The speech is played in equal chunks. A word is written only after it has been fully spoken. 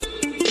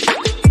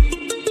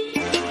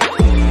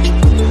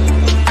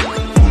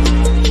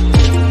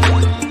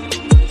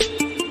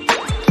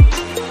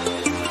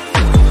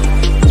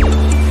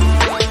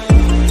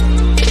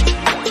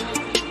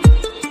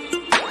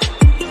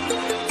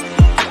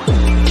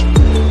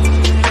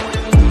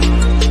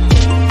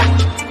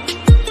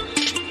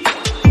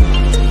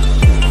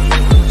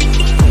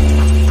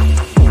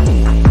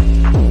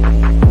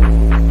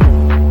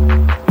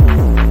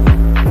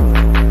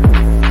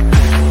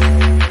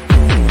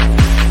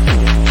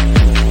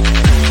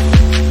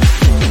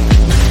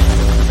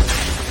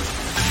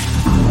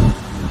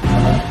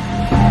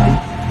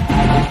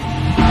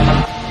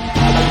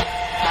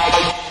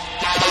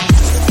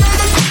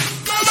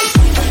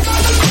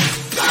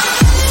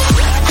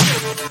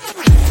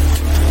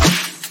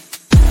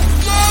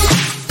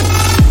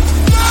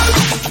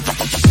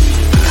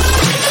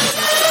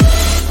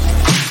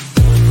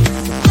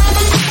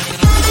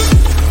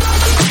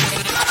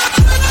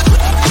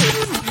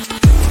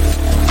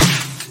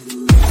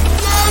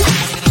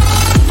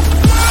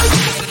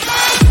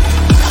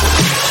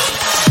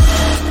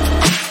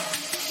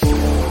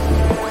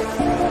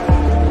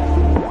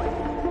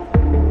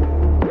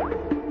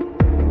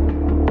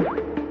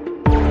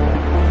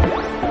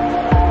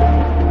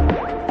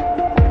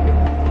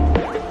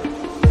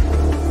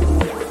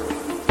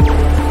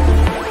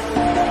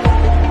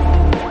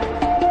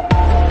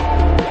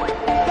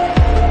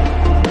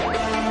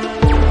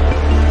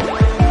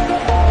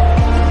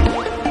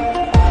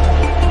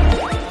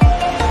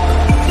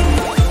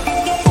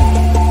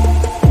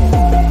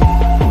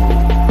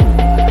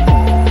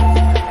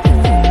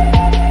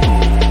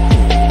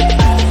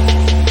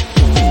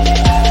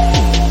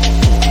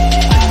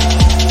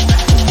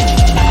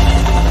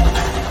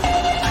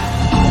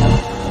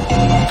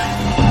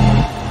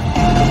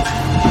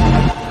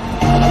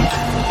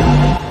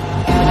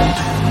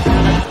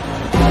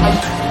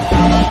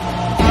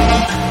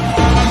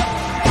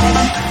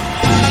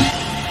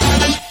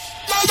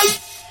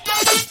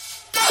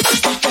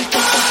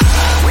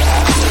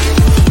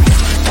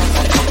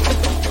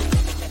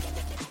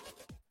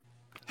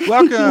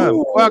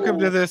Welcome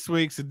to this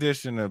week's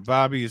edition of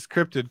Bobby's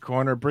Cryptid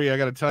Corner. Bree, I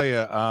got to tell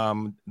you,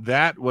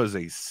 that was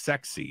a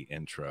sexy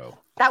intro.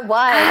 That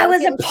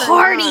was a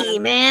party,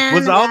 man.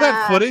 Was all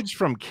that footage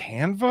from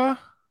Canva?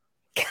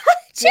 Could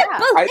you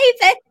believe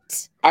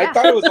it? I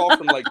thought it was all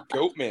from like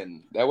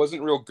Goatman. That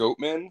wasn't real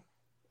Goatman.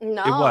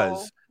 No, it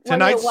was.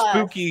 Tonight's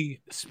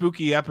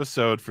spooky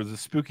episode for the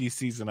spooky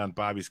season on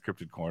Bobby's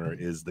Cryptid Corner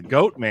is the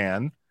Goat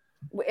Man.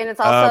 And it's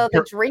also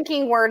the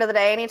drinking word of the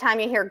day. Anytime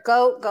you hear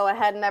goat, go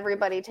ahead and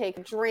everybody take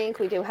a drink.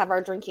 We do have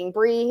our drinking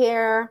Brie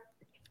here.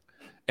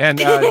 And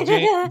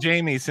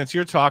Jamie, since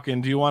you're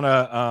talking, do you want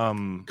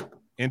to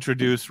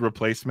introduce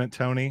replacement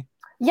Tony?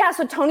 Yeah,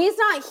 so Tony's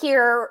not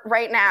here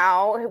right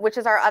now, which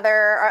is our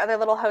other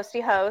little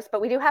hosty host, but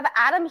we do have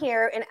Adam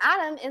here, and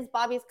Adam is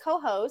Bobby's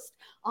co-host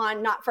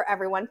on Not For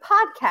Everyone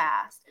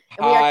podcast.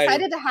 And we are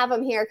excited to have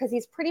him here because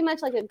he's pretty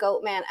much like a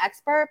goat man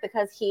expert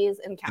because he's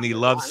encountered and he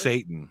loves one.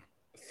 Satan.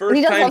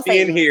 First time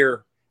being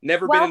here,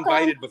 never been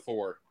invited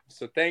before.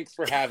 So thanks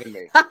for having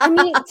me. I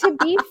mean, to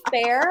be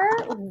fair,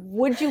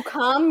 would you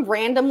come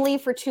randomly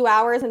for 2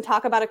 hours and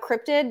talk about a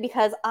cryptid?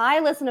 Because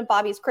I listen to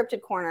Bobby's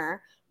Cryptid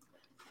Corner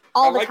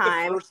all the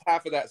time. The first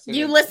half of that sentence.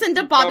 You listen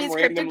to Bobby's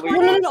Cryptid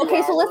Corner? No.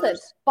 Okay, so listen.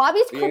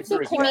 Bobby's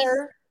Cryptid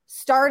Corner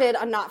started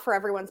on Not For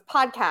Everyone's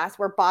podcast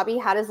where Bobby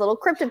had his little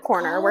cryptid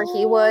corner where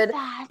he would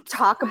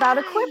talk about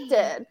a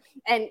cryptid.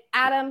 And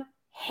Adam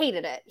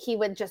hated it. He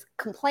would just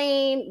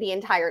complain the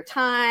entire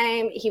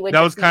time.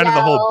 That was kind of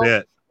the whole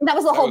bit. That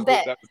was the whole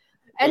bit.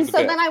 And so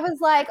then I was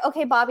like,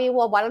 okay, Bobby,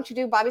 well, why don't you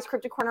do Bobby's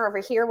Cryptid Corner over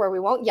here where we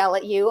won't yell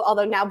at you?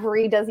 Although now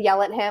Bree does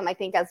yell at him, I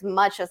think, as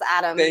much as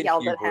Adam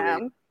yelled at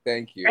him.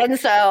 Thank you. And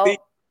so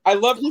I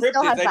love cryptids.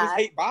 I just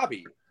hate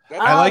Bobby.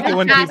 I like it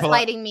when people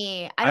gaslighting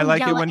me. I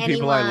like it when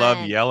people I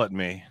love yell at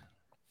me.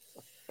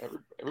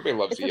 Everybody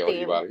loves to yell at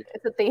you, Bobby.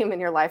 It's a theme in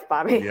your life,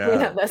 Bobby. Yeah. You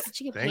know this.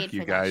 Thank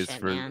you guys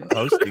for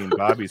hosting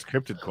Bobby's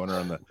Cryptid Corner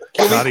on the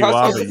Naughty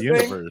Waba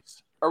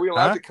universe. Are we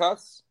allowed to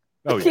cuss?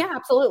 Oh yeah,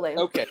 absolutely.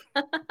 Okay.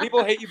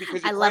 People hate you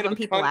because I love when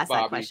people ask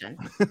that question.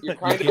 You're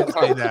kind of can't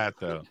say that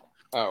though.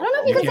 I don't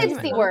know if you can say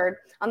the C word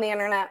on the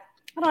internet.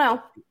 I don't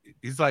know.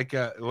 He's like,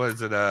 what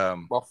is it?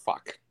 Well,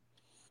 fuck.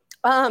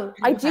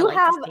 I do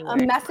have a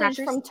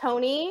message from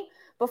Tony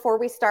before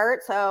we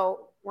start,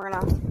 so we're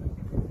gonna.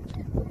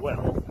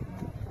 Well,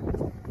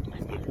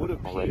 it would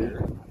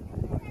appear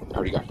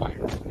already got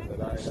fired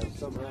that I have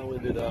somehow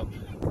ended up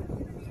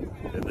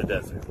in the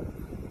desert.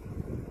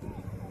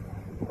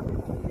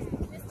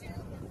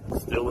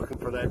 Still looking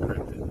for that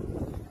cryptid.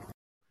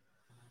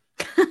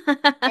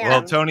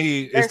 Well,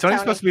 Tony, is Tony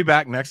supposed to be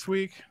back next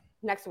week?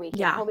 Next week,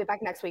 yeah, he'll be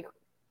back next week.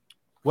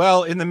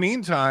 Well, in the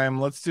meantime,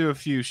 let's do a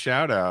few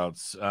shout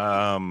outs.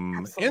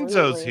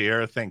 Enzo's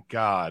here, thank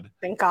God.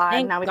 Thank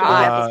God. Now we can do the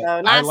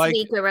episode. Last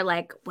week we were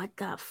like, what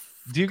the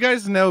Do you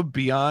guys know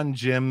Beyond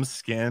Jim's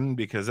Skin?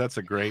 Because that's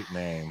a great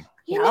name.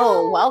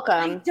 Welcome.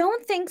 I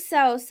don't think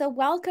so. So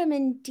welcome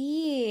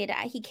indeed.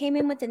 He came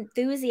in with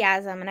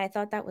enthusiasm and I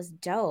thought that was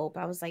dope.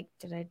 I was like,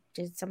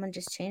 did someone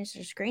just change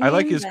their screen? I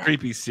like his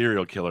creepy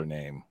serial killer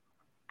name.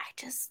 I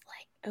just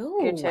like, I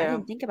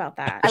didn't think about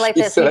that. I like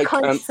this. You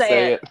can't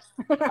say it.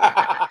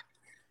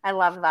 I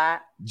love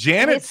that.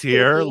 Janet's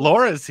here.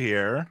 Laura's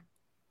here.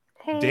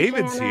 Hey,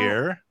 David's Janet.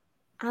 Here.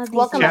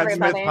 Welcome, Chad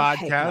everybody. Smith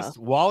podcast.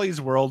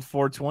 Wally's World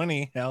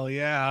 420. Hell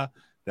yeah.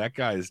 That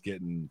guy's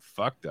getting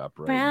fucked up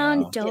right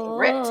Brown now.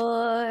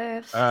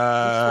 Dwarf.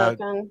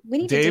 We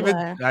need David,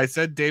 to do I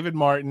said David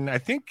Martin. I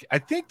think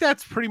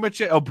that's pretty much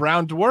it. Oh,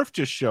 Brown Dwarf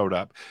just showed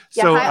up.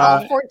 Yeah, so hi,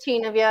 all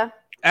 14 of you.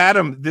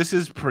 Adam, this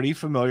is pretty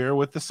familiar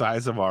with the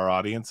size of our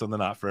audience on the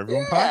Not For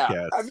Everyone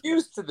podcast. I'm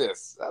used to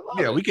this. I love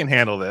it. We can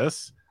handle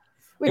this.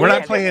 We're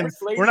not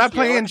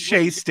playing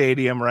Shea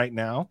Stadium right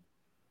now.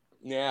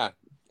 Yeah.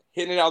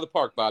 Hitting it out of the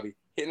park, Bobby.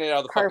 Hitting it out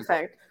of the park.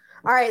 Perfect.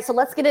 All right, so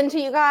let's get into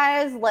you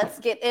guys. Let's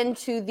get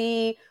into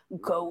the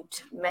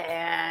Goat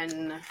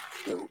Man.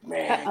 Goat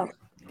Man.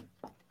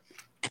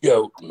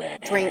 Goat Man.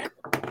 Drink.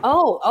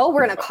 Oh,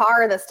 we're in a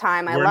car this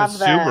time. I love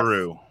this.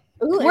 Subaru.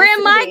 Ooh, We're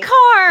in my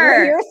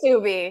car. You're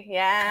Subi.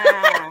 Yeah.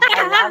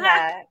 I love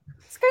that.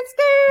 Skirt.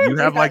 You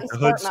have like the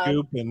hood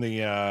scoop and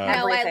the No,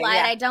 I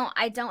lied. Yeah.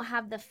 I don't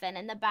have the fin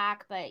in the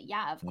back, but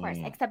yeah, of course.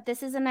 Except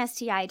this is an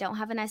STI. I don't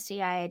have an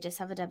STI. I just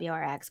have a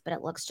WRX, but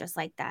it looks just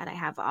like that. I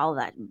have all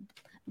that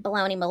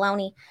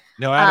baloney.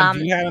 No, Adam,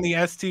 do you have any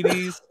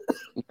STDs?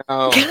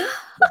 No.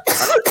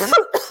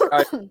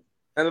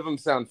 None of them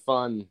sound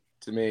fun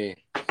to me.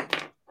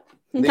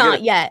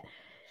 Not yet.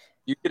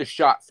 You get a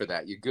shot for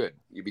that. You're good.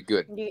 You'd be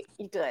good. You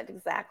good,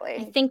 exactly.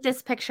 I think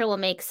this picture will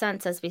make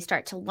sense as we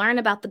start to learn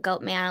about the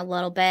Goat Man a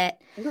little bit.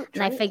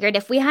 And I figured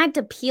if we had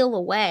to peel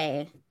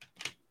away,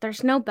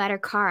 there's no better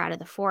car out of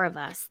the four of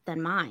us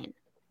than mine.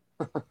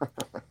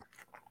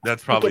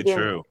 That's probably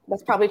true.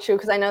 That's probably true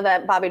because I know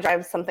that Bobby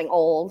drives something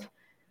old.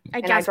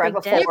 I drive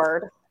a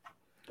Ford.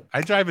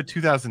 I drive a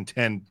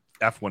 2010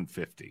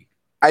 F-150.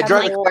 I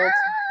drive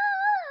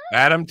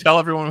Adam, tell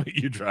everyone what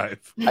you drive.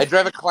 I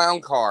drive a clown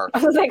car. I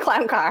was gonna say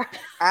clown car.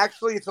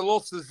 Actually, it's a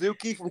little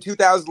Suzuki from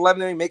 2011.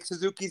 They don't make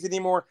Suzukis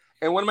anymore.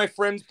 And one of my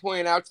friends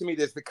pointed out to me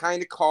this the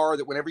kind of car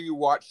that whenever you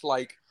watch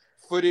like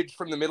footage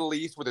from the Middle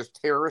East where there's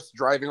terrorists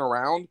driving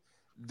around,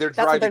 That's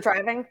what they're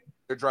driving?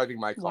 They're driving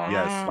my car. Wow.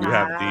 Yes, you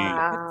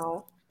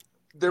have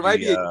there might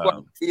be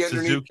a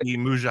Suzuki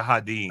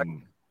Mujahideen.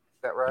 Is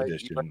that right?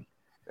 Edition.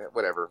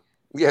 Whatever.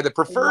 Yeah, the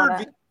preferred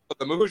vehicle of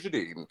the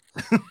Mujahideen.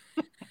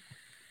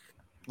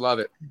 Love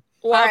it.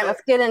 All right,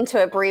 let's get into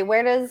it, Bree.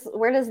 Where does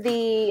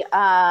the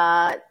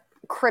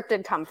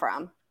cryptid come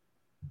from?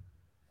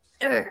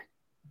 I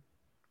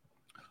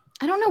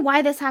don't know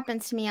why this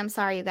happens to me. I'm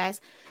sorry, you guys.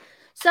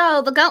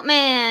 So the Goat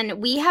Man,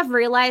 we have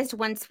realized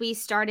once we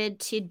started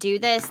to do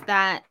this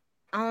that,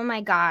 oh my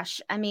gosh,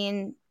 I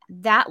mean,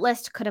 that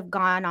list could have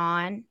gone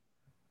on,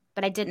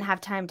 but I didn't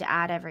have time to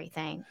add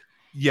everything.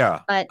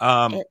 Yeah. But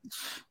I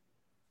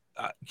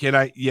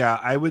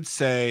would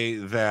say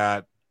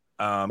that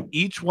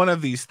each one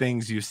of these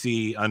things you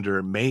see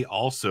under may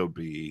also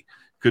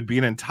could be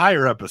an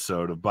entire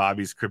episode of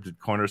Bobby's Cryptid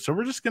Corner. So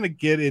we're just going to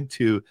get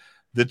into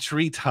the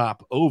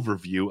treetop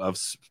overview of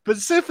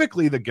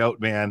specifically the Goat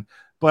Man,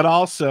 but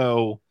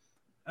also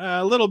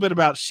a little bit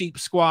about Sheep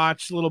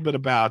Squatch, a little bit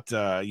about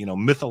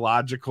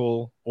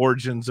mythological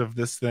origins of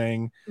this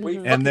thing.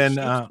 Wait, and then Sheep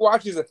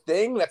Squatch is a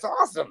thing? That's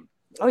awesome.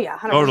 Oh yeah,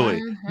 100%.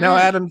 Totally. Now,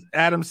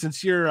 Adam,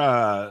 since you're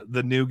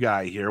the new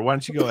guy here, why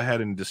don't you go ahead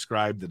and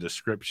describe the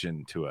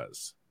description to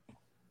us?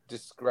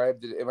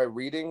 Am I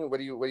reading? What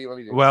do you want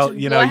me to do? Well,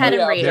 go ahead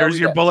and read. There's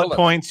your bullet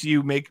points.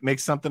 You make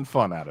something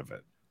fun out of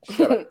it.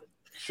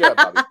 Shut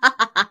up,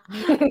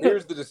 Bobby.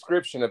 Here's the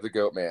description of the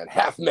Goat Man.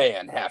 Half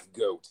man, half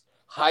goat.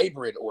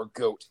 Hybrid or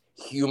goat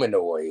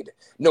humanoid.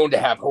 Known to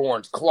have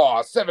horns,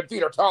 claws, 7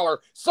 feet or taller,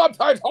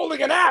 sometimes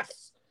holding an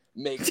axe.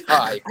 Makes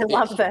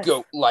high-pitched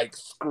goat-like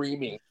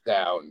screaming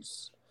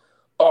sounds.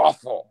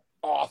 Awful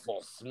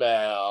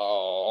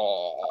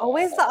smell.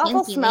 Always the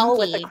awful smell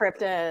with the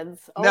cryptids.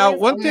 Now,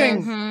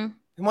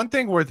 one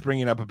thing worth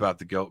bringing up about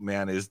the Goat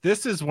Man is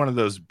this is one of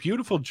those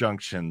beautiful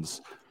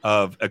junctions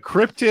of a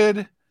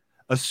cryptid,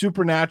 a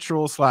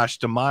supernatural /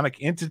 demonic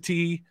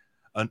entity,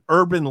 an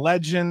urban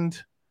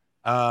legend,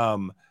 a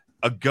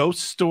ghost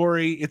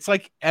story. It's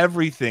like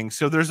everything.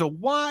 So there's a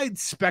wide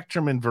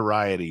spectrum and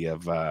variety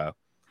of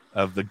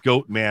the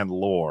Goat Man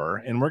lore,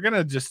 and we're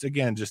gonna just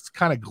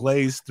kind of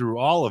glaze through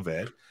all of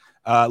it.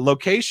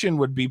 Location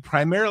would be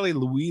primarily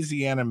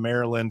Louisiana,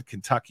 Maryland,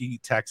 Kentucky,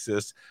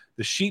 Texas.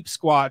 The Sheep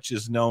Squatch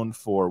is known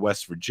for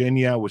West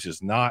Virginia, which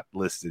is not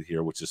listed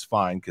here, which is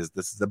fine because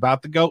this is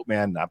about the Goat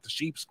Man, not the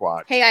Sheep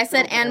Squatch. Hey, I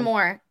said and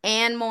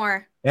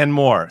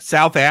more.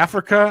 South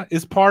Africa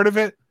is part of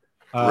it.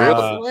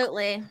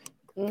 Absolutely.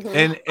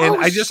 And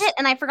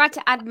I forgot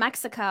to add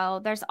Mexico.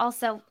 There's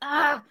also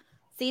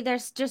see,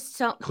 there's just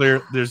so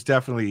clear. There's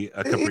definitely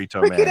a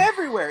Cabrito Man.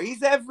 Everywhere.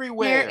 He's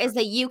everywhere. There is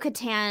a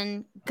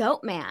Yucatan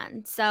Goat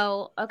Man.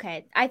 So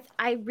okay,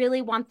 I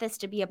really want this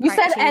to be a part.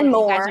 You said 2 and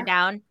more. You guys are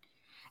down.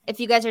 If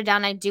you guys are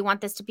down, I do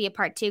want this to be a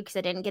part 2 because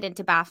I didn't get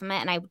into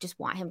Baphomet, and I just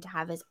want him to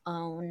have his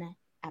own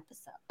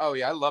episode. Oh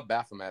yeah, I love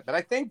Baphomet, but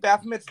I think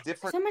Baphomet's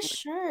different. Send my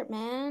shirt,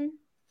 man.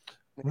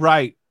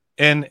 Right,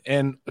 and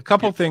a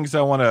couple things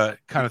I want to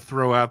kind of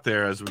throw out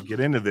there as we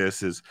get into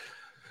this is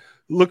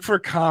look for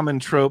common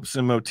tropes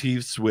and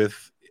motifs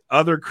with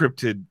other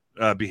cryptid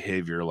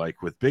behavior,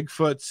 like with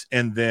Bigfoots,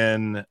 and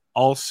then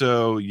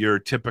also your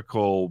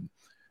typical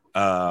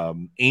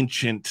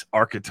ancient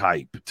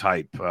archetype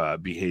type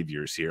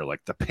behaviors here, like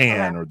the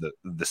Pan or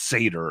the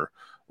Satyr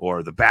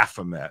or the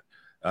Baphomet,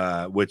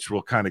 which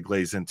we'll kind of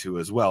glaze into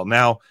as well.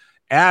 Now,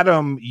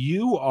 Adam,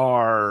 you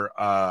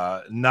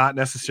are not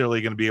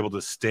necessarily going to be able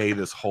to stay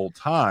this whole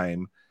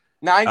time.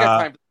 No, I ain't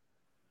got time.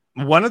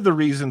 One of the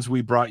reasons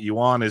we brought you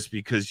on is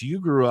because you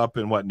grew up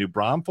in New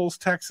Braunfels,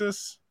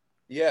 Texas?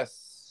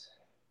 Yes.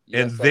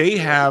 And they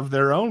have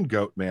their own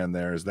Goat Man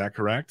there. Is that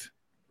correct?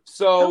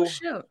 So,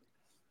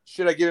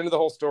 should I get into the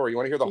whole story? You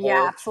want to hear the whole?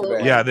 Yeah,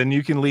 absolutely. Yeah, then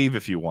you can leave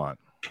if you want.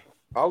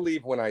 I'll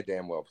leave when I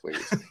damn well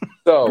please.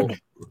 So,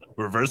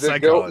 reverse the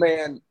psychology. Goat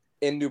Man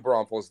in New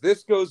Braunfels.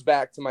 This goes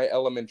back to my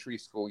elementary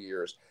school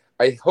years.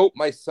 I hope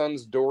my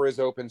son's door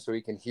is open so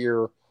he can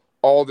hear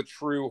all the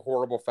true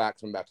horrible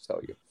facts I'm about to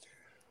tell you.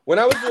 When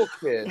I was a little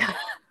kid,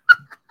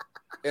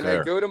 and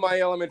I go to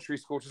my elementary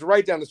school, which is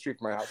right down the street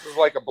from my house. It was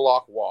like a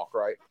block walk,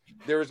 right?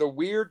 There was a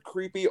weird,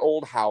 creepy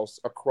old house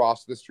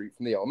across the street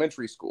from the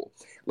elementary school.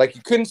 Like,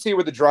 you couldn't see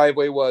where the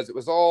driveway was. It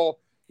was all,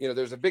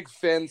 there's a big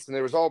fence, and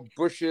there was all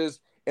bushes,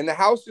 and the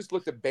house just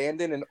looked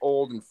abandoned and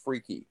old and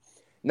freaky.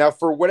 Now,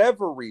 for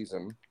whatever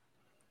reason,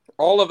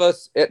 all of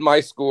us at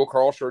my school,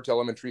 Carl Schurz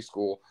Elementary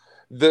School,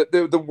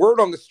 the word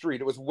on the street,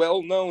 it was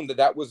well known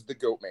that was the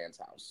Goat Man's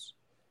house.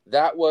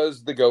 That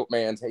was the Goat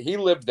Man's. He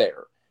lived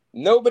there.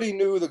 Nobody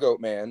knew the Goat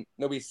Man.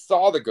 Nobody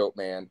saw the Goat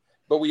Man,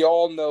 but we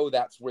all know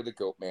that's where the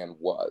Goat Man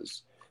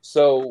was.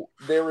 So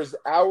there was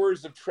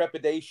hours of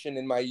trepidation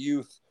in my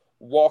youth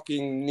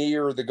walking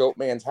near the Goat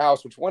Man's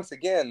house, which once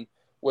again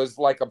was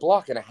like a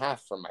block and a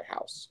half from my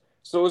house.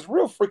 So it was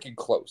real freaking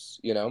close,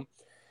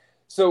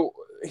 So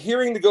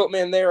hearing the goat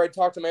man there, I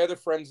talked to my other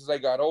friends as I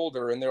got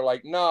older, and they're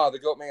like, nah, the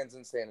goat man's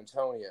in San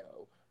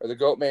Antonio, or the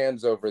goat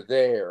man's over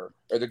there,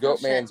 or the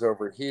goat man's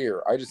over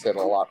here. I just said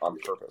a lot on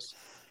purpose.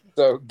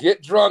 So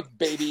get drunk,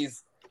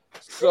 babies.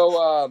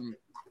 So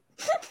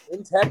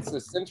in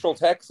Texas, Central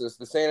Texas,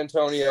 the San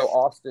Antonio,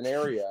 Austin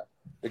area,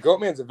 the goat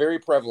man's a very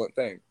prevalent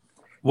thing.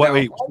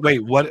 Wait,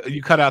 what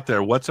you cut out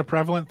there? What's a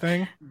prevalent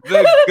thing?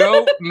 The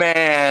goat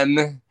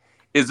man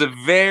is a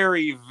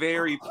very,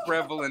 very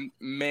prevalent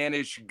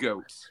mannish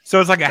goat. So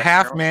it's like a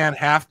half man,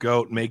 half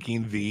goat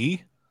making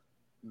the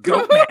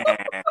goat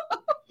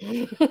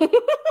man.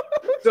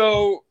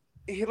 So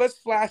let's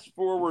flash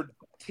forward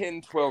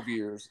 10, 12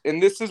 years.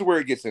 And this is where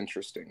it gets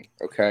interesting.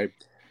 Okay.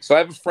 So I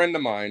have a friend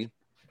of mine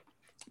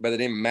by the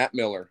name of Matt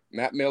Miller.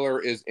 Matt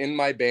Miller is in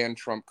my band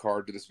Trump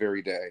Card to this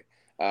very day.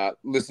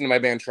 Listen to my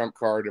band Trump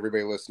Card.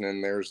 Everybody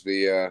listening, there's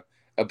the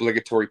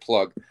obligatory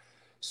plug.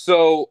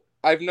 So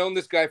I've known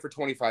this guy for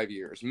 25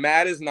 years.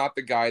 Matt is not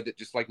the guy that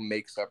just like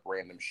makes up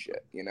random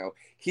shit. You know,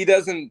 he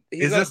doesn't.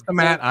 Is this the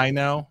Matt I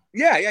know?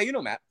 Yeah, you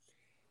know Matt.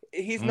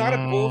 He's not a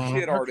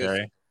bullshit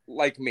artist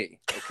like me.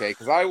 Okay,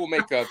 because I will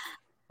make up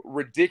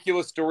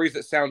ridiculous stories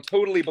that sound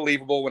totally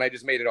believable when I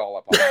just made it all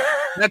up.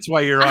 That's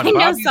why you're on. I know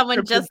Bobby's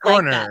someone just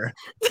corner.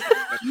 Like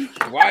that.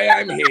 That's why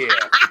I'm here.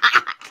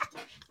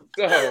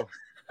 So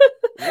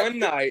one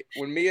night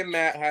when me and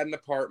Matt had an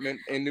apartment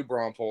in New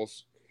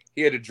Braunfels,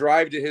 he had to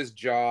drive to his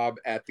job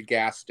at the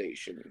gas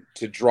station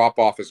to drop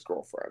off his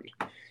girlfriend.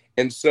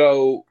 And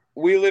so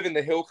we live in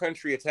the hill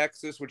country of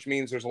Texas, which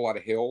means there's a lot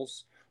of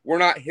hills. We're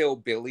not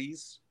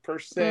hillbillies per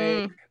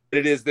se,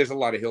 but there's a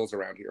lot of hills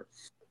around here.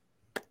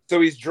 So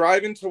he's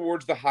driving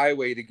towards the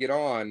highway to get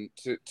on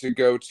to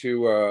go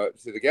to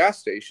the gas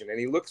station. And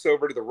he looks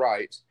over to the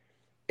right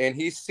and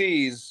he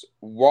sees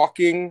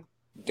walking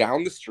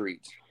down the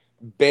street,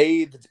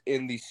 bathed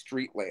in the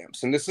street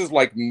lamps, and this is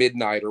like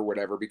midnight or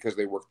whatever because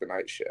they work the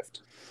night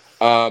shift.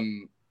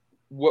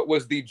 What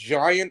was the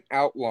giant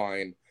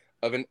outline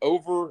of an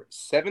over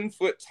 7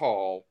 foot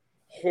tall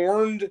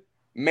horned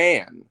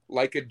man,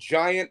 like a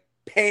giant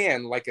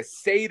Pan, like a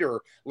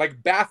satyr,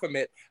 like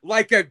Baphomet,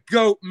 like a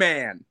goat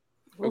man.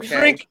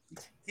 Okay,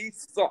 he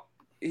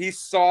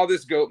saw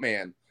this goat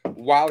man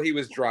while he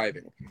was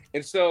driving,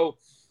 and so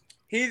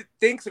he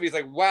thinks of, he's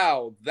like,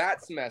 wow,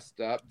 that's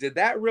messed up. Did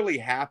that really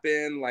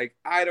happen? Like,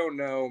 I don't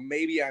know.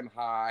 Maybe I'm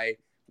high.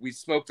 We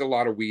smoked a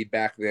lot of weed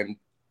back then.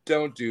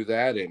 Don't do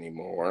that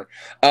anymore.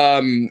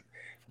 But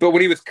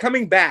when he was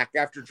coming back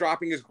after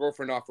dropping his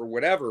girlfriend off or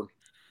whatever,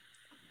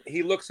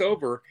 he looks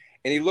over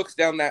and he looks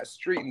down that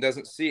street and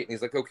doesn't see it. And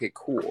he's like, okay,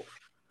 cool.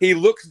 He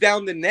looks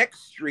down the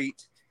next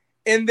street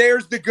and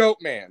there's the goat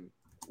man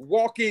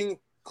walking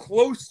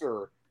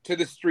closer to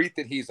the street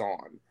that he's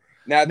on.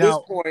 Now, at this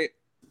point,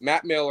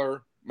 Matt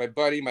Miller, my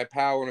buddy, my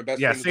pal, and my best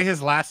friend. Yeah, say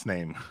his last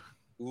name.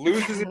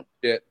 Loses his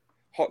shit.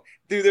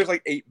 Dude, there's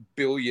like 8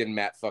 billion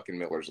Matt fucking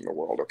Millers in the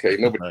world, okay?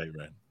 Nobody.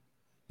 Right.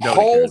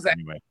 Hauls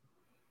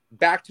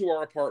back to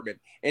our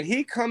apartment. And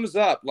he comes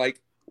up like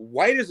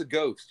white as a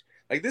ghost.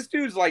 Like this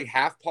dude's like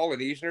half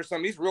Polynesian or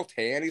something. He's real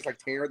tan. He's like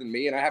tanner than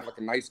me. And I have like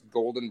a nice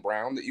golden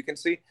brown that you can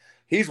see.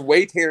 He's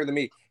way tanner than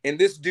me. And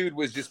this dude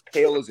was just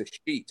pale as a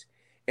sheet.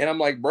 And I'm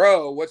like,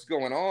 bro, what's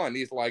going on?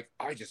 He's like,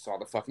 I just saw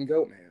the fucking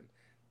goat man.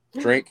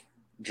 Drink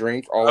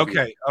all of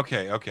you.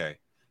 Okay.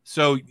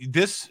 So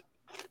this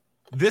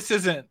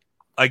isn't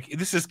like,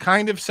 this is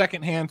kind of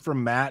secondhand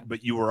from Matt,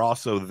 but you were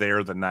also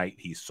there the night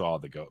he saw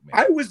the goat man.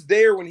 I was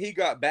there when he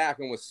got back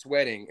and was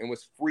sweating and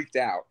was freaked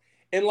out.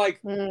 And like,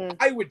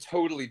 I would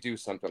totally do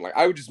something like,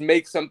 I would just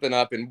make something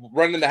up and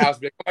run in the house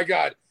and be like, oh my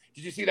God,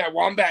 did you see that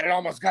wombat? It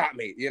almost got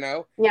me, you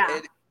know? Yeah.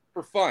 And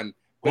for fun.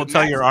 We'll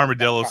tell your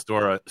armadillo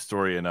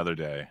story another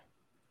day.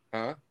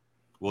 Huh?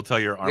 We'll tell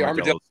your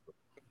armadillo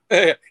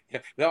story.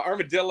 Yeah, the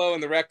armadillo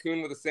and the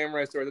raccoon with the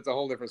samurai sword, that's a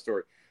whole different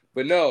story.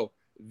 But no,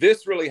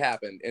 this really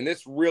happened, and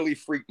this really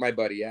freaked my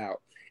buddy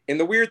out. And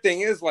the weird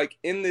thing is, like,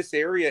 in this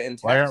area in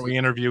Texas... Why aren't we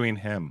interviewing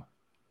him?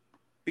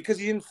 Because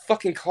you didn't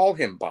fucking call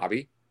him,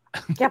 Bobby.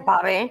 Yeah,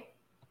 Bobby.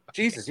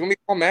 Jesus, you want me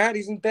to call Matt?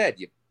 He's in bed,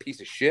 you piece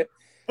of shit.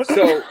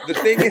 So the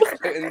thing is,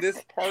 in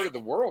this part of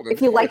the world...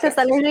 If you like this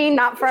energy,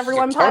 not for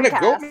everyone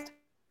podcast.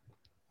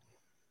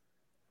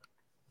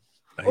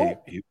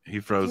 He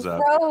froze up.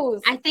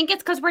 I think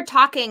it's because we're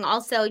talking.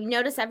 Also, you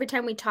notice every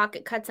time we talk,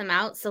 it cuts him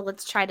out. So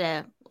let's try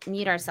to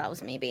mute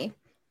ourselves, maybe.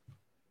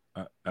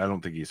 I don't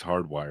think he's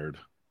hardwired.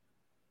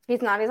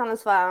 He's not. He's on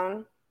his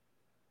phone.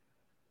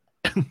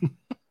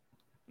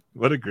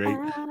 What a great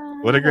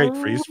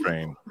freeze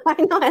frame. I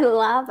know. I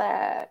love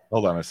it.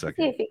 Hold on a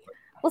second.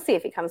 We'll see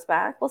if he comes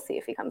back.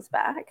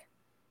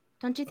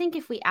 Don't you think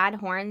if we add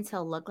horns,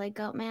 he'll look like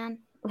Goat Man?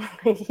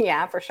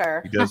 Yeah, for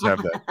sure. He does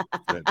have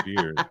that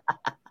beard.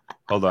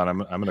 Hold on, I'm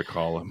gonna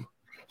call him.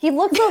 He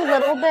looks a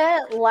little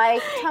bit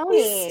like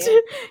Tony.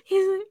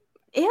 He's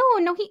ew,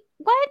 no,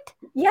 what?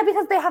 Yeah,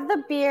 because they have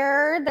the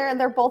beard.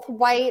 They're both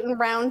white and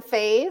round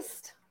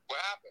faced. What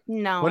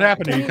happened? No. What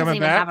happened? Are you coming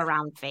back? Have a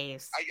round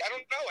face. I don't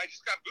know. I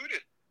just got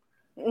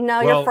booted.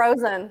 No, you're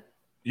frozen.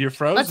 You're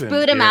frozen. Let's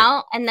boot him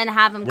out and then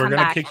have him come back. We're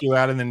gonna kick you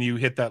out, and then you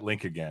hit that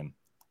link again.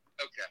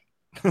 Okay.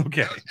 That was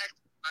excellent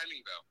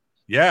timing, though.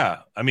 Yeah,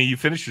 I mean, you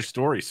finished your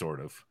story, sort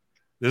of.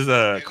 This is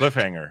a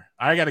cliffhanger.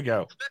 I gotta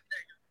go.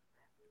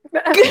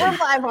 We're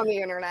live on the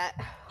internet.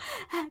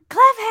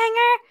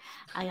 Cliffhanger.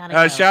 I gotta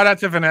go. Shout out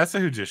to Vanessa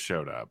who just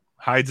showed up.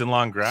 Hides in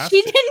long grass.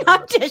 She did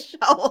not just show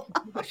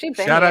up.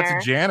 Shout out to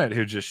Janet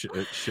who just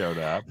showed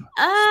up.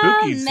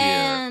 Spooky's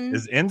here.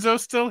 Is Enzo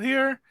still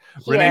here?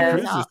 Renee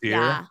Cruz is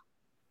here.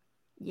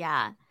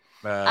 Yeah.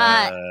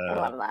 I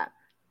love that.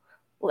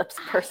 Lips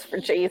purse for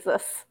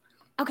Jesus.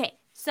 Okay,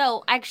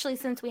 so actually,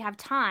 since we have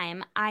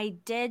time, I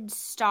did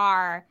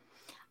star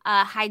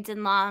Hides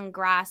in Long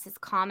Grass's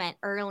comment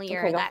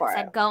earlier that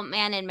said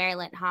Goatman and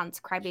Maryland Haunts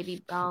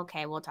Crybaby. Oh,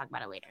 okay, we'll talk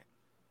about it later.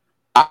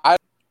 I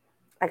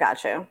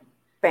got you.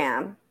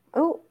 Bam.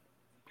 Oh,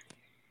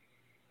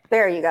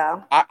 there you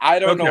go. I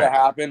don't know what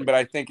happened, but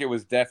I think it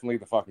was definitely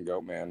the fucking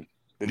Goatman.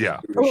 Yeah.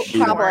 Ooh,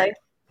 probably.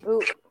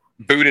 Ooh.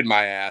 Booted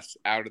my ass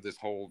out of this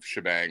whole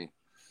shebang.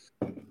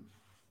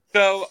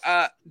 So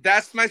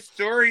that's my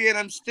story, and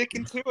I'm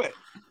sticking to it.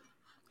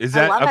 Is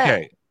that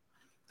okay?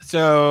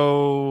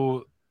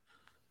 So,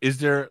 is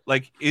there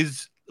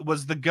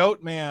was the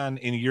Goatman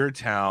in your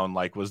town?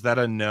 Was that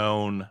a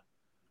known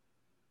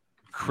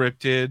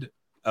cryptid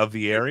of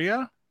the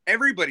area?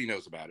 Everybody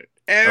knows about it.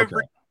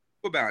 Everybody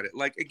knew about it.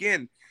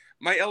 Again,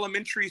 my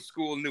elementary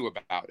school knew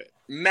about it.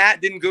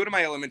 Matt didn't go to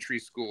my elementary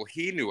school.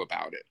 He knew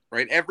about it,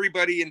 right?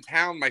 Everybody in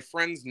town, my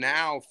friends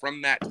now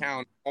from that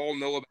town, all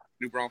know about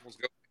New Braunfels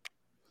Goatman.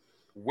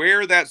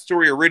 Where that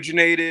story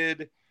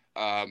originated,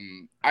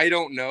 I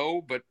don't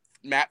know, but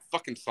Matt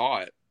fucking saw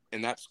it,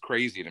 and that's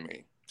crazy to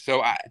me.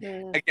 So,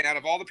 again, out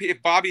of all the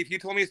people, Bobby, if you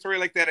told me a story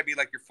like that, I'd be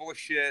like, you're full of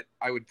shit.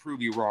 I would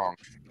prove you wrong.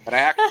 But I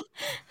actually...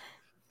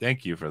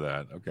 Thank you for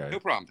that. Okay. No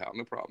problem, pal.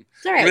 No problem.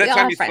 It's all right. That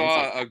time you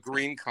saw a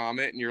green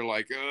comet and you're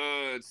like,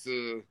 it's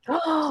an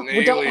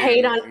alien. Don't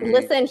hate on.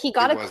 Listen, he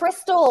got a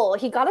crystal.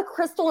 He got a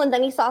crystal, and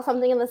then he saw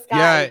something in the sky.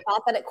 Yeah. He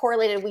thought that it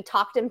correlated. We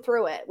talked him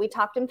through it.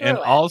 And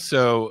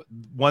also,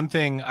 one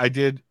thing I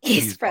did.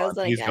 He's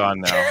frozen. He's gone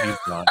now. He's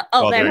gone.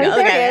 There we go.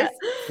 There it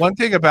is. One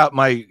thing about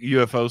my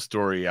UFO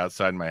story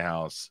outside my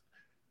house,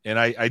 and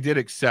I did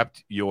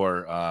accept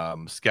your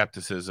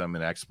skepticism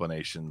and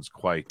explanations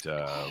quite.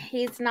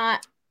 He's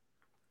not.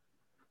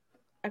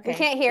 Okay. We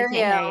can't hear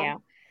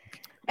you.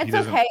 It's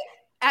okay.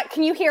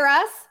 Can you hear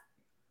us?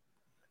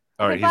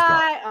 All right, he's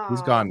gone. Oh.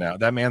 He's gone now.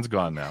 That man's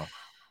gone now.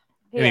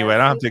 Anyway, I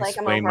don't have to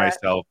explain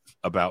myself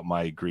about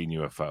my green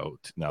UFO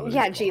now.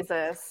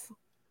 Jesus.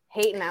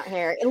 Hating out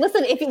here. And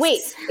listen, if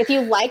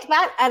you like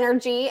that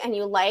energy and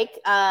you like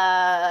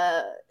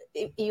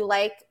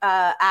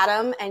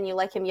Adam and you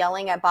like him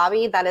yelling at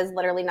Bobby, that is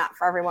literally Not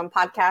For Everyone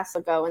podcast.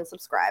 So go and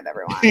subscribe,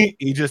 everyone.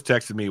 He just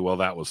texted me. Well,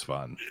 that was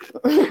fun.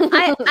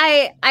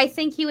 I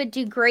think he would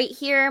do great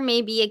here.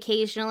 Maybe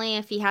occasionally,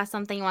 if he has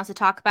something he wants to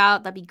talk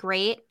about, that'd be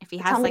great. If he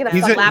has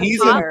he's a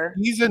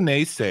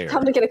naysayer. Tell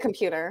him to get a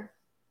computer.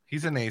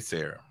 He's a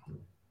naysayer.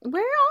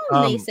 We're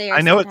all naysayers.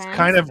 I know sometimes. It's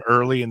kind of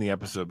early in the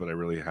episode, but I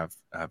really have.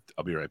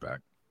 I'll be right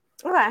back.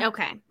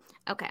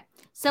 Okay.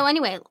 So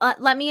anyway,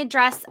 let me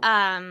address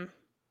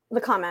the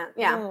comment.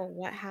 Yeah. Oh,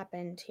 what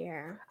happened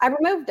here? I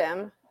removed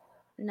him.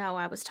 No,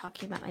 I was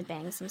talking about my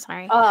bangs. I'm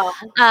sorry. Oh.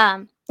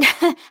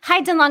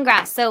 Hides in long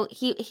grass. So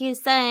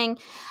he's saying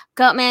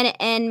Goatman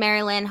in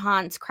Maryland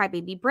haunts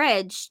Crybaby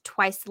Bridge,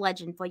 twice the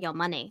legend for your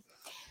money.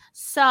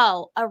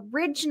 So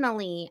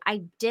originally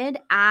I did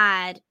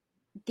add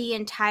the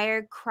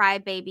entire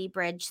Crybaby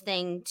Bridge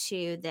thing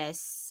to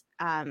this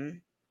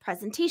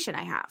presentation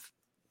I have.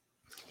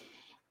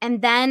 And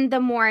then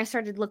the more I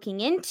started looking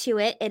into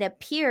it, it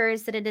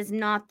appears that it is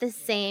not the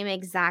same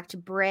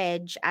exact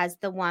bridge as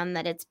the one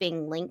that it's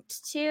being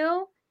linked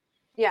to.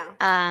 Yeah.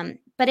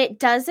 But it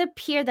does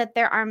appear that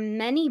there are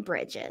many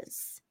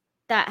bridges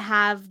that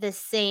have the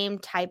same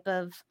type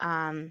of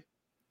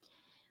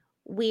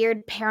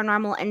weird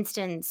paranormal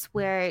instance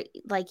where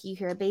you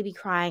hear a baby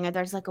crying, or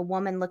there's a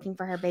woman looking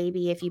for her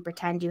baby if you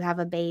pretend you have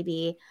a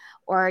baby,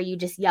 or you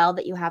just yell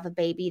that you have a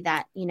baby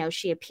that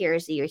she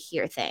appears that you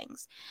hear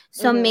things.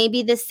 So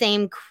maybe the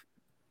same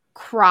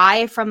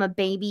cry from a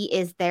baby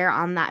is there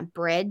on that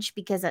bridge,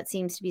 because that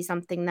seems to be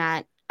something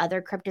that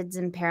other cryptids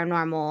and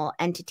paranormal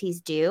entities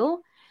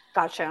do.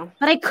 Gotcha.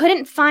 But I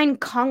couldn't find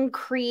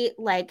concrete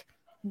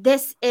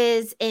this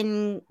is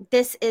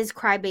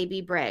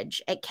Crybaby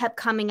Bridge. It kept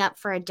coming up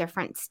for a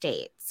different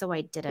state, so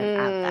I didn't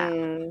add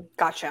that.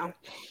 Gotcha.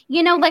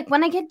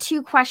 When I get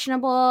too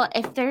questionable,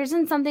 if there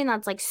isn't something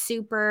that's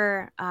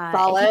super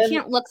solid, if you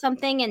can't look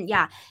something, and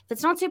if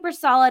it's not super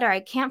solid, or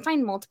I can't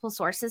find multiple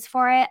sources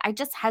for it, I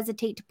just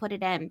hesitate to put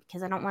it in,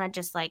 because I don't want to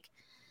just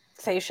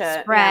say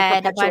shit,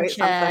 spread a bunch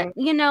of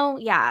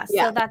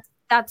So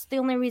that's the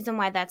only reason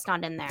why that's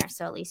not in there.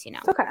 So at least you know.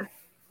 Okay.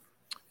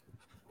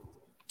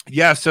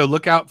 Yeah, so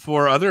look out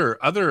for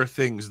other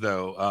things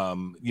though.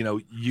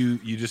 You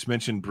just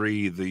mentioned,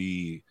 Bree,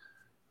 the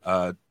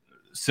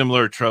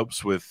similar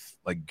tropes with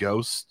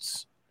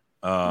ghosts,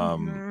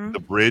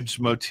 the bridge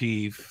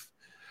motif.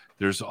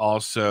 There's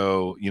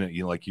also,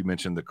 like you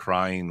mentioned, the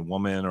crying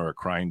woman or a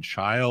crying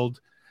child.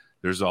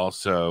 There's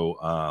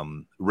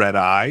also Red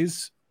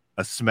Eyes,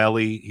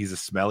 he's a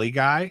smelly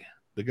guy.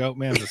 The goat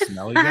man's a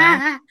smelly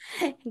guy.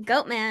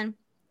 Goat man.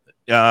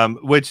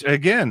 Which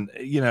again,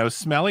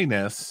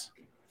 smelliness,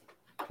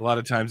 a lot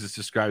of times it's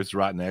described as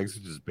rotten eggs,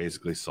 which is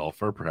basically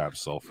sulfur.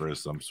 Perhaps sulfur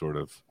is some sort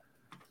of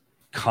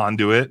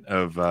conduit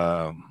of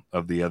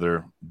the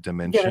other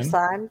dimension. The other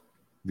side.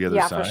 The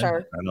other side. For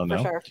sure. I don't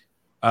know. For sure.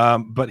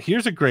 But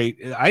here's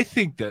I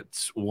think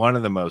that's one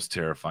of the most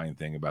terrifying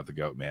thing about the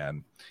goat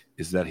man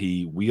is that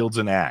he wields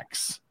an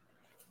axe.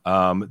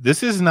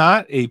 This is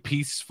not a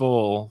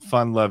peaceful,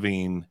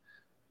 fun-loving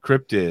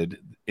cryptid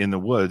in the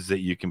woods that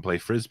you can play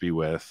frisbee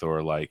with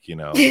or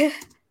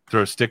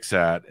throw sticks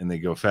at and they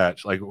go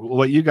fetch. Like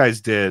what you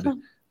guys did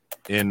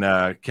in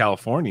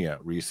California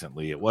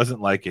recently. It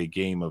wasn't like a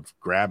game of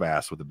grab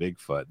ass with a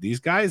Bigfoot. These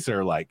guys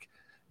are like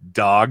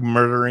dog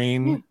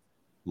murdering,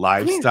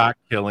 livestock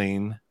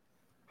killing,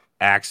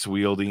 axe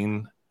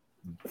wielding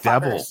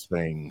devil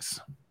things.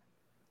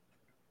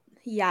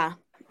 Yeah.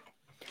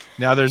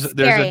 Now there's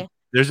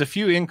a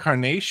few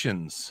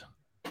incarnations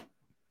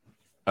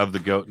of the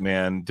goat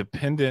man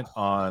dependent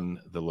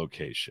on the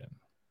location.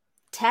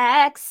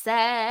 Texas.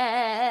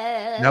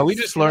 Now we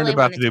just learned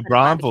about the New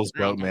Braunfels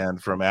goat man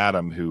from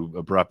Adam, who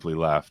abruptly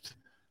left,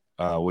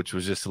 which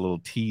was just a little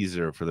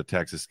teaser for the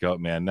Texas goat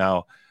man.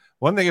 Now,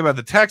 one thing about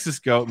the Texas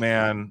goat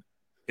man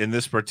in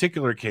this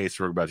particular case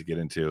we're about to get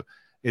into,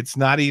 it's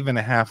not even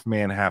a half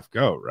man, half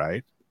goat,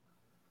 right?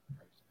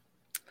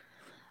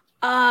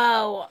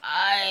 Oh,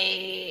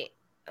 I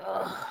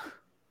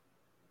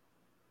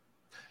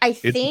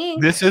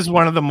think this is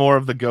one of the more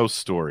of the ghost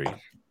story.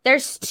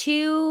 There's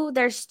two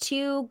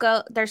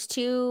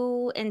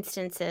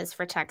instances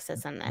for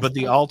Texas in this. But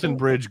the Alton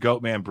Bridge,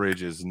 Goatman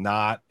Bridge, is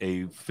not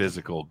a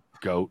physical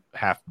goat,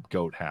 half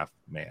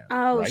man.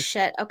 Oh, right?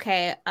 shit.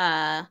 Okay.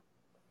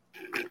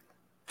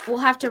 We'll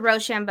have to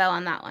Rochambeau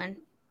on that one.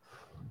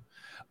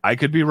 I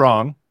could be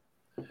wrong,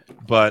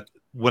 but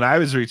when I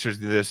was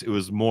researching this, it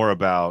was more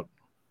about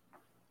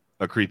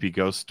a creepy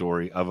ghost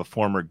story of a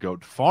former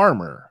goat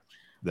farmer.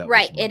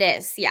 Right, it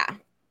is, yeah.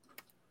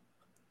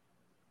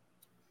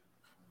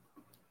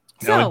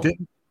 So,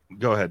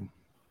 go ahead.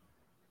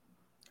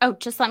 Oh,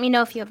 just let me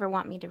know if you ever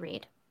want me to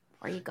read.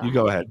 Or you go. You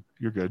go ahead.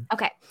 You're good.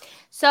 Okay.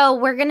 So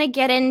we're going to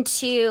get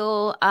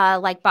into,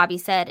 like Bobby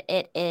said,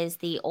 it is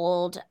the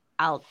old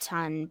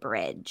Alton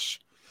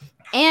Bridge.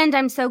 And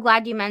I'm so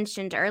glad you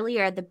mentioned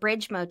earlier the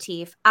bridge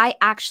motif. I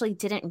actually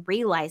didn't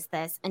realize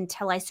this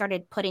until I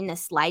started putting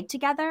this slide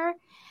together.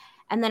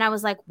 And then I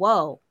was like,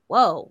 whoa.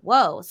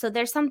 So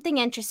there's something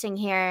interesting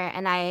here,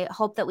 and I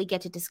hope that we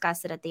get to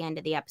discuss it at the end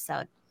of the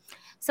episode.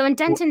 So in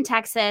Denton,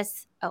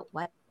 Texas. Oh,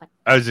 what?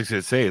 I was just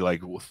going to say,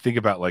 think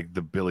about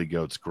the Billy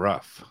Goat's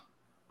gruff.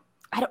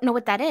 I don't know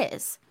what that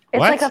is. It's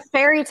like a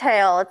fairy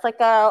tale. It's like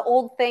a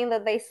old thing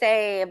that they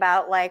say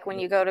about when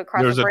you go to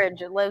cross a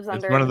bridge, it lives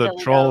under. It's one of the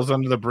trolls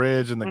under the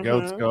bridge, and the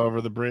goats go over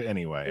the bridge.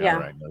 Anyway, yeah.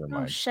 All right, never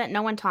mind. Oh shit!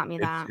 No one taught me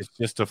that. It's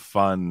just a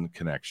fun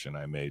connection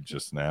I made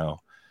just now.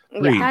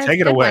 Yeah, take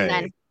it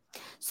away.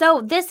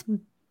 So this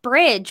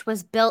bridge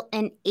was built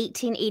in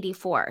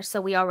 1884,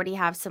 so we already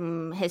have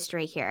some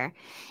history here.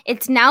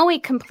 It's now a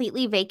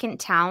completely vacant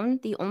town.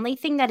 The only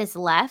thing that is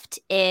left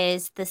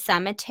is the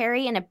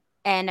cemetery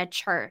and a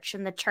church,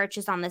 and the church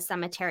is on the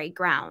cemetery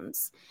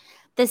grounds.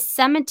 The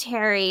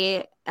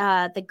cemetery,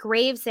 the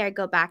graves there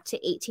go back to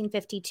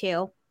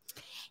 1852,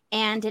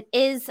 and it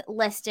is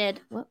listed.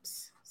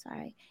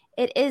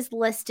 It is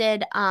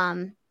listed,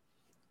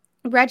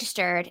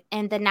 registered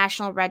in the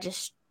National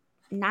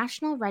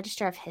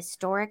Register of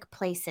Historic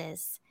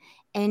Places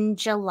in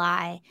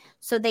July.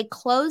 So they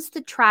closed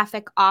the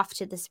traffic off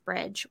to this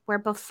bridge, where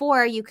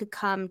before you could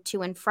come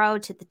to and fro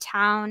to the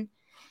town,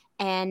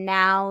 and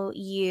now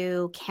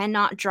you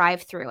cannot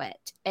drive through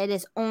it. It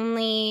is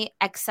only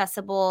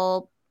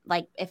accessible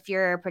if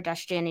you're a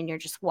pedestrian and you're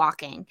just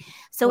walking.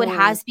 So it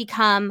has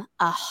become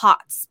a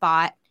hot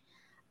spot.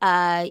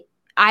 I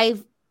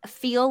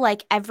feel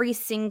like every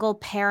single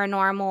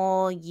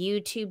paranormal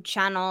YouTube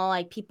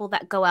channel, people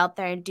that go out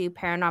there and do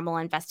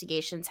paranormal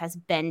investigations, has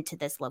been to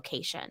this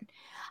location.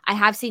 I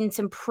have seen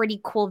some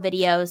pretty cool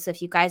videos. So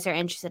if you guys are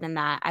interested in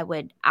that, I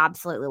would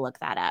absolutely look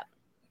that up.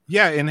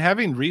 Yeah, and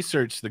having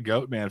researched the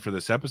Goat Man for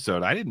this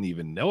episode, I didn't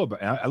even know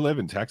about. I live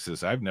in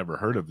Texas. I've never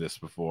heard of this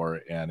before,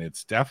 and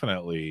it's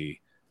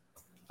definitely.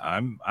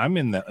 I'm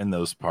in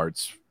those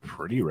parts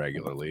pretty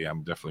regularly.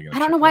 I'm definitely gonna. I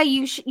don't know why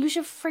you should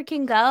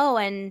freaking go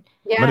and.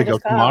 Yeah, I'm gonna go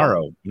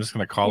tomorrow. I'm just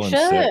gonna call in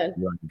sick.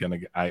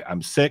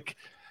 I'm sick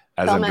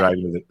as I'm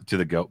driving to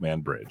the Goat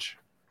Man Bridge.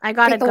 I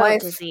got a goat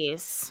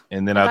disease,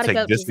 and then I'll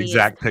take this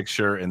exact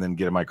picture and then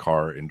get in my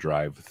car and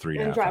drive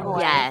 3.5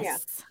 hours. Yes. Yeah.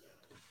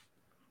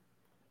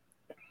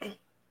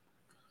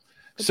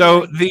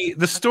 So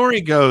the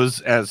story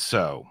goes as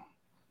so.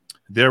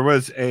 There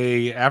was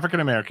a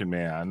African-American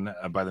man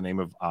by the name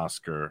of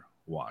Oscar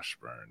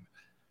Washburn.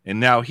 And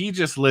now he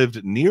just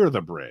lived near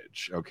the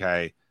bridge,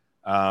 okay?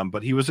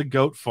 But he was a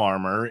goat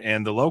farmer,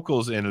 and the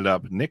locals ended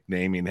up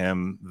nicknaming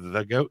him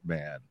the Goat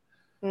Man.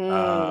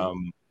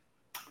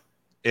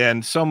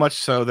 And so much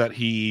so that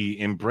he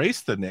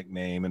embraced the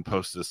nickname and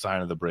posted a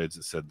sign on the bridge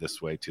that said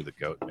 "This way to the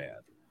Goat Man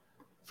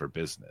for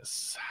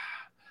business."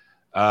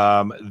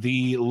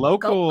 The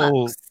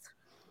local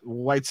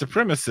white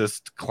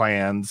supremacist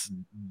clans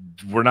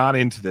were not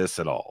into this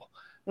at all.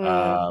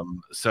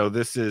 So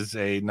this is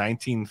a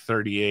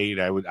 1938.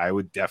 I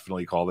would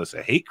definitely call this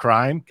a hate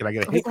crime. Can I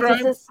get a hate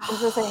crime? Is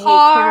this a hate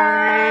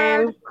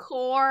crime?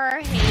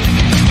 Hardcore hate.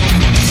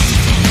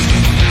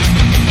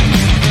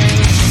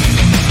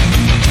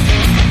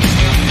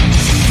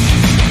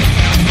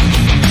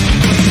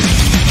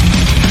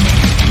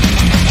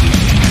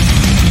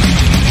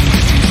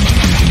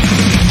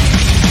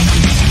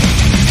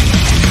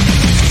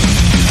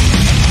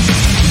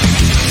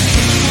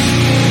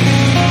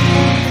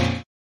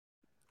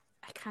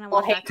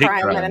 We'll hate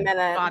crime in a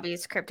minute.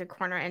 Bobby's Cryptid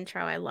Corner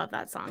intro. I love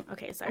that song.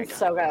 Okay, sorry. It's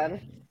so good.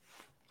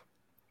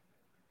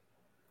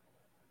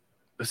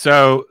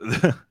 So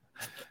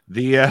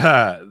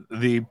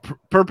the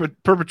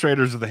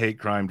perpetrators of the hate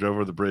crime drove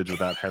over the bridge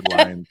without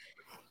headlines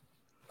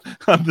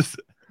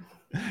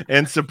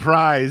and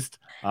surprised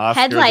Oscar.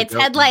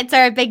 Headlights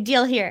are a big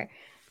deal here.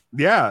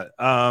 Yeah,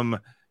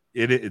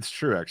 it's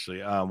true actually.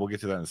 We'll get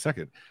to that in a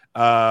second.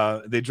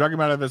 They drug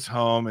him out of his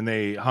home and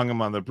they hung him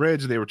on the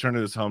bridge. They returned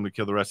to his home to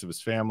kill the rest of his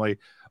family.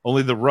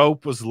 Only the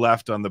rope was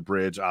left on the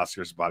bridge.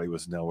 Oscar's body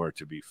was nowhere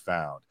to be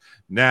found.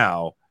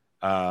 Now,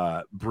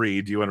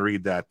 Bree, do you want to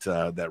read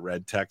that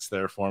red text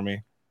there for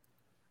me?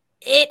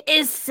 It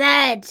is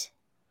said,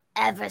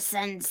 ever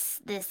since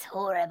this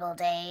horrible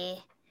day,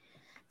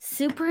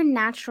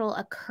 supernatural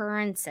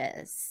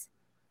occurrences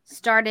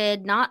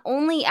started not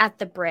only at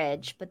the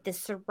bridge, but the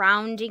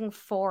surrounding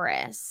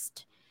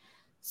forest.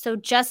 So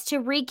just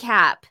to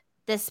recap,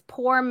 this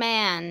poor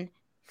man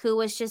who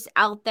was just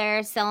out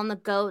there selling the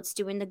goats,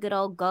 doing the good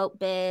old goat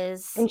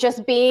biz. And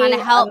just being trying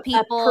to help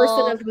people. A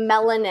person of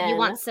melanin. You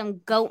want some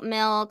goat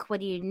milk? What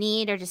do you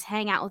need? Or just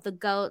hang out with the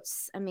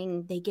goats? I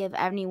mean, they give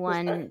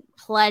anyone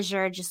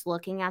pleasure just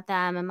looking at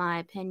them, in my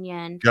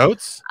opinion.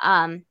 Goats?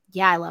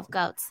 Yeah, I love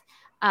goats.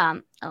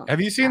 Have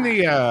you seen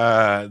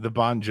the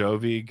Bon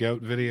Jovi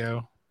goat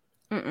video?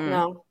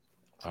 No.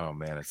 Oh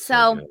man, it's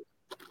so good.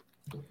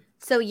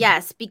 So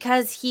yes,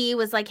 because he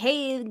was like,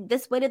 hey,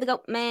 this way to the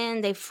Goat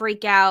Man, they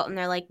freak out and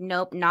they're like,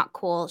 nope, not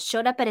cool.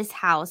 Showed up at his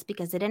house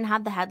because they didn't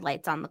have the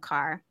headlights on the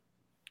car.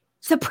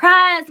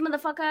 Surprise,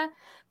 motherfucker.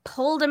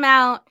 Pulled him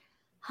out,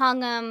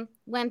 hung him,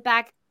 went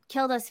back,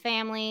 killed his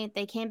family.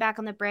 They came back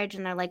on the bridge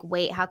and they're like,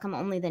 wait, how come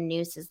only the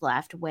noose is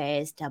left?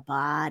 Where's the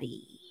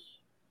body?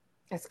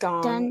 It's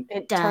gone.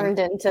 It turned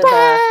into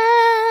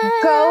the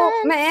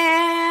Goat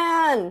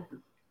Man.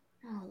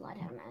 Oh, Lord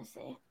have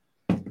mercy.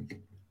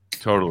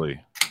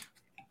 Totally.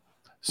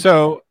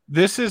 So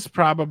this is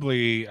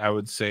probably, I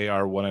would say,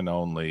 our one and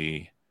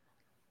only,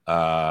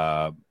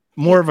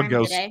 more of a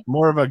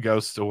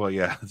ghost. Well,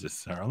 yeah,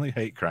 it's our only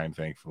hate crime,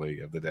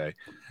 thankfully, of the day.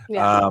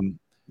 Yeah.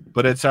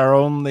 But it's our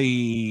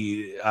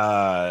only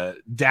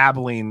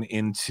dabbling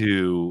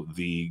into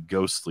the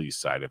ghostly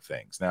side of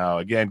things. Now,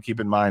 again, keep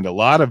in mind a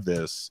lot of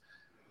this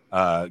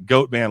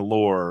Goat Man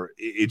lore.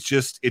 It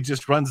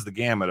just runs the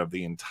gamut of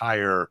the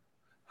entire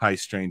high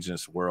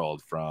strangeness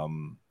world,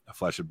 from a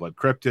flesh and blood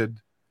cryptid,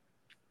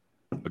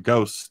 a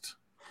ghost,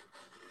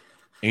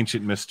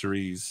 ancient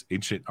mysteries,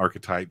 ancient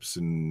archetypes,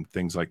 and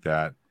things like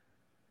that,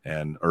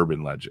 and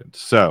urban legend.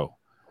 So,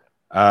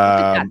 look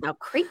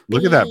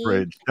at that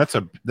bridge.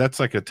 That's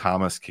like a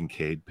Thomas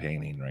Kincaid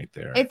painting right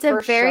there. It's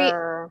a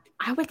sure.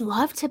 I would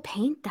love to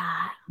paint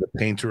that. The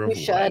painter of light.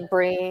 You should,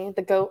 Bree.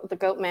 The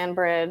Goat Man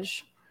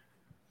Bridge.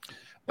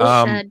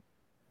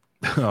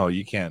 Oh,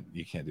 you can't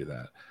do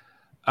that.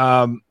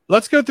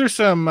 Let's go through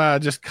some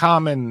just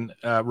common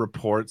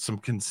reports, some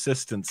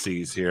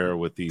consistencies here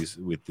with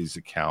these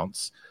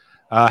accounts.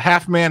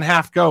 Half man,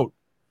 half goat,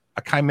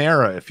 a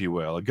chimera, if you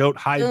will, a goat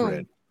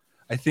hybrid.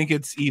 I think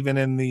it's even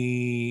in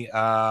the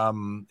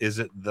is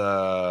it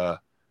the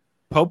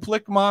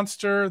Poplik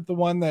monster, the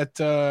one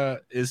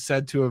that is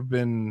said to have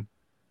been?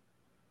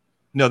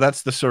 No,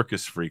 that's the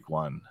circus freak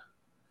one.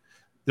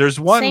 There's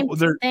one.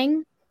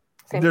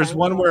 There's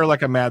one where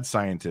like a mad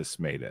scientist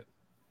made it.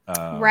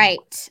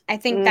 Right. I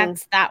think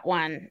that's that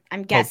one.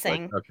 I'm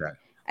guessing. Poplik. Okay.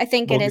 I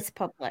think it is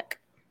Poplik.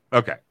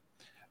 Okay.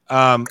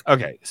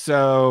 Okay.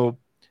 So,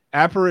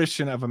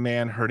 apparition of a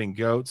man herding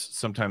goats,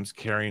 sometimes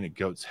carrying a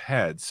goat's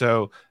head.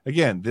 So,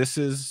 again, this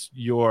is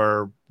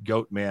your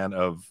Goat Man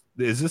of.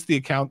 Is this the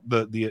account?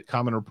 The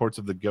common reports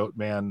of the Goat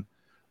Man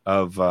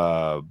of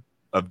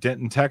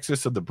Denton,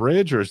 Texas, of the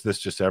bridge, or is this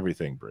just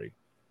everything, Bree?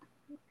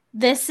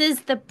 This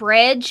is the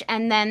bridge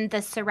and then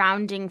the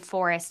surrounding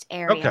forest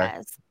areas. Okay.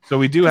 So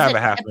we do have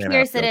a half man.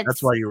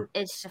 That's why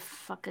it's a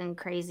fucking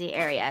crazy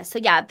area. So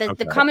yeah,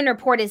 the common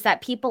report is that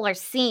people are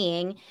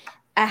seeing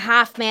a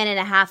half man and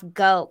a half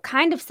goat,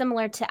 kind of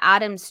similar to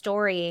Adam's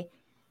story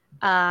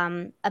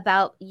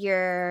about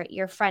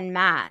your friend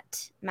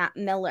Matt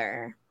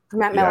Miller.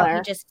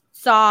 He just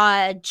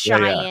saw a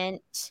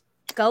giant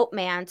goat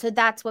man. So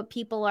that's what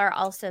people are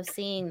also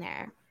seeing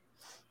there.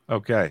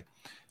 Okay.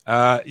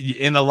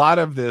 In a lot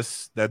of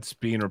this that's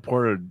being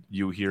reported,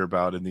 you hear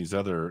about in these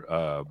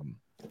other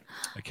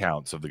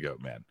accounts of the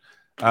Goat Man.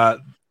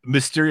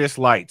 Mysterious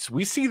lights.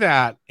 We see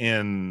that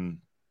in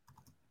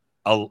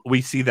Bigfoot.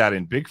 We see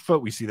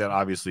that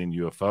obviously in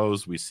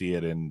UFOs. We see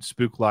it in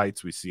spook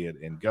lights. We see it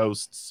in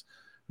ghosts.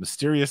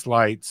 Mysterious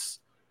lights,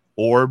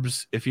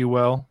 orbs, if you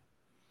will.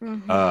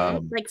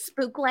 Like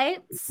spook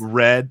lights.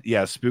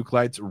 Spook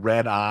lights,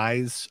 red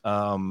eyes.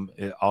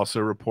 It also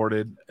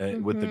reported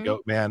with the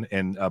Goat Man,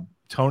 and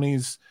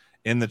Tony's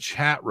in the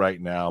chat right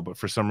now, but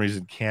for some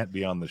reason can't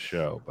be on the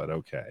show. But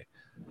okay,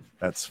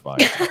 that's fine.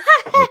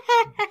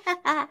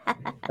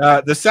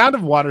 The sound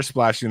of water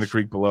splashing in the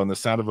creek below, and the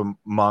sound of a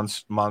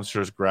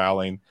monsters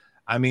growling.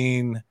 I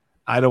mean,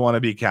 I don't want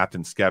to be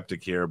Captain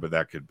Skeptic here, but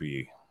that could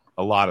be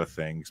a lot of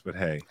things. But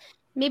hey.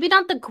 Maybe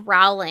not the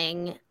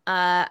growling.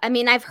 I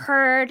mean, I've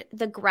heard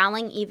the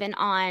growling even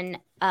on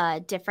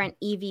different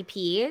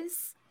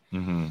EVPs.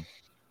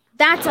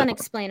 That's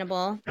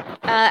unexplainable.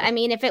 I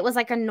mean, if it was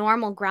like a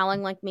normal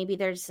growling, like maybe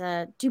there's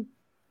a do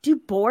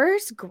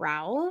boars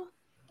growl?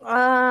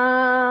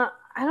 I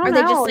don't know. Or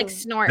they just like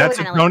snort. That's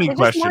a Tony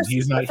question.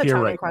 He's not here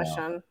right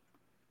now.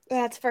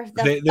 That's for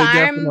the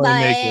farm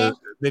boy.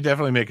 They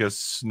definitely make a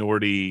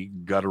snorty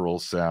guttural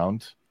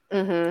sound.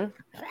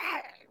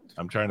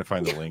 I'm trying to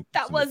find the link.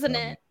 That wasn't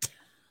it.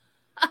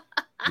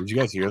 Did you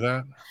guys hear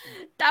that?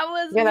 That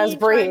was that's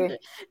Bree.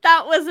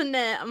 That wasn't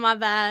it. My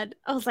bad.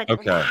 I was like,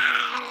 okay.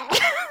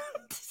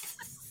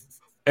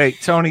 Hey,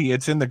 Tony,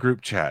 it's in the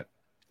group chat.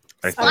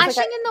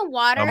 Splashing in the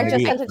water. I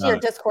just sent it to your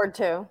Discord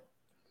too.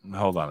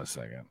 Hold on a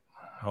second.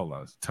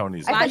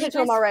 Tony's. I sent it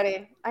to him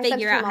already.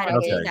 Figure out how to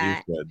do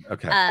that.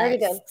 Okay. I already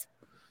did.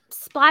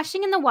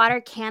 Splashing in the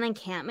water can and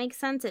can't make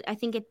sense. I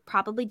think it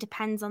probably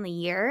depends on the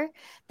year.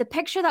 The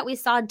picture that we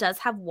saw does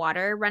have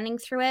water running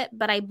through it,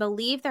 but I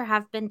believe there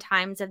have been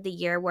times of the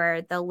year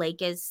where the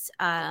lake is,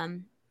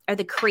 or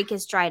the creek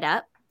is dried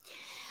up.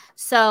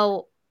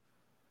 So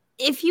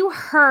if you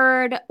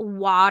heard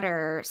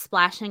water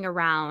splashing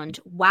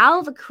around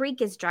while the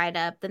creek is dried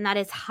up, then that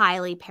is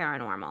highly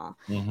paranormal.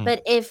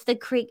 But if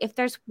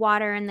there's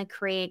water in the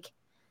creek,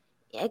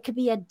 it could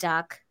be a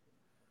duck,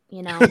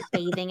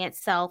 bathing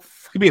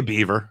itself. Could be a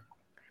beaver.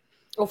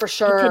 Oh, for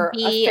sure. It could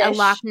be a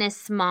Loch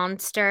Ness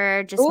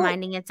monster just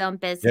minding its own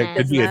business. It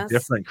could be a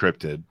different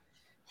cryptid.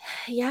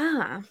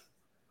 Yeah.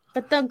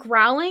 But the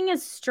growling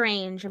is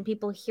strange, and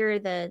people hear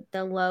the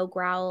low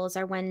growls,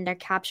 or when they're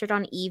captured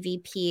on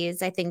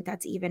EVPs. I think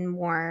that's even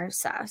more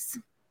sus.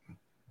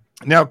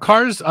 Now,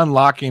 cars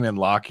unlocking and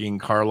locking,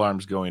 car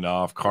alarms going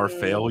off, car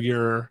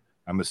failure.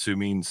 I'm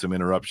assuming some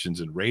interruptions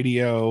in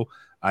radio.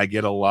 I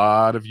get a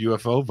lot of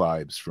UFO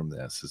vibes from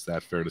this. Is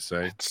that fair to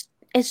say?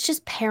 It's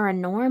just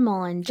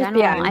paranormal in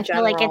general. I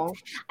feel like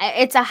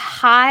it's a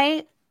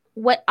high,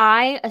 what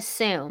I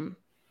assume,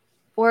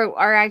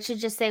 or I should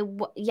just say,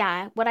 what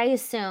I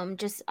assume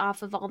just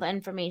off of all the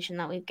information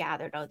that we've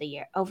gathered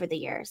over the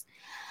years.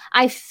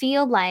 I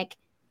feel like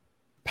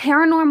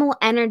paranormal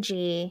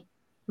energy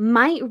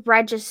might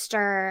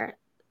register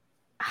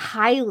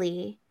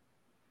highly,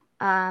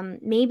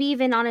 maybe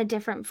even on a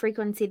different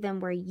frequency than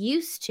we're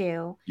used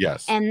to.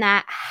 Yes. And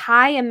that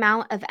high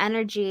amount of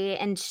energy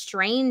and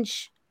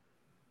strange,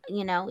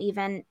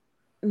 even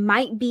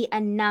might be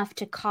enough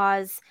to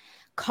cause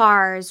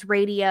cars,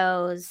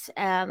 radios,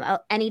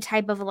 any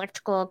type of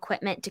electrical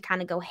equipment to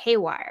kind of go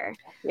haywire.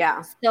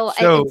 Yeah. So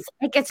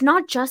it's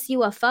not just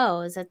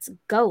UFOs, it's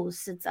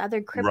ghosts, it's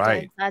other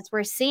cryptids as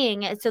we're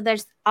seeing it. So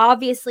there's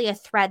obviously a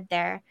thread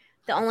there.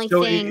 The only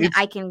thing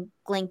I can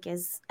link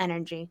is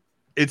energy.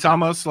 It's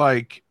almost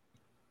like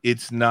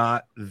it's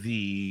not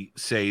the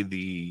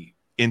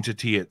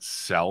entity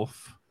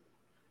itself.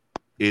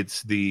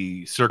 It's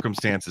the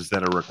circumstances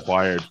that are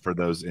required for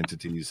those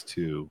entities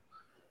to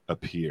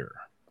appear.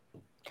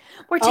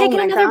 We're taking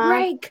another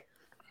break.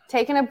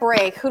 Taking a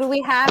break. Who do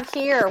we have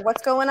here?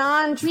 What's going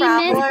on,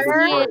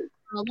 traveler?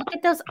 Look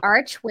at those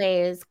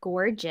archways.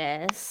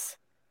 Gorgeous.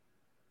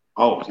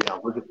 Oh, yeah.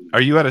 Look at these.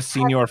 Are you at a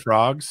Senior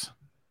Frogs?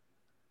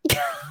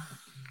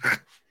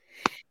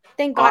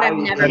 Thank God I've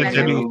never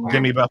been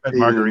Jimmy Buffett,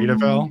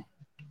 Margaritaville?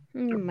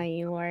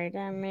 My Lord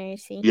have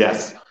mercy.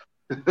 Yes.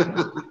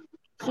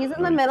 He's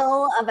in the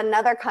middle of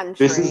another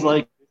country. This is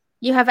like...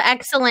 You have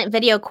excellent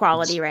video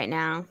quality right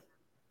now.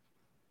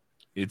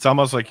 It's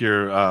almost like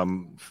you're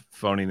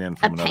phoning in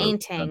from another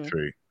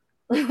country.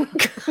 He's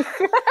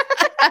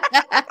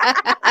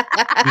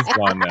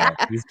gone now.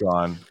 He's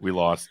gone. We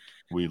lost.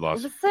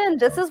 Listen,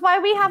 this is why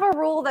we have a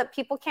rule that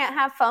people can't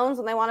have phones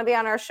when they want to be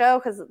on our show,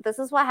 because this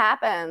is what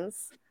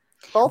happens.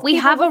 We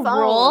have a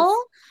rule,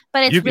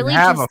 but it's really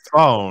just a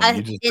phone.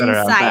 An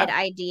inside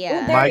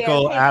idea.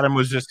 Michael, Adam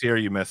was just here.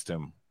 You missed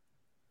him.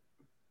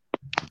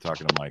 I'm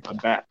talking to Michael. I'm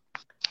back.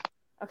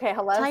 Okay,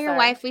 hello. Tell your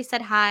wife we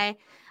said hi.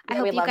 I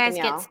hope you guys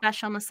get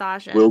special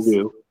massages. Will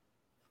do.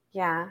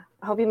 Yeah,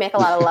 I hope you make a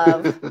lot of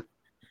love.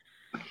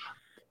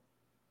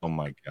 Oh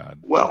my God.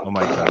 Well, oh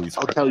my God.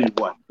 I'll tell you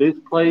what. This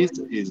place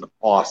is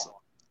awesome.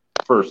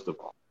 First of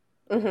all.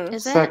 Mm-hmm.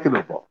 Second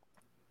of all,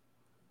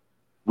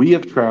 We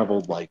have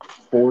traveled like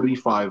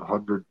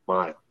 4,500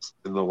 miles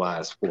in the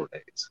last 4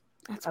 days.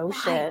 That's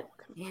shit,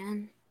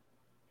 man.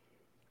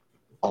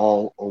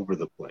 All over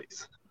the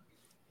place.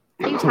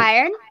 Are you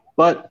tired?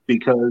 But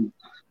because,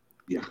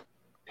 yeah.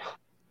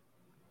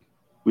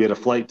 We had a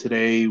flight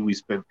today. We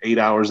spent 8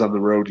 hours on the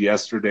road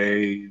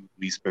yesterday.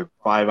 We spent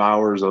 5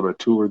 hours on a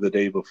tour the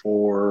day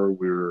before.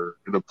 We were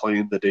in a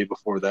plane the day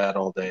before that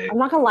all day. I'm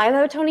not gonna lie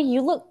though, Tony,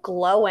 you look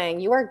glowing.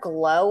 You are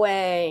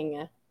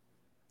glowing.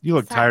 You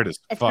look tired as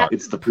fuck.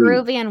 It's the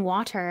Peruvian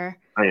water.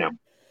 I am.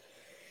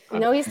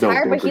 No, he's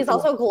tired, but he's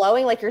also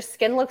glowing. Like your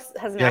skin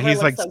has never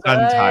he's like so sun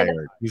good.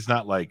 tired. He's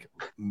not like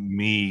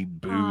me,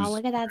 booze. Oh,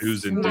 look at that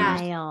booze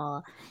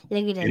smile.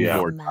 Look at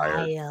that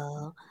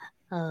smile.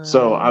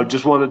 So I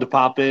just wanted to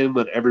pop in,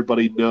 let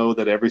everybody know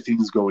that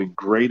everything's going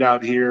great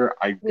out here.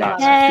 I got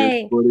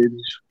some good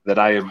footage that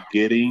I am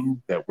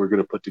getting that we're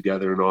going to put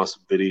together an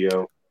awesome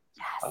video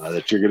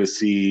that you're going to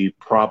see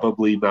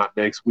probably not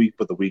next week,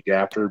 but the week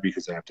after,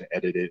 because I have to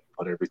edit it,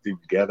 put everything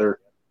together.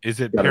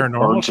 Is it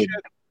paranormal shit?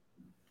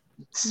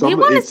 We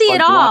want to see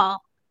it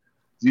all.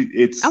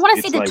 I want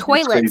to see the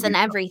toilets and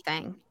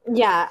everything.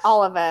 Yeah,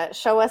 all of it.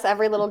 Show us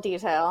every little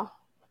detail.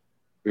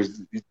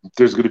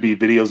 There's going to be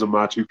videos of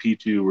Machu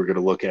Picchu. We're going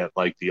to look at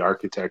like the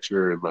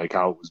architecture and like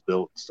how it was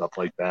built and stuff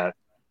like that.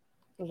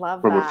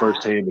 Love from that. a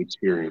first-hand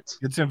experience.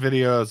 Get some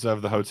videos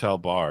of the hotel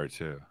bar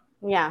too.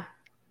 Yeah.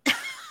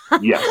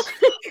 Yes.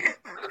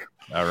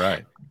 All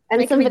right.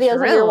 And some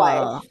videos of your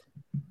wife.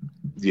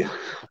 Yeah.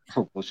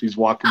 Well, she's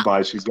walking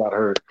by. She's got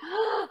her.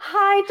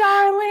 Hi,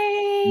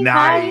 darling.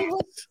 Nice. Hi, you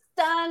look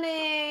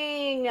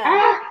stunning.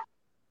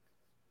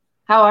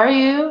 How are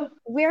you?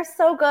 We're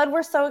so good.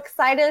 We're so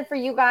excited for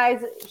you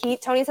guys.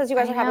 Tony says you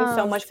guys are having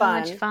so much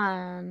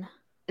fun.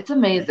 It's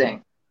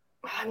amazing.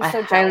 I'm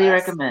so highly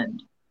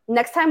recommend.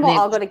 Next time we'll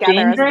all go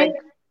together.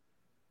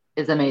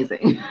 Is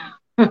amazing.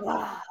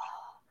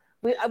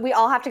 We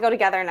all have to go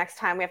together next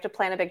time. We have to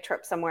plan a big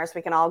trip somewhere so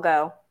we can all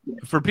go.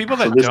 For people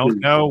that don't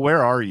know,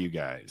 where are you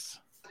guys?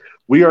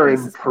 We are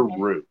in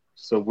Peru.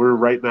 So we're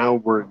in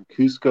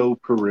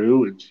Cusco,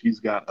 Peru, and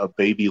she's got a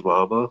baby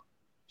llama.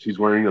 She's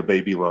wearing a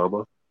baby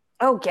llama.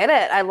 Oh, get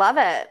it. I love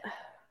it.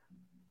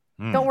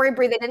 Don't worry,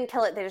 Bree. They didn't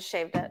kill it. They just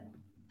shaved it.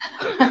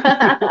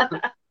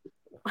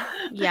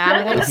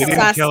 Yeah,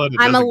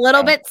 I'm a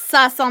little bit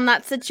sus on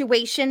that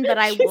situation, but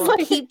I will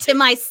keep to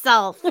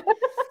myself.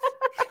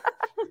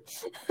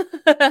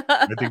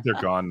 I think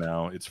they're gone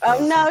now. It's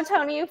frozen. Oh no,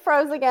 Tony, you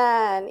froze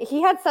again.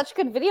 He had such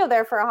good video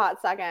there for a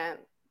hot second.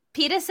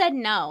 PETA said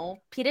no.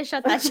 PETA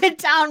shut that shit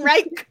down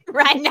right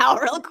now,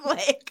 real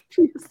quick.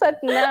 He said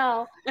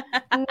no.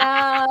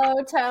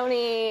 No,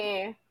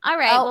 Tony. All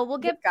right, well, we'll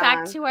get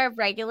back to our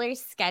regular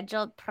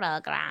scheduled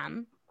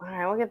program. All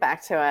right, we'll get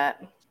back to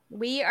it.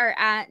 We are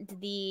at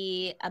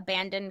the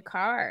abandoned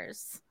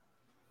cars.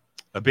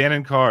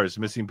 Abandoned cars,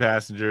 missing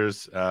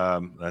passengers.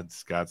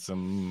 That's got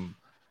some,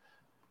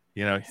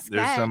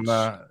 there's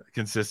some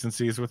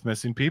consistencies with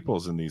missing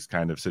peoples in these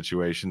kind of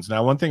situations.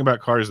 Now, one thing about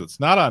cars that's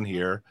not on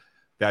here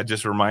that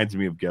just reminds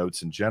me of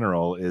goats in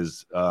general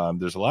is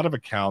there's a lot of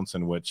accounts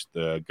in which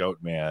the goat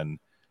man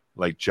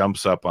like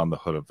jumps up on the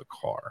hood of the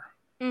car.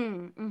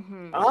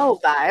 Mm-hmm. Oh,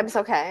 vibes.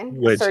 Okay.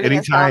 Which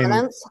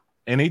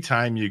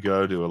anytime you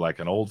go to like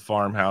an old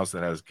farmhouse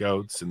that has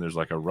goats and there's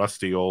like a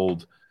rusty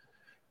old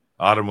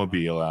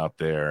automobile out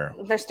there,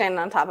 they're standing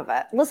on top of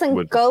it. Listen,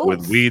 goats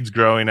with weeds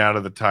growing out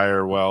of the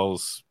tire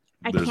wells.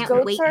 I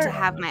can't wait to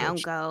have my own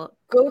goat.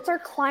 Goats are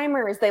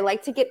climbers. They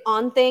like to get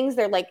on things.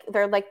 they're like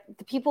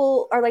the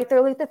people are like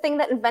they're like the thing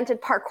that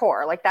invented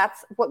parkour. Like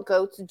that's what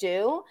goats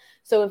do.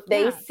 So if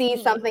they see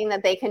something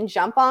that they can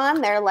jump on,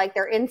 they're like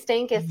their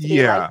instinct is to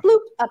be like bloop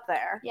up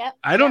there. Yep.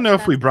 I don't know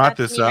if we brought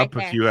this up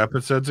a few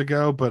episodes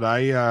ago, but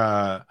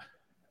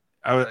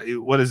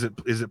what is it?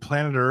 Is it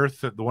Planet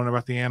Earth, the one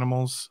about the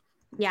animals?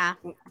 Yeah,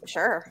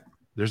 sure.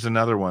 There's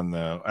another one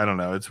though. I don't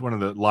know. It's one of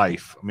the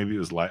Life. Maybe it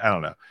was Life. I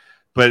don't know.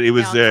 But it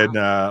was in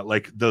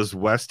like those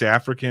West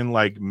African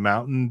like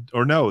mountain,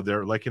 or no,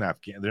 they're like in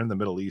Afghanistan. They're in the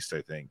Middle East,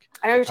 I think.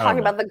 I know you're talking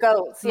about the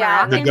goats.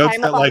 Yeah, the goats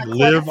that like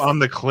live on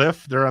the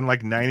cliff. They're on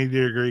like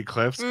 90-degree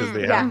cliffs because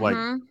they have like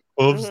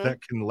hooves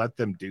that can let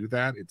them do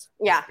that. It's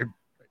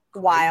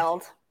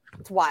wild.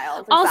 It's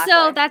wild. Exactly.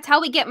 Also, that's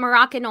how we get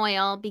Moroccan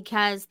oil,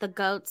 because the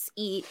goats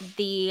eat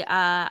the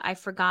I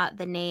forgot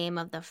the name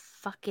of the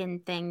fucking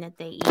thing that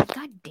they eat.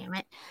 God damn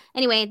it.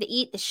 Anyway, they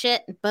eat the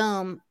shit and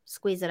boom,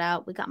 squeeze it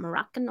out. We got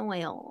Moroccan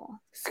oil.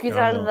 Squeeze it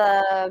out of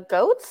the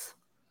goats?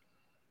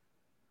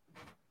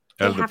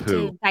 They have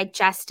to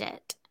digest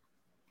it.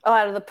 Oh,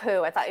 out of the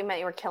poo. I thought you meant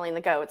you were killing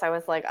the goats. I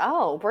was like,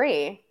 oh,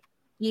 Brie.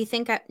 You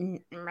think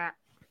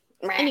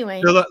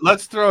anyway. So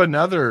let's throw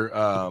another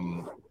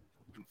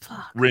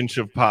wrench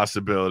of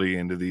possibility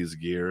into these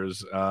gears.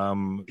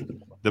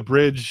 The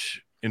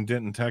bridge in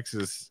Denton,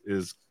 Texas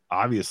is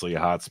obviously a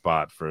hot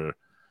spot for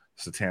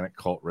satanic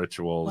cult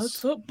rituals.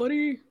 What's up,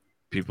 buddy?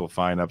 People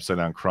find upside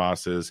down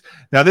crosses.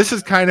 Now, this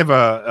is kind of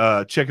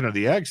a chicken or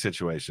the egg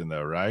situation,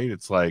 though, right?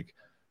 It's like,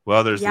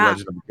 well, there's the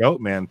Legend of the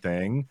Goat Man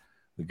thing.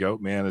 The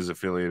goat man is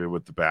affiliated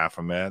with the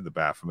Baphomet. The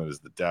Baphomet is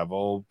the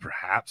devil.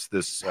 Perhaps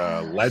this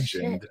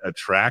legend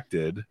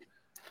attracted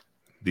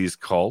these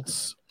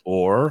cults,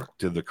 or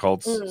did the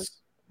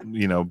cults,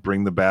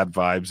 bring the bad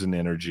vibes and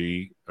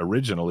energy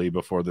originally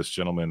before this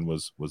gentleman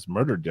was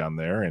murdered down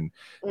there, and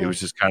it was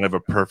just kind of a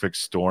perfect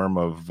storm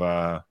of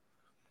a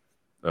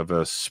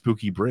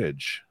spooky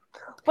bridge.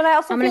 But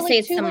I'm going to say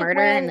it's the murder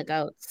and the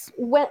goats.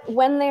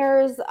 When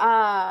there's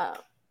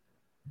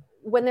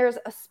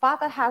a spot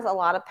that has a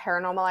lot of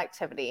paranormal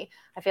activity,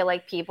 I feel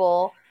like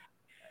people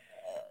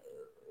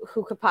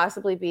who could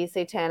possibly be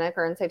satanic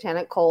or in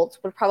satanic cults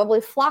would probably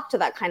flock to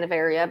that kind of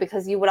area,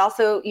 because you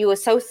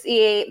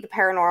associate the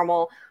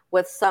paranormal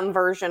with some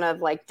version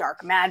of like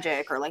dark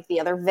magic or like the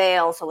other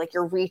veil. So like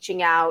you're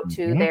reaching out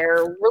to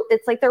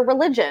it's like their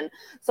religion.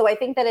 So I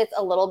think that it's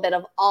a little bit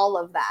of all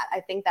of that.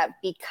 I think that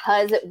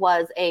because it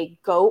was a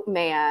goat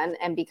man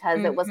and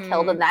because it was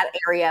killed in that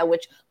area,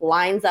 which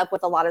lines up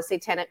with a lot of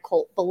satanic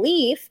cult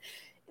belief,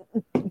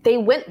 they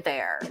went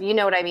there. You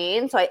know what I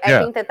mean? So I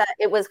think that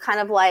it was kind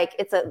of like,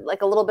 it's a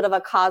little bit of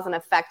a cause and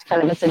effect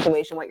kind of a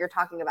situation, what you're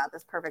talking about,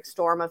 this perfect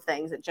storm of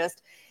things. It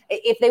just,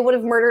 if they would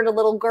have murdered a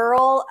little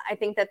girl, I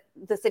think that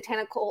the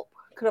satanic cult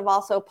could have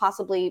also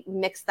possibly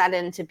mixed that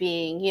into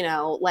being,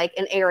 like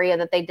an area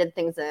that they did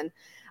things in.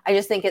 I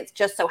just think it's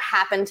just so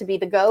happened to be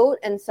the goat.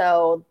 And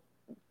so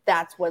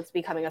that's what's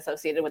becoming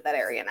associated with that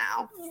area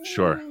now.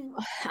 Sure.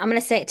 I'm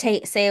going to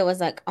say it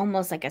was like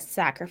almost like a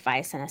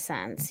sacrifice in a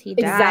sense. He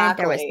died.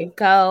 There was the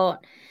goat.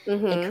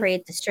 It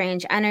created the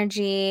strange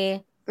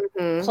energy.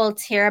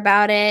 Cults hear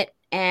about it.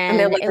 And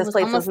it was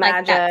almost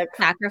like that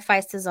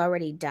sacrifice is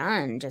already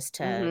done just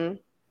to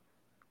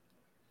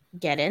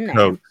get in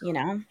there,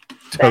 The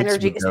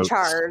energy is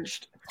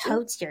charged.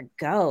 Totes your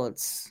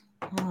goats.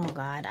 Oh,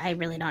 God. I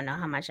really don't know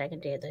how much I can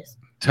do this.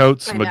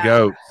 Totes my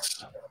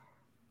goats.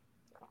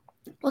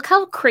 Look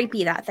how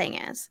creepy that thing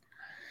is.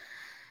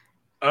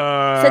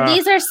 So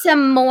these are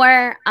some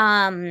more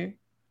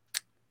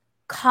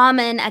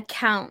common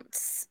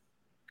accounts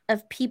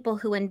of people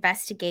who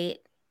investigate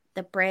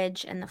the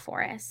bridge and the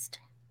forest.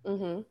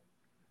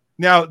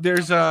 Now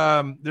there's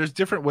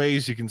different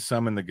ways you can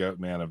summon the goat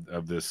man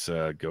of this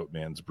goat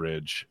man's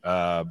bridge.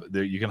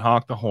 You can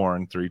honk the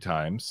horn 3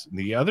 times. And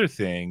the other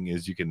thing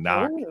is you can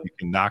knock. You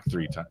can knock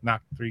 3 times.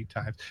 Knock 3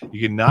 times.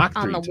 You can knock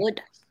on 3 the times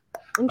wood.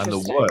 On the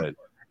wood.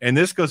 And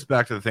this goes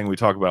back to the thing we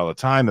talk about all the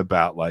time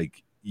about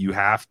like you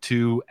have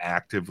to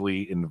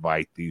actively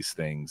invite these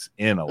things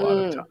in a lot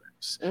of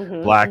times.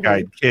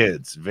 Black-eyed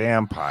kids,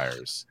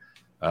 vampires,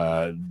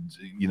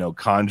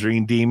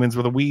 conjuring demons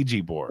with a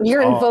Ouija board.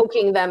 You're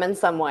invoking them in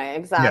some way.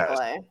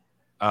 Exactly.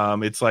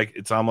 Yes.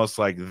 It's almost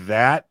like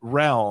that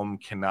realm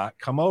cannot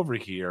come over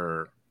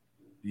here,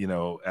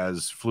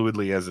 as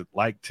fluidly as it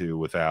like to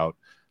without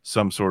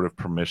some sort of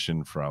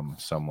permission from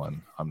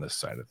someone on this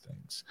side of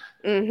things.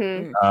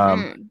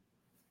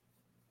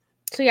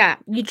 So yeah,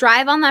 you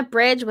drive on that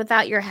bridge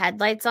without your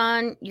headlights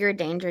on, you're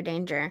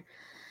danger.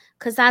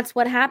 Because that's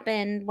what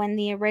happened when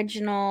the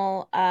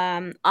original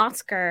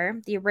Oscar,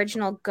 the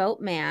original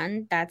goat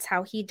man, that's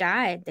how he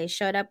died. They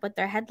showed up with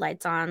their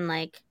headlights on,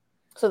 like.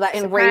 So that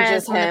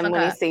enrages him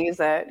when he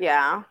sees it.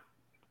 Yeah.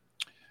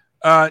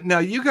 Now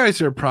you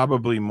guys are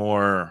probably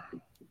more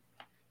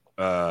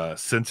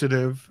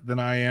sensitive than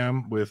I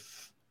am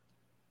with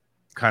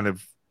kind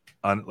of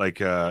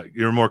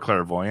you're more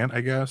clairvoyant,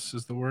 I guess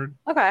is the word.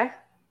 Okay.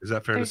 Is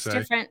that fair to say?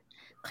 Different.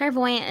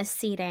 Clairvoyant is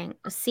seeing.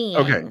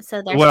 Okay.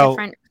 So there's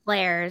different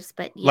flares,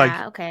 but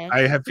yeah, okay.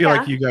 I feel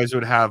like you guys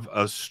would have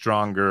a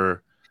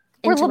stronger.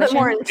 We're a little bit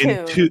more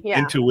in tune.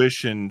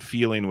 Intuition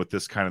feeling with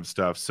this kind of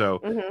stuff.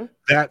 So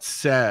that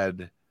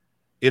said,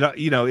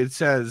 it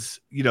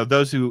says,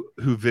 those who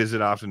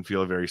visit often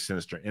feel a very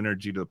sinister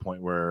energy to the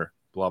point where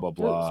blah, blah,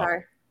 blah.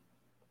 Sorry.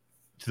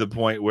 To the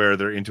point where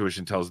their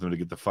intuition tells them to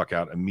get the fuck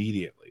out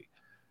immediately.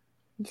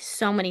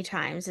 So many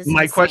times.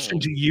 My question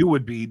to you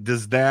would be, do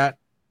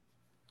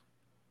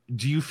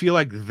you feel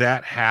like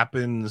that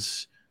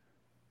happens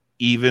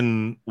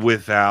even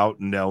without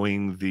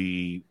knowing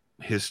the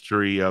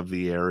history of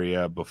the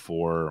area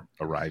before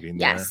arriving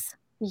there? Yes.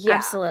 Yeah.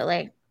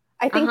 Absolutely.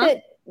 I think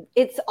that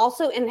it's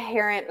also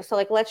inherent. So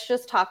like, let's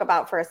just talk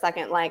about for a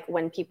second, like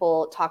when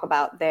people talk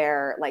about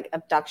their like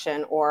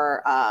abduction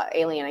or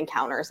alien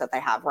encounters that they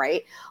have,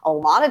 right? A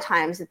lot of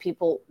times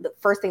the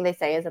first thing they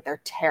say is that they're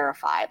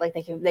terrified. Like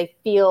they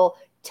feel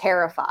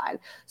terrified.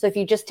 So if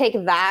you just take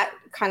that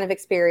kind of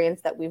experience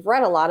that we've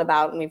read a lot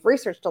about and we've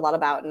researched a lot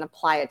about and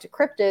apply it to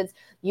cryptids,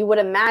 you would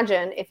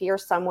imagine if you're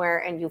somewhere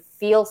and you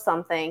feel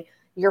something,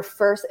 your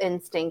first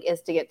instinct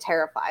is to get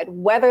terrified,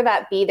 whether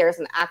that be there's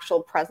an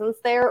actual presence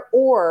there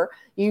or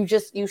you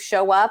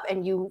show up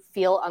and you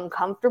feel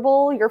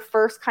uncomfortable. Your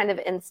first kind of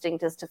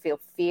instinct is to feel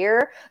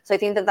fear. So I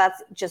think that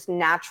that's just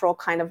natural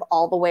kind of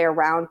all the way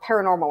around,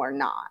 paranormal or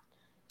not.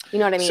 You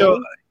know what I mean?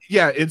 So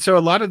yeah, and so a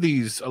lot of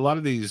these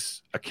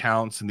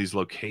accounts and these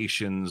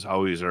locations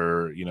always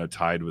are,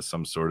 tied with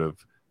some sort of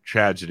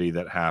tragedy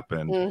that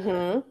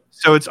happened.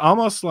 So it's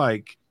almost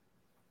like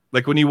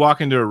when you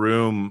walk into a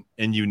room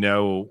and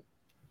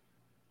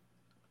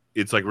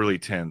it's like really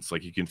tense,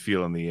 like you can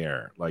feel in the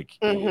air, like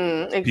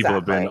exactly. people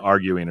have been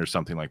arguing or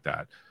something like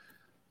that.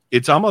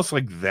 It's almost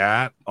like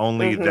that,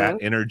 only that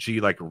energy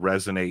like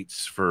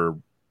resonates for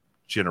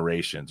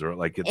generations, or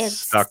like it's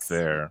stuck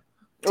there.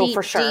 Deep,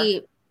 for sure.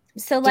 Deep.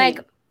 So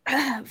like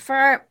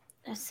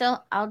so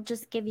I'll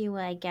just give you,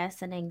 I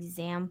guess, an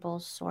example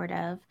sort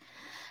of.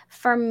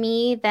 For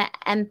me,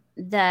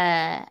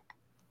 the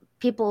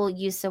people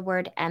use the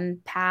word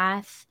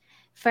empath.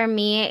 For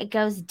me, it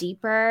goes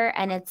deeper,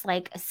 and it's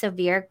like a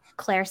severe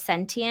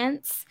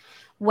clairsentience,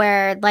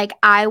 where like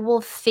I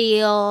will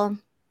feel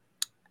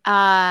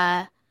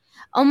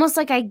almost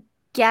like I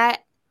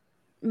get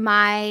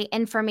my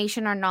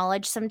information or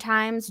knowledge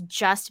sometimes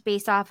just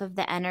based off of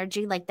the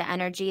energy. Like the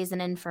energy is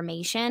an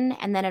information,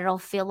 and then it'll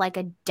feel like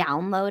a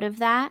download of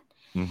that.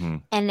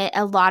 And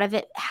a lot of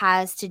it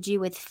has to do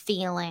with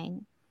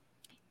feeling.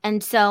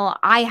 And so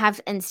I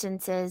have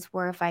instances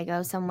where if I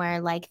go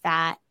somewhere like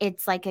that,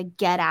 it's like a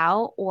get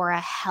out or a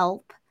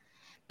help.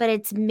 But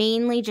it's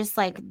mainly just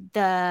like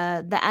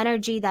the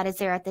energy that is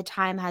there at the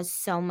time has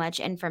so much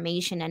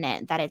information in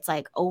it that it's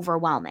like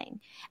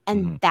overwhelming.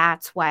 And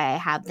that's why I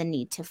have the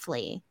need to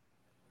flee.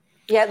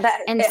 Yeah,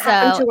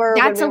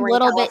 that's a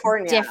little bit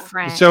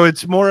different. So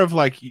it's more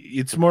like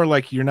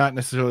you're not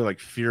necessarily like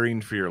fearing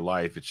for your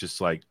life. It's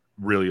just like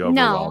really overwhelming.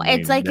 No,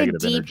 it's like a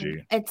deep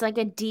energy. It's like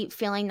a deep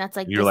feeling that's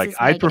like, you're like,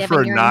 I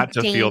prefer not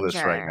to feel this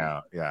right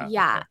now.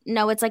 Yeah.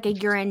 No, it's like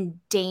you're in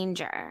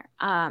danger.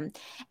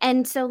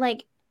 And so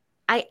like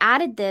I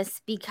added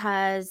this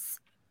because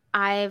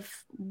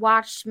I've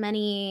watched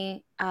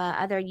many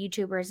other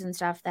YouTubers and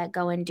stuff that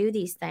go and do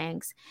these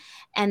things.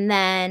 And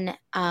then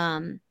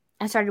I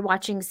started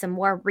watching some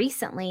more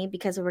recently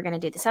because we were going to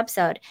do this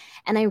episode.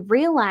 And I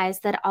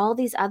realized that all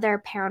these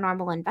other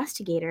paranormal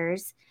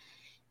investigators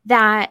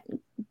that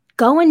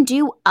go and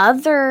do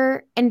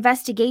other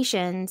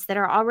investigations that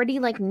are already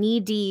like knee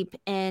deep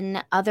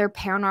in other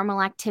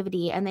paranormal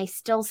activity, and they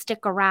still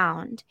stick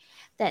around,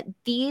 that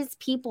these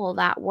people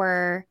that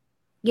were,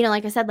 you know,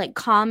 like I said, like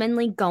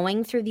commonly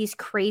going through these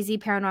crazy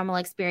paranormal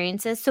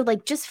experiences. So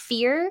like just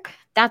fear,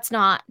 that's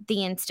not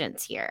the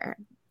instance here.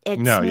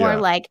 It's more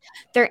like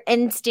their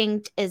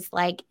instinct is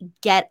like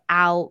get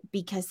out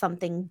because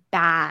something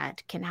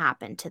bad can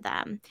happen to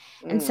them.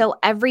 And so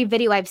every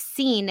video I've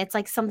seen, it's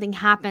like something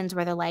happens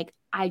where they're like,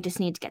 I just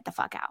need to get the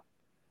fuck out.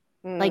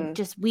 Like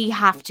just, we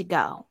have to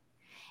go.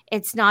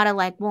 It's not a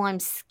like, well, I'm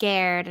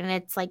scared and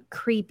it's like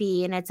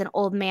creepy and it's an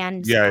old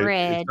man's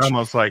bridge. It's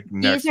almost like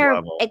next These are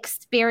level.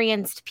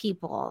 Experienced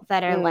people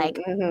that are like,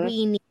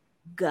 we need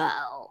to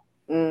go.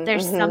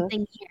 There's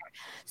something here.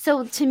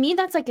 So to me,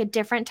 that's like a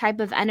different type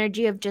of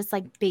energy of just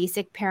like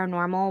basic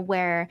paranormal,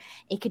 where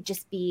it could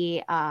just be,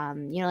 you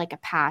know, like a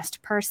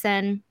past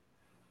person.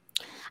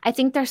 I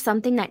think there's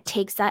something that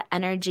takes that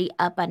energy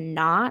up a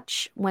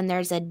notch when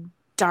there's a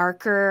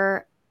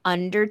darker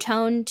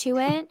undertone to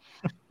it,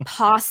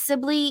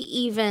 possibly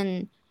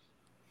even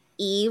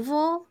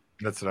evil.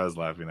 That's what I was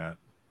laughing at.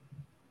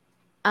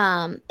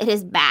 It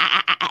is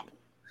bad.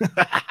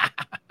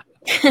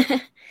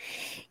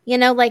 You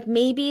know, like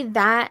maybe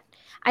that,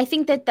 I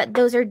think that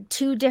those are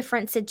two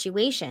different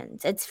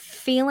situations. It's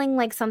feeling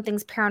like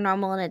something's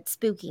paranormal and it's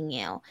spooking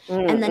you.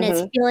 And then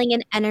it's feeling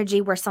an energy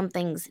where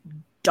something's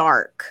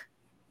dark.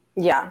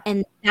 Yeah.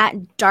 And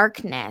that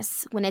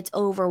darkness, when it's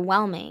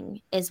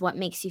overwhelming, is what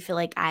makes you feel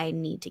like I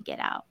need to get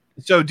out.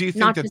 So do you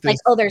think not that just like,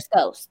 oh, there's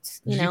ghosts,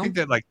 you know? Do you think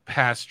that like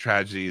past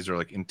tragedies or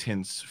like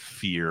intense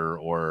fear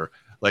or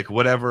like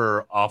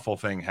whatever awful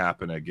thing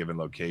happened at a given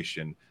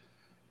location,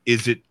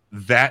 is it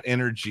that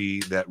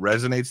energy that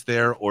resonates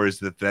there, or is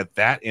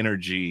that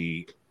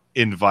energy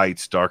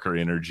invites darker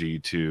energy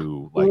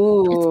to like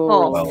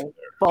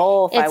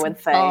both I would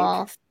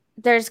think.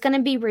 There's going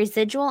to be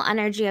residual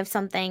energy of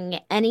something,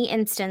 any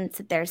instance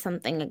that there's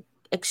something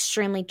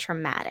extremely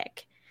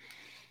traumatic.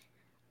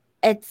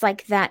 It's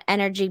like that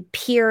energy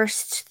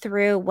pierced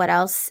through what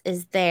else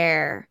is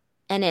there,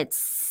 and it's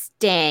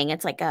staying.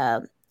 It's like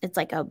an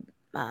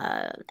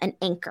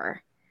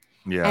anchor.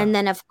 Yeah. And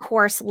then of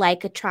course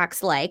like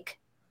attracts like,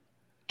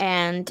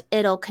 and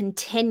it'll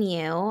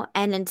continue.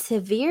 And in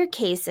severe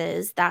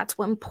cases, that's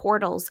when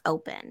portals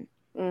open.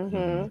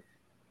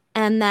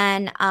 And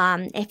then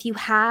if you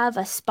have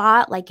a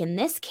spot, like in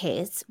this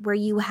case, where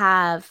you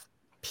have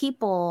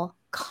people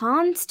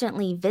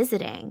constantly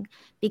visiting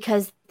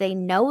because they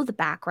know the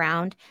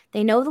background,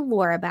 they know the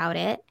lore about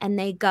it, and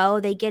they go,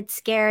 they get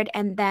scared,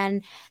 and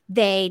then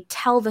they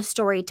tell the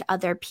story to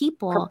other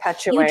people.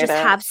 You just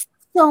have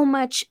so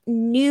much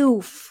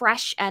new,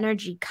 fresh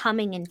energy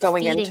coming and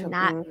going feeding into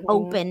that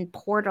open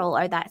portal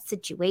or that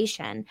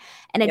situation.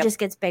 And it just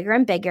gets bigger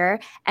and bigger.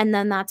 And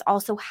then that's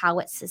also how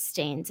it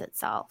sustains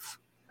itself.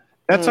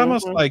 That's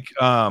almost like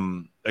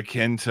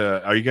akin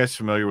to, are you guys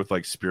familiar with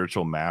like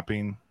spiritual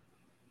mapping?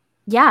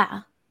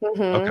 Yeah.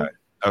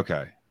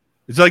 Okay.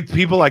 It's like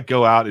people like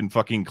go out and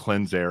fucking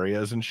cleanse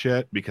areas and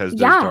shit because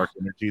there's dark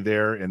energy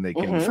there, and they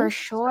can for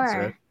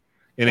sure.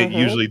 And it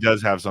usually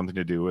does have something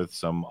to do with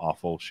some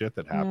awful shit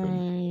that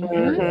happened.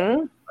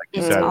 Like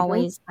you said,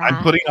 always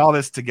I'm putting all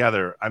this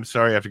together. I'm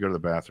sorry I have to go to the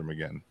bathroom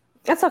again.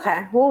 It's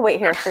okay. We'll wait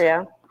here for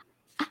you.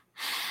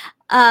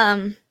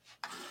 I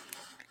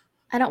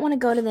don't want to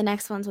go to the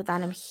next ones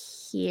without him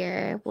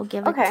here. We'll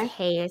give a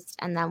taste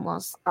and then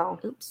we'll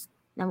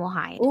then we'll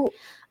hide. Ooh.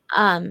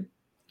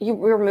 You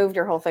removed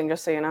your whole thing,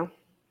 just so you know.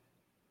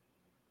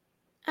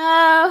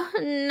 Oh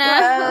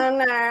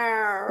no.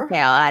 No. Okay,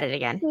 I'll add it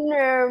again.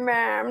 No,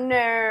 ma'am,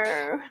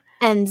 no.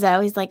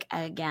 Enzo, he's like,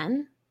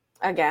 again?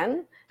 Hey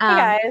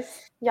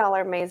guys, y'all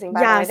are amazing.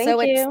 By the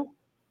way, thank you.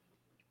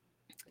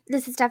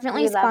 This is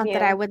definitely a spot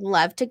that I would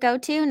love to go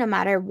to, no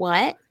matter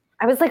what.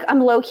 I was like, I'm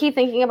low key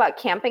thinking about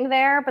camping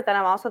there, but then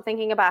I'm also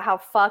thinking about how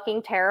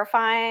fucking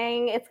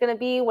terrifying it's gonna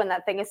be when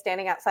that thing is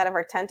standing outside of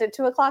our tent at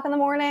 2:00 in the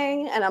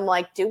morning, and I'm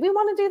like, do we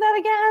want to do that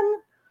again?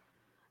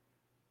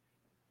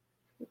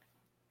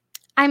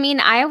 I mean,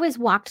 I always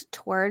walked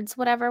towards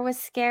whatever was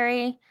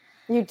scary.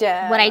 You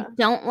did. What I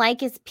don't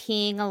like is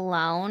peeing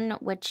alone,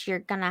 which you're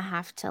gonna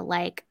have to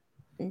like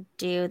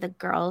do the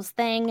girls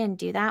thing and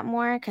do that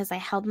more because I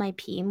held my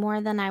pee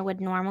more than I would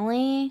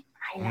normally.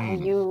 I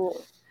know you.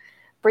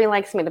 Brie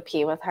likes me to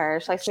pee with her.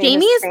 She likes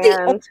Jamie is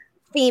the only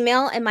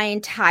female in my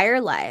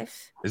entire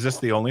life. Is this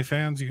the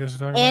OnlyFans you guys are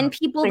talking and about?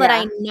 People that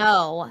I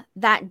know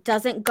that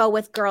doesn't go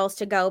with girls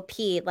to go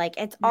pee. Like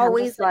it's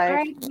always like, all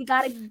right, we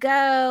gotta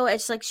go.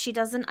 It's like she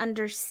doesn't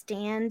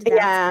understand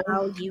that.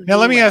 Now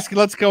let me ask you.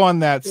 Let's go on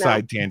that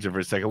side tangent for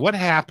a second. What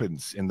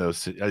happens in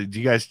those? Do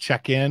you guys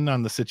check in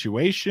on the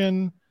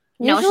situation?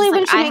 Usually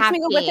when she makes me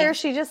go with her,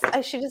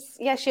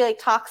 she like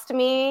talks to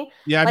me.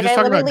 Yeah, I'm like, just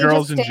talking about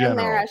girls in stand general.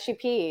 there as she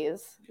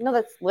pees. No,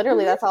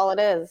 that's all it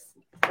is.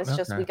 It's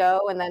just we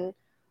go and then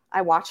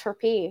I watch her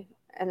pee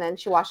and then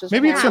she washes.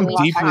 Maybe it's some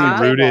deeply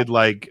rooted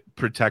like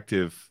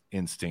protective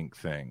instinct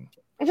thing.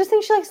 I just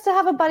think she likes to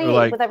have a buddy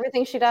with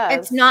everything she does.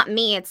 It's not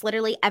me. It's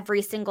literally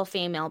every single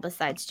female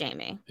besides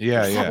Jamie.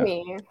 Yeah.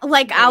 Me.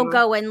 Like I'll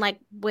go in like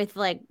with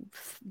like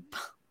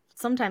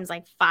sometimes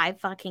like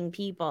 5 fucking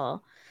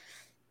people.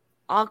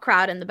 All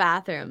crowd in the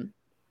bathroom.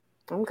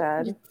 I'm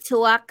good.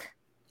 Talk.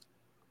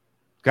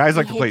 Guys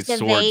like to play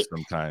swords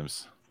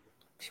sometimes.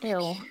 Ew.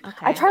 Okay.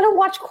 I try to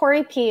watch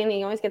Corey pee and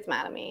he always gets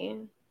mad at me.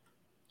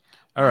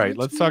 All right,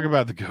 let's talk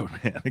about the goat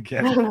man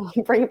again. I don't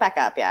know. Bring it back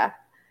up, yeah.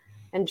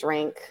 And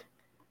drink.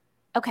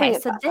 Okay,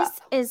 so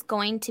this is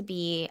going to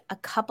be a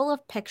couple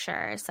of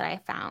pictures that I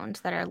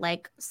found that are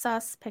like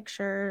sus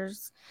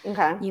pictures.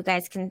 Okay. You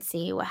guys can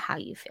see how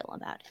you feel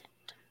about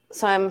it.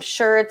 So I'm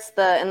sure it's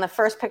in the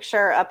first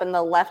picture up in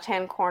the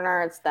left-hand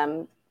corner, it's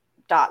them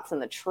dots in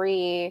the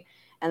tree.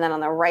 And then on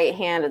the right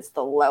hand, it's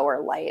the lower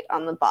light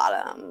on the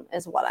bottom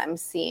is what I'm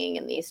seeing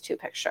in these 2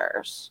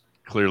 pictures.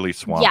 Clearly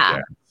swamp.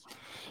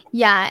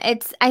 Yeah,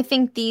 I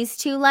think these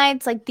 2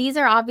 lights, like these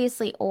are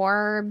obviously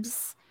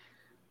orbs.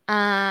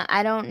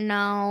 I don't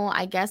know.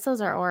 I guess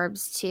those are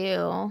orbs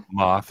too.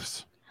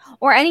 Moths.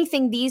 Or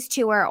anything. These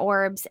 2 are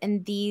orbs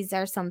and these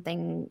are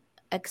something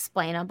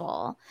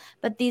explainable,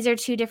 but these are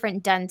 2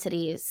 different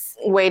densities.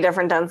 Way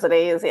different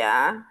densities,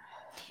 yeah.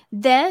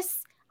 This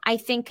I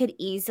think could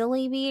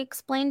easily be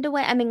explained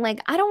away. I mean,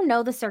 like I don't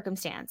know the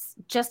circumstance.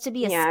 Just to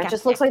be a skeptic. It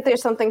just looks like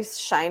there's something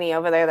shiny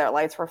over there that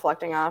light's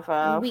reflecting off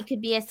of. We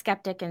could be a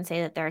skeptic and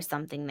say that there's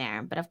something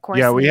there, but of course,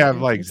 we have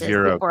like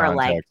zero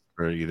context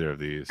for either of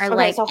these. Or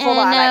like, so hold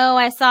on. No,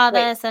 I saw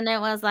this and it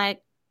was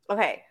like,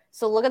 okay.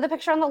 So look at the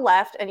picture on the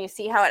left and you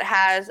see how it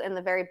has in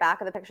the very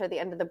back of the picture at the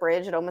end of the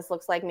bridge. It almost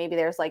looks like maybe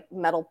there's like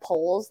metal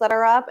poles that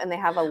are up and they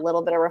have a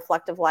little bit of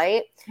reflective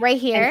light. Right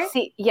here?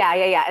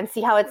 And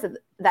see how it's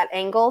that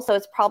angle? So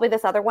it's probably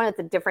this other one. It's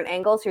a different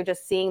angle. So you're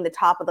just seeing the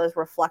top of those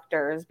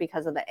reflectors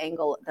because of the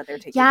angle that they're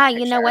taking. Yeah,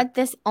 you know what?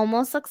 This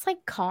almost looks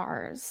like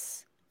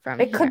cars from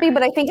here. It could be,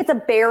 but I think it's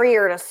a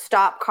barrier to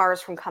stop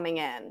cars from coming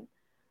in.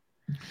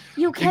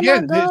 You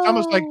cannot go. It's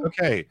almost like,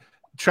 okay.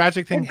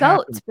 Tragic things.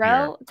 Goats,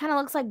 bro. It kind of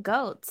looks like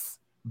goats.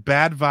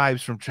 Bad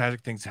vibes from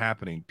tragic things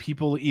happening.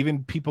 People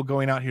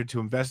going out here to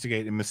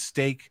investigate and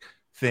mistake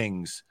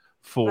things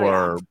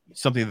for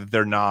something that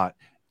they're not.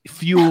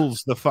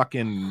 Fuels the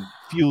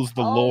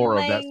lore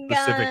of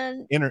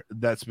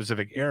that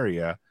specific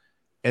area,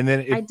 and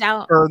then it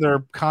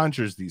further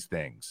conjures these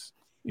things.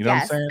 You know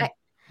what I'm saying?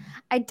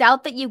 I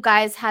doubt that you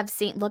guys have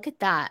seen. Look at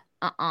that.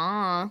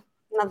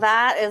 Now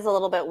that is a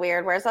little bit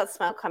weird. Where's that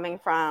smoke coming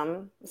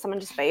from? Someone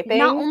just vaping?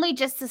 Not only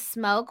just the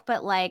smoke,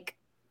 but like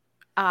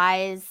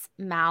eyes,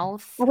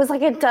 mouth. It was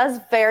like, it does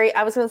vary.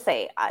 I was going to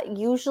say,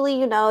 usually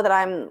you know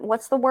that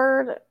what's the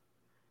word,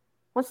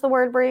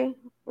 Brie?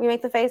 We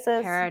make the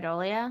faces?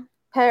 Pareidolia?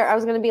 I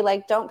was going to be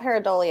like, don't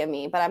pareidolia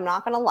me, but I'm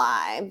not going to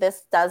lie.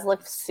 This does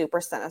look super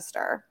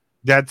sinister.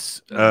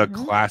 That's a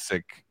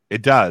classic.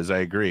 It does. I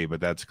agree. But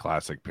that's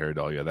classic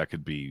pareidolia. That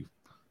could be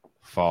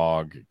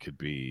fog. It could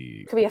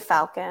be a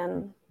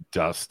falcon,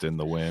 dust in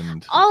the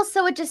wind.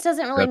 Also, it just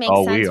doesn't really make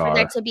sense for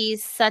there to be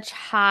such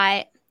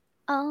high.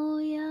 Oh,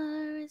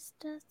 yours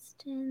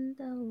dust in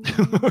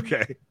the wind.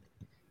 Okay.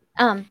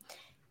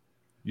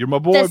 You're my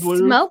boy, Blue.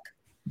 Smoke.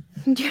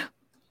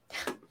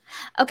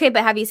 Okay,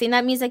 but have you seen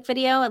that music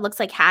video? It looks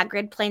like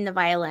Hagrid playing the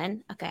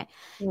violin. Okay.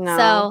 No.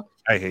 So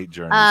I hate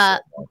Journey so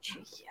much.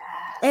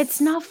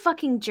 It's not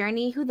fucking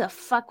Journey. Who the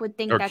fuck would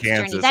think that's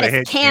Kansas. Journey? That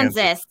is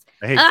Kansas.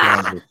 I hate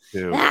Kansas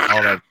too. All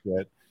that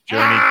shit.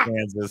 Journey,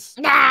 Kansas.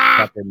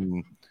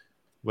 Fucking.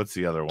 What's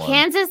the other one?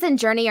 Kansas and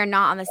Journey are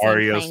not on the same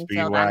Ario playing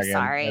field. I'm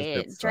sorry.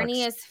 That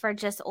Journey is for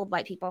just old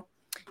white people.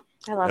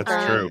 I love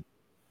That's true.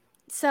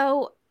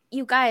 So,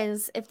 you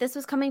guys, if this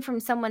was coming from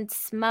someone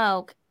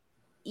Smoke,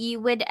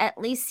 you would at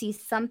least see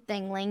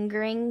something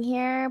lingering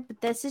here. But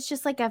this is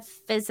just like a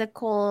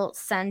physical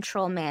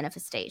central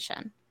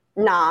manifestation.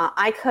 Nah,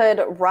 I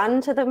could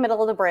run to the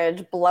middle of the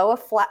bridge, blow a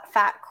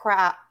fat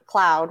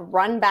cloud,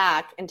 run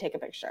back, and take a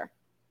picture.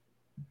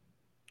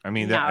 I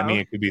mean,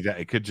 it could be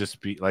that. It could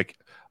just be like,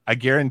 I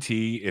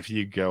guarantee if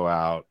you go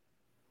out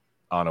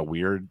on a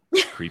weird,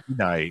 creepy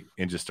night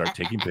and just start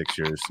taking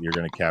pictures, you're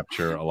going to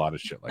capture a lot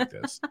of shit like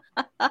this.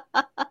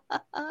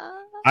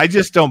 I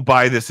just don't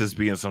buy this as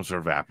being some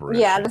sort of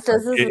apparition. Yeah, this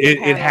doesn't.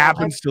 It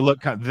happens to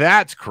look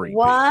that's creepy.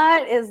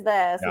 What is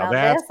this? Now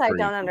this creepy. I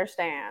don't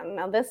understand.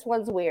 Now this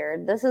one's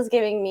weird. This is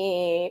giving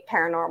me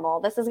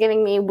paranormal. This is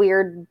giving me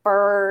weird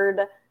bird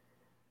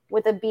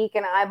with a beak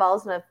and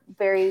eyeballs and a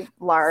very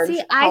large.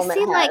 See, I see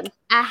head. like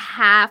a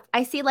half.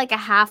 I see like a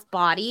half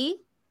body,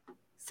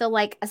 so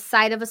like a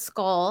side of a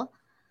skull.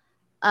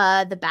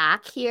 The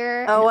back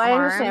here. Oh, I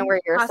understand where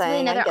you're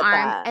saying. Another I get arm.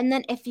 that. And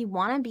then if you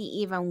want to be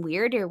even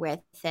weirder with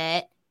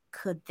it,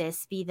 could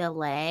this be the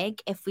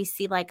leg? If we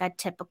see like a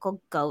typical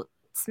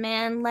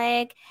goatsman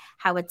leg,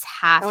 how it's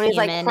half when he's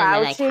human like and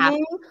crouching. then like half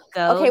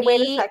goaty. Okay,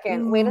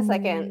 wait a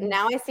second.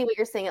 Now I see what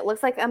you're saying. It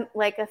looks like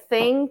a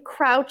thing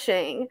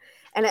crouching,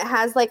 and it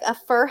has like a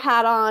fur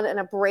hat on and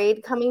a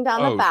braid coming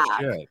down the back.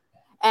 Shit.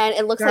 And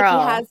it looks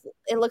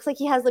like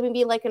he has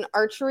maybe like an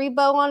archery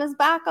bow on his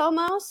back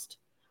almost.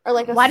 Or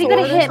like why are you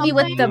gonna hit me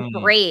with the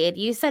braid?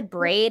 You said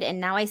braid,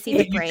 and now I see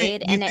the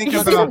braid, and it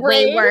looks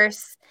way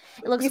worse.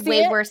 It looks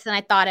way worse than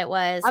I thought it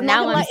was.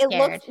 Now I'm scared. It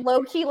looks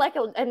low key like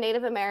a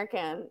Native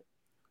American.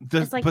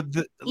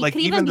 Like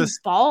even be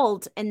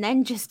bald and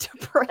then just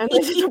a braid. And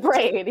then just a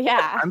braid,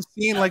 yeah. I'm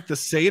seeing like the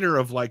satyr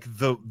of like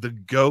the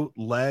goat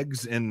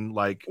legs and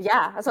like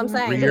that's what I'm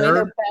saying.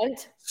 They're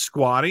bent,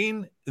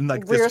 squatting and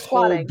like this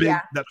whole big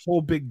that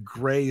whole big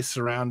gray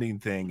surrounding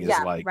thing is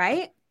like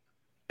right.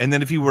 And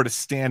then if he were to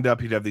stand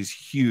up, he'd have these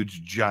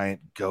huge,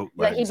 giant goat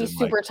legs. He'd be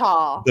super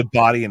tall. The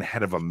body and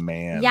head of a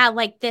man. Yeah,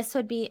 like this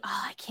would be.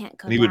 Oh, I can't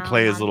go. And he would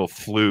play his little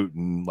flute,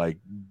 and like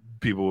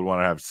people would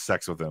want to have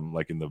sex with him,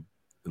 like in the.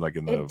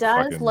 It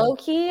does low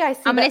key. I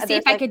see. I'm gonna see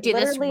if I could do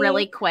this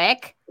really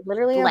quick.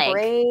 Literally a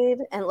braid,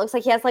 and it looks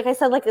like he has, like I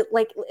said, like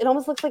it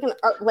almost looks like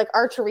like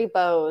archery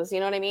bows. You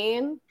know what I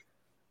mean?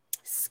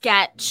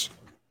 Sketch.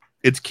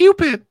 It's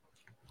Cupid.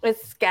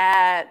 It's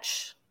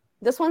sketch.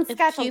 This one's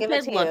sketch. If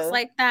Cupid looks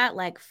like that,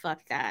 like fuck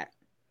that.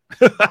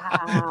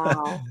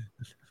 Wow.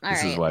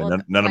 This is why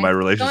none of my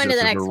relationships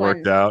ever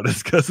worked out.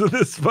 It's because of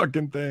this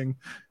fucking thing.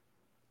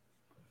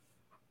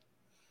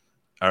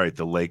 All right,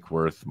 the Lake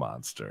Worth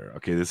monster.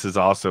 Okay, this is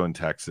also in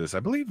Texas. I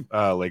believe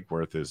Lake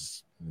Worth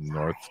is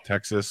North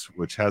Texas,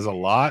 which has a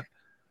lot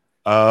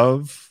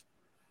of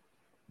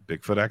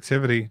Bigfoot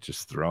activity.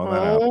 Just throwing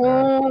that out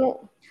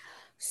there.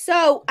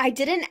 So I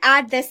didn't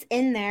add this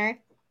in there,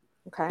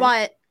 okay,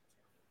 but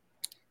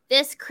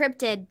this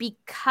cryptid,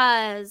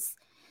 because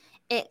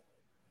it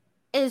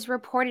is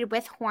reported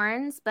with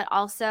horns, but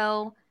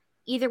also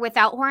either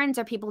without horns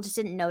or people just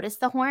didn't notice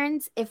the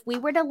horns. If we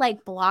were to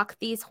like block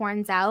these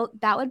horns out,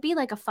 that would be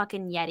like a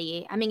fucking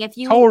Yeti. I mean, if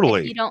you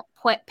don't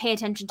pay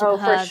attention to the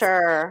hooves. For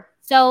sure.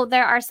 So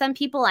there are some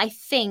people, I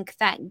think,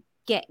 that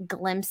get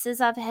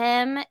glimpses of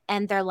him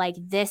and they're like,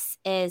 this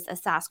is a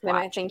Sasquatch. Then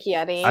I think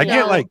Yeti. I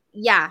get like,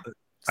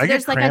 So I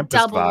get like Krampus a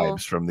double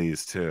vibes from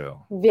these too.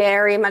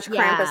 Very much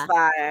Krampus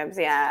vibes,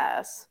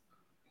 yes.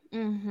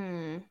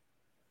 Mm-hmm.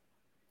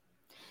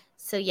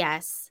 So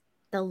yes,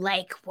 the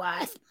Lake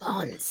Worth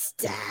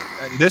monster.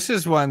 This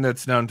is one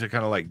that's known to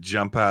kind of like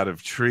jump out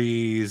of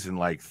trees and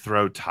like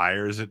throw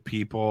tires at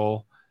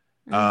people.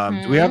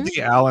 Do we have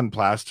the Alan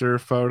Plaster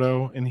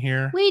photo in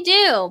here? We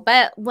do,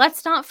 but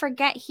let's not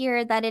forget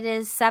here that it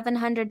is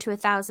 700 to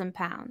 1,000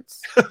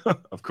 pounds.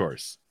 Of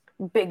course.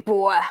 Big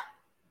boy.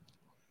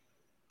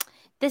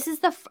 This is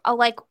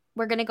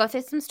we're going to go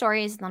through some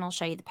stories and then I'll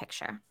show you the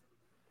picture.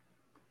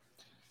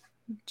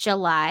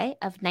 July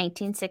of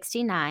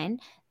 1969,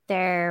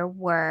 there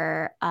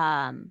were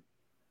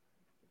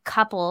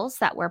couples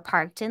that were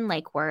parked in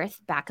Lake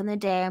Worth back in the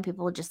day when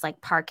people would just like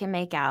park and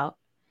make out.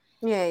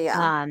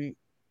 Yeah.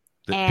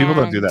 People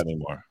don't do that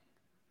anymore.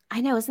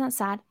 I know, isn't that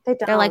sad?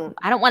 They're like,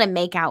 I don't want to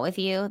make out with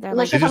you. They're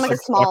like, they just like a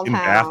small fucking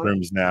town.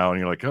 bathrooms now, and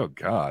you're like, oh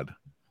god.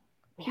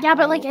 Yeah,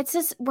 but like it's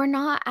just we're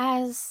not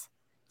as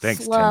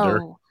slow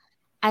Tinder.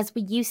 As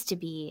we used to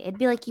be. It'd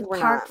be like you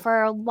park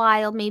for a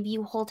while, maybe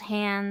you hold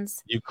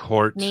hands, you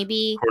court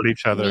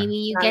each other, maybe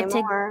you get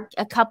to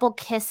a couple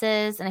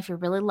kisses, and if you're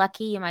really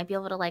lucky, you might be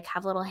able to like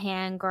have a little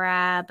hand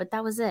grab. But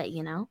that was it,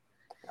 you know.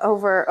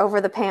 Over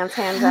the pants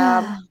hand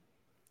job.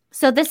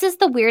 So this is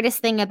the weirdest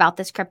thing about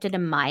this cryptid,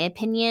 in my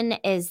opinion,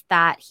 is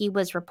that he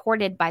was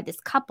reported by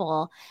this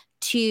couple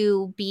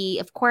to be,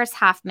 of course,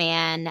 half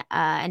man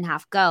and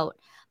half goat.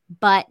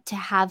 but to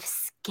have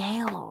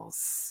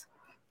scales.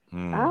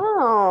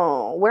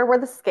 Oh, where were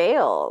the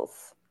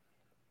scales?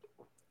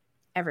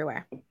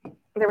 Everywhere.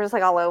 They were just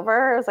like all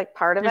over. It was like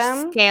part of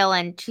him.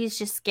 Scaling. She's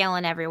just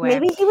scaling everywhere.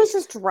 Maybe he was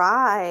just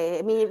dry.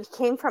 I mean, it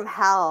came from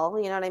hell.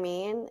 You know what I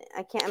mean?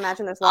 I can't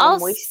imagine there's a lot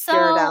of moisture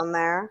down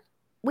there.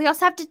 We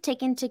also have to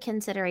take into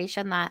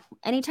consideration that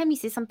anytime you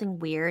see something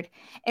weird,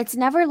 it's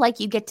never like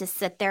you get to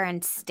sit there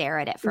and stare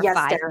at it for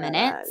 5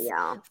 minutes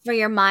for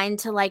your mind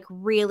to like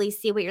really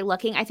see what you're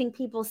looking. I think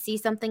people see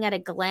something at a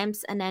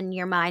glimpse and then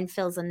your mind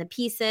fills in the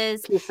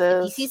pieces. If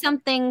you see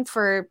something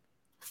for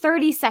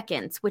 30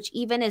 seconds, which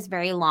even is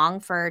very long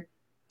for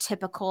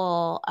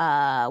typical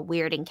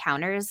weird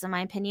encounters, in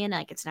my opinion,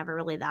 like it's never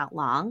really that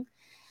long.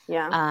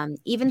 Yeah.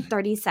 Even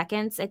 30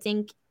 seconds, I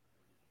think,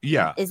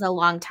 is a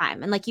long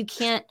time. And like you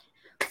can't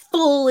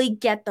fully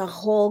get the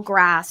whole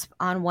grasp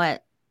on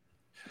what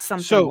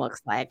something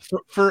looks like.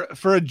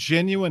 For a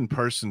genuine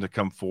person to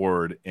come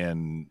forward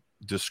and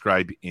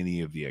describe any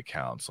of the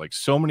accounts, like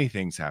so many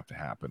things have to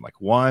happen. Like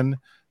one,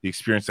 the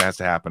experience has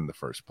to happen in the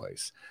first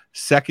place.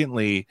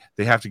 Secondly,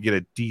 they have to get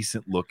a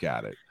decent look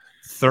at it.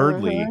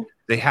 Thirdly,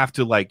 they have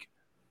to like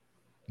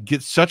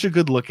get such a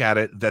good look at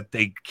it that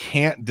they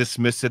can't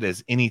dismiss it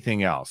as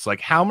anything else.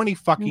 Like how many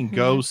fucking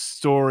ghost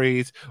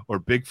stories or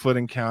Bigfoot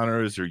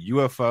encounters or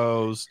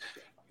UFOs,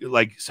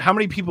 like how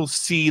many people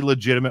see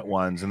legitimate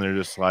ones and they're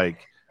just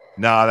like,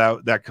 nah,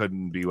 that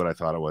couldn't be what I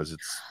thought it was.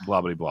 It's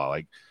blah, blah, blah.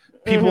 Like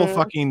people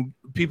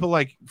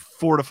like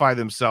fortify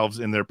themselves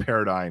in their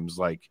paradigms,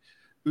 like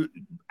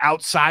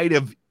outside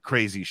of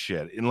crazy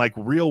shit in like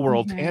real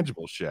world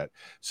tangible shit.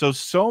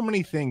 So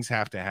many things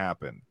have to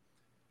happen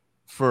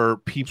for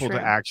people to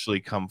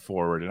actually come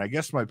forward. And I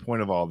guess my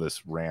point of all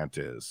this rant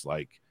is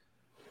like,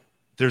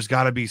 there's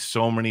got to be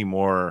so many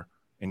more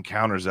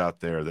encounters out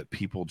there that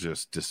people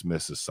just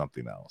dismiss as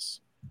something else.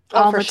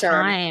 All the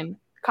time.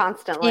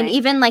 Constantly. And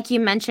even like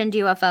you mentioned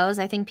UFOs,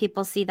 I think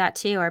people see that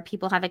too, or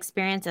people have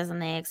experiences and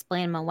they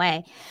explain them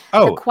away.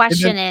 The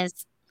question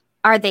is,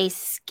 are they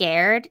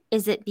scared?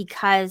 Is it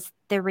because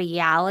the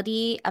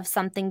reality of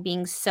something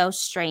being so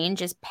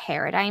strange is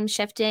paradigm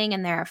shifting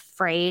and they're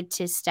afraid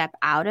to step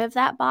out of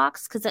that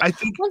box? Because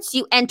once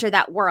you enter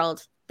that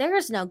world, there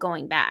is no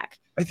going back.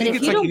 I think and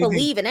if you don't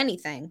believe in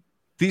anything,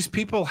 these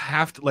people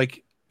have to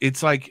like,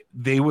 it's like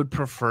they would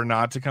prefer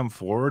not to come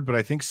forward, but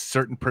I think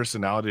certain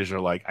personalities are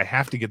like, I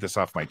have to get this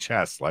off my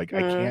chest. Like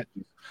I can't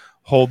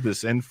hold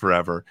this in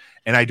forever.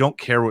 And I don't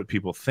care what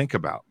people think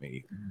about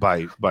me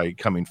by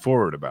coming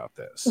forward about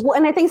this. Well,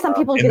 and I think some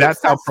people and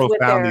that's how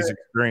profound these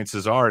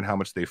experiences are and how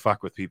much they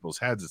fuck with people's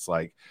heads. It's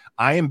like,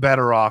 I am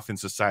better off in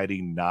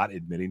society not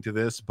admitting to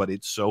this, but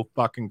it's so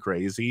fucking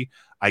crazy.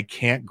 I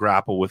can't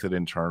grapple with it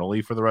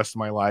internally for the rest of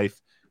my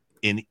life.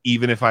 And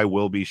even if I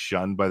will be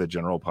shunned by the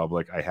general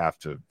public, I have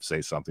to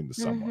say something to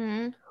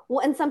someone.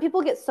 Well, and some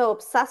people get so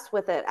obsessed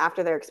with it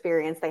after their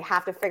experience, they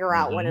have to figure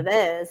out what it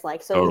is.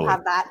 Like, so you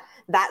have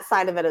that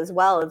side of it as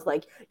well. It's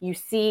like you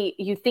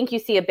think you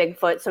see a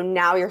Bigfoot, so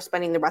now you're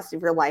spending the rest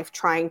of your life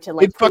trying to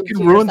like it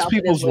fucking ruins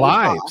people's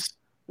lives.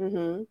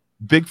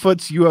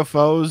 Bigfoots,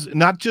 UFOs,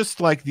 not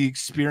just like the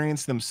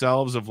experience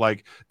themselves of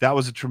like that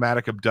was a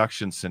traumatic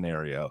abduction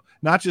scenario.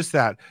 Not just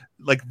that,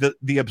 like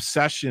the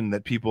obsession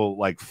that people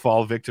like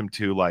fall victim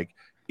to, like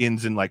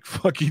ends in like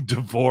fucking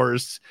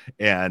divorce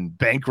and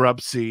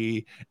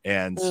bankruptcy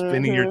and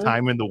spending your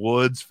time in the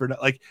woods for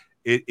like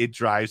it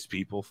drives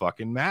people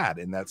fucking mad,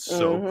 and that's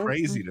so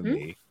crazy to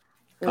me.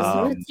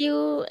 Puts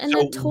you in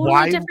a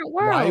totally different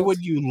world. Why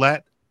would you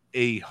let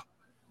a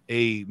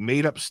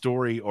made up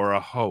story or a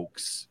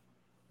hoax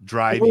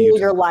drive you to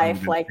your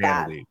life like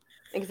that?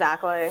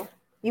 Exactly.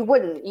 You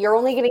wouldn't. You're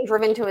only getting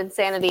driven to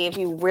insanity if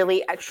you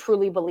really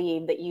truly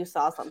believe that you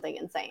saw something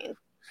insane.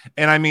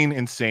 And I mean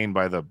insane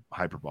by the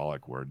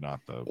hyperbolic word, not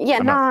the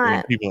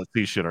not people that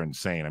see shit are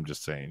insane. I'm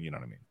just saying, you know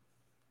what I mean?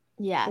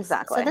 Yeah,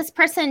 exactly. So this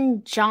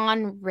person,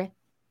 John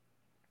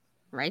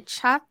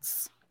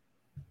Reichats.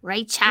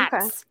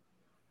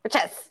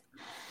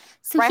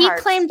 So he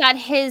claimed that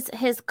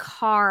his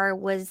car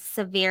was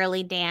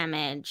severely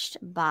damaged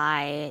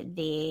by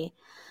the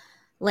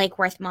Lake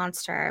Worth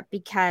monster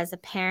because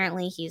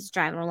apparently he's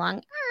driving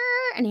along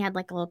and he had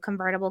like a little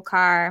convertible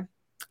car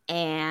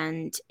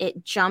and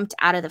it jumped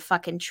out of the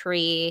fucking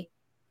tree,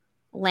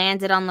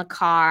 landed on the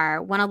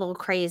car, went a little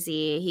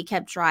crazy. He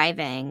kept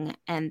driving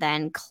and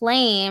then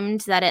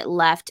claimed that it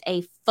left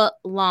a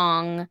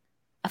 1.5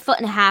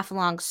 foot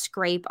long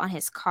scrape on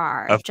his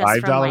car. A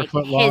 $5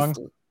 foot long?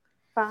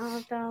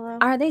 $5.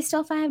 Are they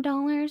still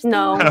 $5?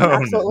 No,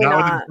 absolutely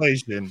not. With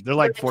inflation. They're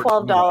like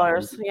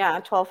 $12.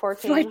 Yeah, $12,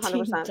 $14,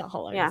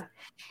 $100%. Yeah.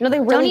 No, they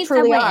really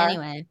truly are.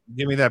 Anyway.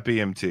 Give me that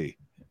BMT.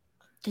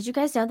 Did you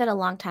guys know that a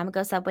long time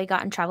ago Subway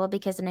got in trouble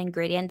because an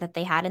ingredient that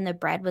they had in the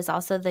bread was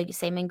also the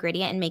same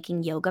ingredient in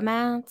making yoga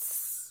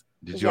mats?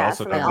 Did you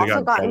also know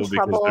they got in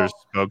trouble because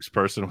their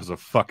spokesperson was a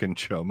fucking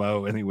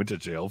chomo and he went to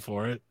jail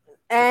for it?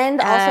 And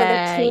also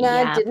the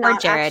tuna did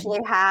not actually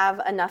have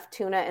enough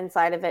tuna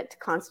inside of it to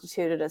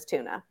constitute it as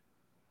tuna.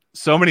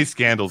 So many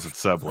scandals at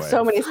Subway.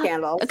 So many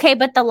scandals. Okay,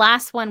 but the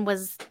last one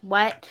was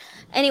what?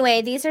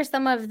 Anyway, these are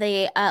some of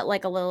the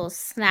like a little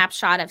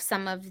snapshot of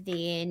some of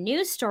the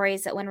news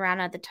stories that went around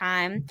at the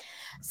time.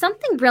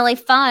 Something really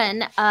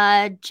fun.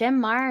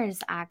 Jim Mars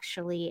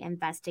actually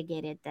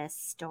investigated this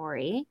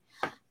story.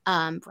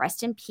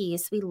 Rest in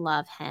peace. We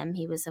love him.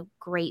 He was a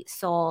great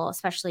soul,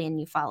 especially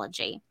in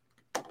ufology.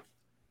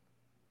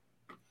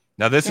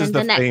 Now, this is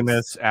the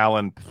famous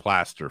Alan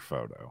Plaster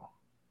photo.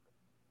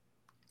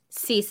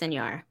 Si,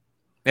 senor.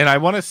 And I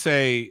want to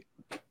say,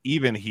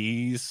 even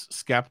he's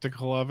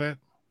skeptical of it.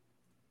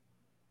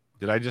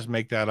 Did I just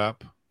make that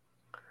up?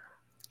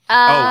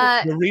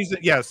 The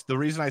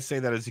reason I say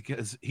that is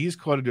because he's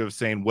quoted to have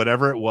saying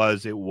whatever it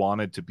was, it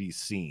wanted to be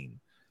seen,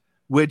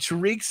 which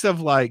reeks of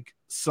like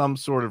some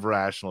sort of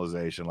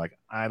rationalization. Like,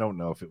 I don't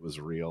know if it was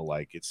real.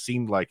 Like, it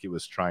seemed like it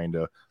was trying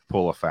to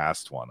pull a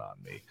fast one on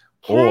me.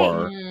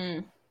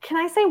 Can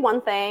I say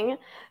one thing?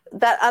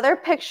 That other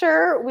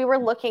picture we were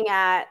looking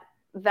at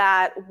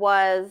that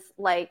was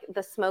like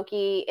the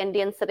smoky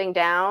Indian sitting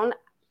down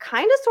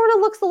kind of sort of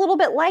looks a little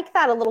bit like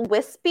that, a little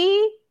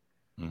wispy.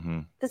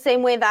 The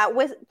same way that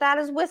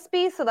is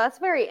wispy. So that's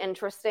very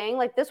interesting.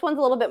 Like this one's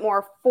a little bit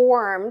more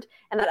formed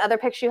and that other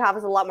picture you have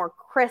is a lot more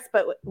crisp.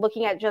 But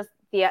looking at just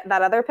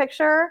that other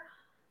picture,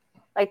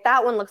 like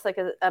that one looks like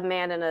a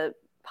man in a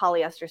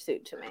polyester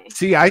suit to me.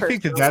 See, I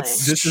think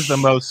this is the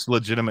most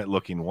legitimate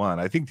looking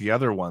one. I think the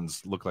other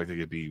ones look like they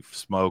could be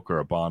smoke or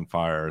a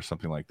bonfire or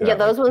something like that. Yeah,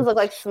 those ones look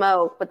like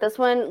smoke, but this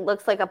one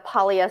looks like a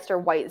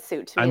polyester white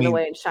suit to me, the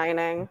way it's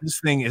shining. This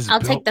thing is I'll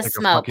take the like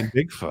smoke. A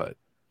fucking Bigfoot.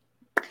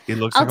 It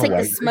looks I'll like take a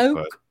white the smoke.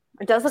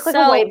 Bigfoot. It does look like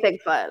a white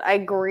Bigfoot. I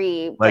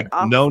agree. Like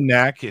no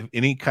neck. If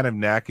any kind of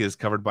neck is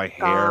covered by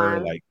hair,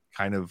 like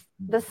kind of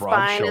the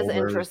spine is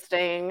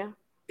interesting.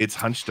 It's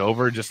hunched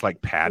over, just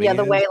like Patty. Yeah,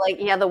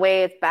 the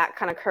way its back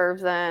kind of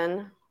curves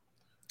in.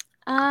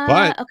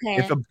 But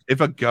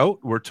if a goat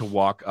were to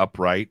walk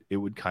upright, it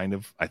would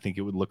I think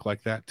it would look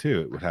like that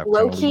too. It would have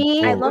low key.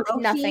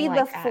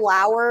 The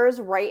flowers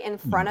right in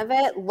front of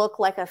it look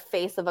like a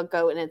face of a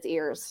goat in its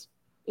ears.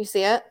 You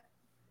see it?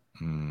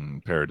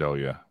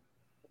 Pareidolia.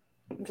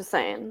 I'm just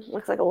saying,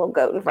 looks like a little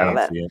goat in front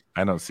of it.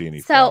 I don't see any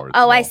flowers.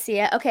 I see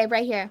it. Okay,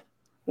 right here.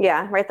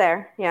 Yeah, right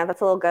there. Yeah,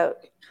 that's a little goat.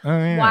 Oh,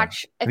 yeah.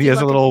 Watch. If he has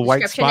a little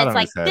white spot on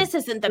his head. This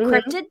isn't the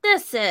cryptid.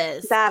 This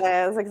is. That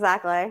is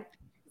exactly.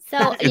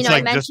 So it's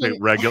like just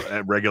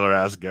a regular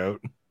ass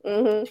goat.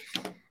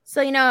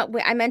 So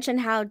I mentioned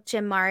how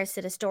Jim Mars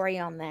did a story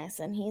on this,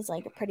 and he's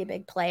like a pretty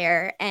big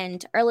player.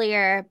 And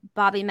earlier,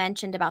 Bobby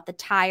mentioned about the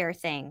tire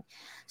thing.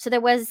 So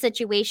there was a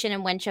situation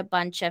in which a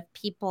bunch of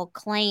people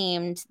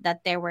claimed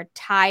that there were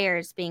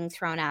tires being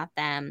thrown at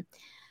them,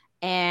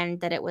 and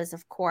that it was,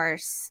 of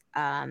course,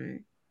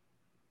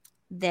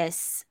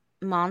 this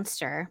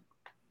monster.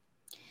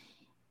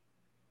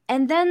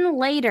 And then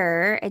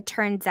later, it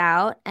turns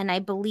out, and I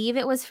believe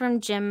it was from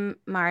Jim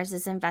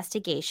Mars's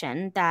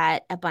investigation,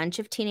 that a bunch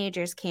of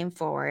teenagers came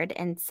forward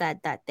and said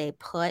that they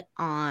put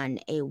on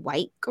a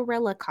white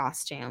gorilla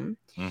costume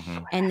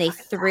and they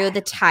threw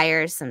the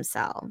tires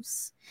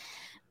themselves.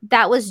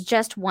 That was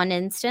just one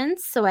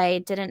instance, so I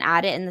didn't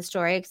add it in the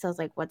story because I was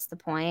like, what's the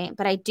point?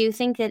 But I do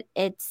think that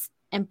it's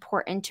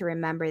important to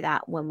remember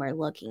that when we're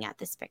looking at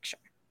this picture.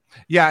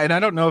 Yeah, and I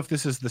don't know if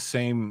this is the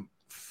same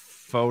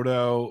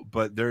photo,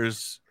 but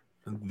there's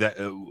that.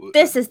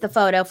 This is the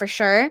photo for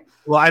sure.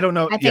 Well, I don't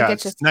know. I think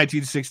it's just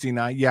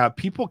 1969. Yeah,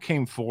 people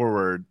came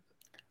forward,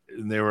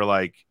 and they were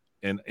like,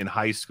 in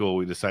high school,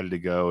 we decided to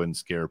go and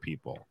scare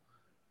people.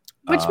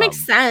 Which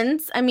makes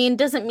sense. I mean,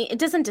 it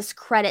doesn't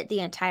discredit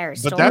the entire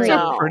story.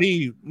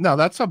 But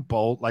that's a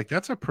bold, like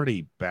that's a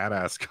pretty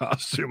badass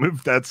costume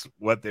if that's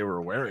what they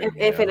were wearing.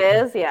 If it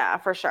is, yeah,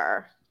 for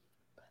sure.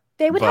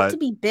 They would have to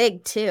be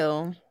big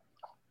too.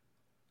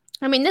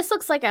 I mean, this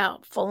looks like a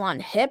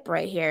full-on hip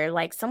right here.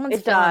 Like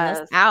someone's filling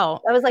this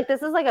out. I was like,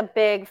 this is like a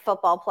big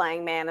football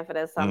playing man if it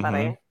is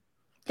somebody.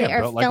 They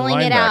are filling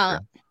it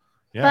out.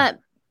 Yeah. But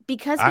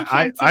because we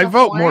can't see I the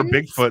vote horns, more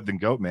Bigfoot than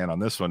Goatman on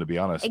this one, to be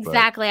honest.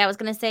 Exactly. I was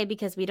going to say,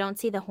 because we don't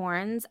see the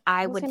horns,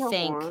 I would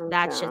think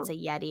that shit's a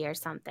Yeti or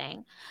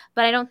something.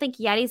 But I don't think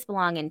Yetis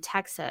belong in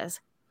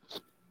Texas.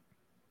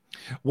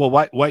 Well,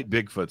 white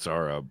Bigfoots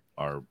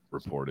are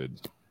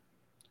reported.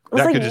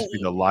 That could just be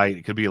the light.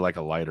 It could be like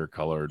a lighter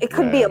colored. It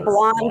could be a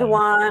blonde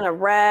one, a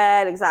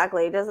red.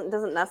 Exactly. It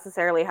doesn't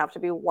necessarily have to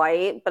be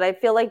white, but I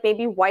feel like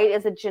maybe white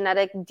is a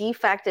genetic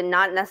defect and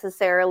not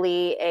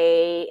necessarily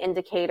a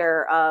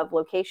indicator of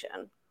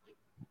location.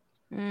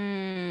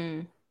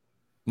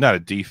 Not a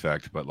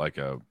defect, but like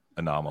a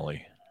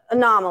anomaly.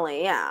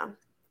 Anomaly, yeah.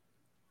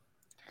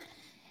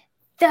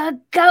 The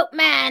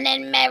Goatman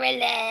in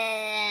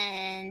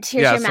Maryland.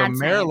 Here's your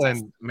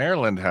so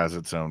Maryland has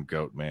its own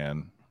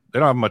Goatman. They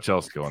don't have much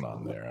else going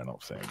on there, I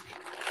don't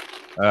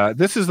think.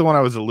 This is the one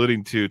I was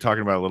alluding to,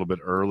 talking about a little bit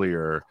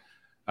earlier.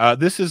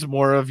 This is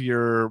more of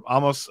your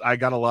I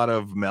got a lot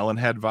of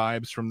Melonhead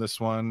vibes from this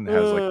one. It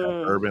has like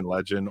an urban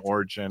legend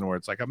origin where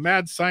it's like a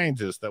mad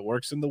scientist that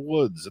works in the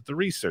woods at the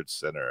research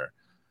center.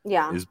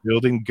 Yeah. Is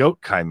building goat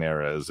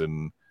chimeras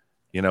and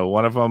You know,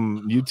 one of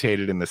them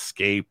mutated and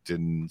escaped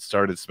and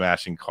started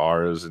smashing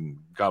cars and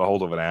got a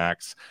hold of an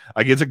axe.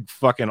 Like, it's a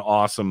fucking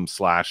awesome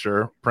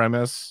slasher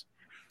premise.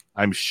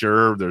 I'm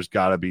sure there's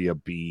got to be a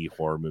B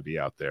horror movie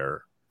out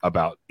there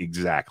about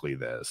exactly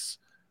this.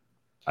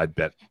 I'd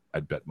bet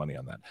money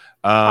on that.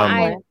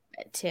 I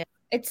bet too.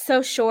 It's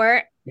so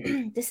short.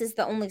 This is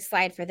the only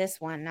slide for this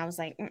one. And I was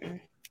like,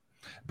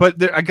 but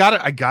there, I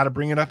gotta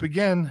bring it up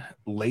again.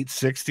 Late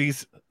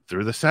 60s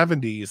through the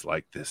 70s,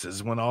 like, this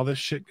is when all this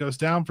shit goes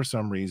down for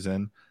some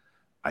reason.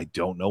 I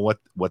don't know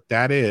what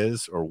that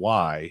is or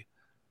why,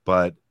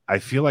 but I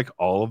feel like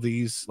all of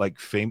these, like,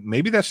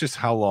 maybe that's just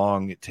how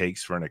long it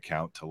takes for an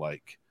account to,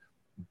 like,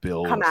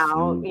 build come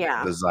out,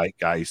 the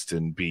zeitgeist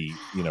and be,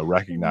 you know,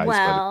 recognized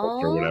by the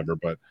culture or whatever.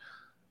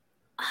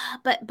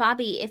 But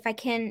Bobby, if I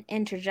can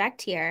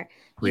interject here,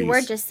 please. You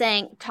were just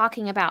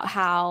talking about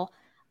how,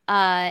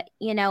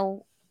 you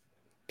know,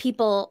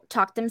 people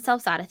talk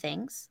themselves out of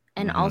things.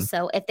 And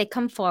also, if they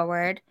come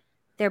forward,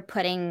 they're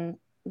putting,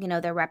 you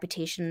know, their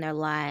reputation, their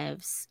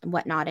lives, and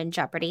whatnot in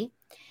jeopardy.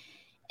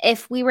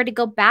 If we were to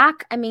go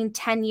back, I mean,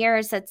 10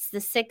 years, that's the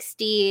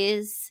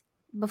 60s.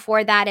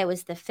 Before that, it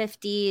was the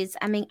 50s.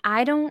 I mean,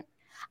 I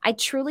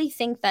truly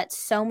think that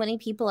so many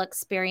people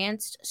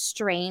experienced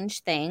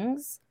strange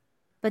things,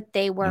 but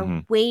they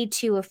were way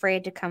too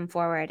afraid to come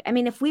forward. I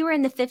mean, if we were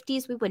in the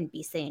 50s, we wouldn't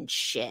be saying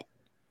shit.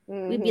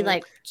 We'd be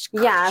like,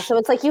 yeah. So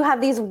it's like you have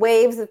these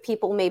waves of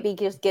people maybe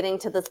just getting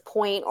to this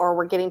point, or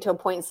we're getting to a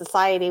point in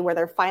society where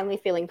they're finally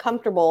feeling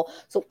comfortable.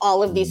 So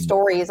all of these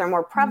stories are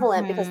more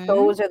prevalent because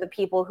those are the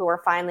people who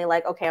are finally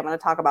like, okay, I'm going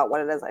to talk about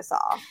what it is I saw.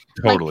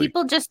 Totally. Like,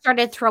 people just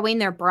started throwing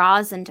their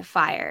bras into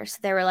fire. So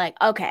they were like,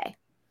 okay,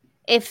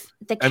 if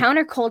the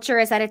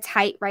counterculture is at its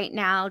height right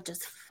now,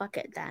 just fuck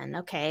it then.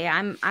 Okay,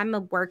 I'm a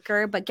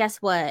worker, but guess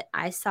what?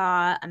 I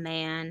saw a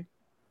man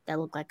that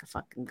looked like a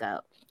fucking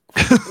goat.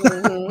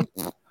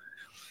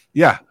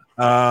 Yeah.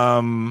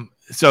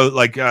 So,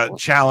 like,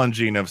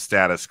 challenging of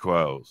status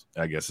quo,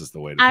 I guess, is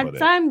the way to put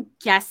it. I'm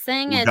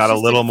guessing it's got a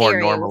little more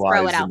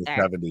normalized in the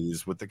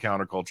 70s with the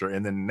counterculture,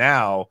 and then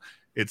now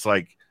it's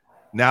like,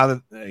 now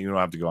that you don't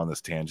have to go on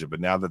this tangent, but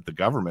now that the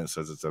government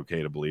says it's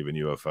okay to believe in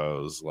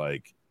UFOs,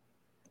 like,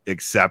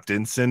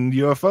 acceptance in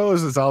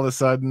UFOs is all of a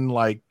sudden,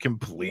 like,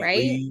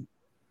 completely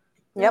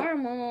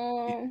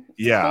normal.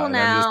 Yeah, cool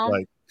now. I'm just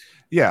like,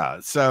 yeah,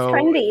 so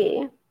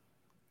trendy.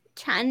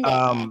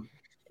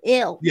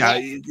 Ew. Yeah,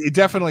 it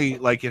definitely,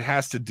 like, it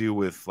has to do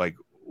with, like,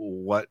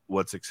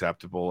 what's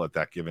acceptable at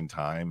that given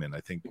time, and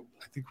I think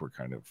we're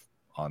kind of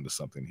onto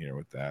something here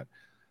with that.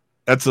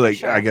 That's,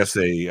 like, I guess,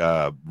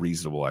 a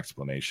reasonable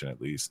explanation,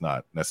 at least,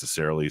 not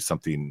necessarily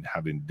something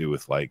having to do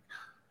with, like,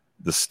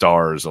 the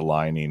stars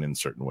aligning in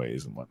certain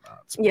ways and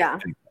whatnot. So, yeah.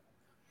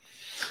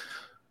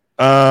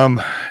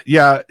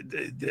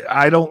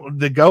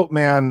 The Goat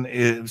Man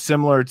is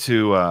similar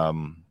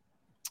to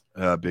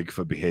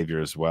Bigfoot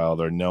behavior as well.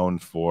 They're known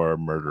for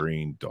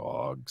murdering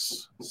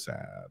dogs.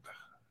 Sad.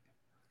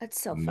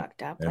 That's so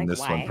fucked up. And like, this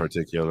why? one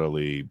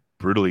particularly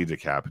brutally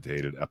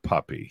decapitated a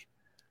puppy.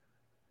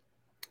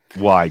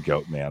 Why,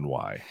 Goat Man?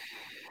 Why?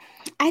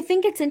 I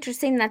think it's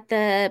interesting that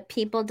the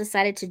people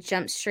decided to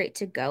jump straight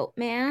to Goat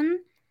Man.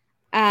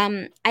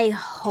 I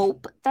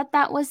hope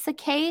that was the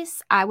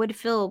case. I would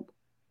feel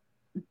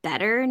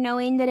better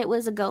knowing that it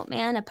was a Goat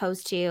Man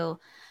opposed to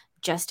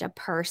just a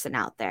person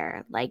out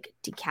there, like,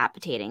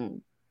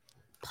 decapitating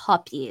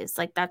puppies.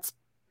 Like, that's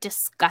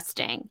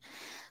disgusting.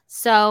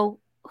 So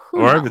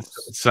or if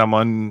it's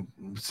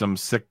some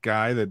sick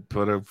guy that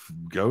put a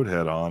goat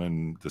head on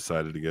and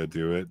decided to go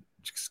do it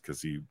just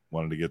because he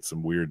wanted to get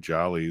some weird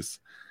jollies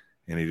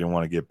and he didn't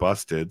want to get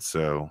busted.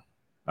 So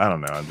I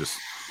don't know. I'm just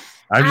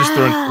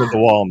throwing it to the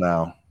wall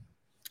now.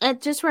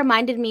 It just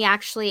reminded me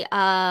actually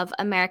of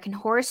American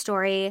Horror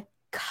Story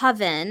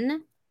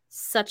Coven.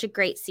 Such a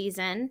great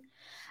season.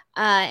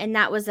 And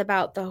that was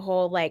about the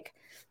whole, like,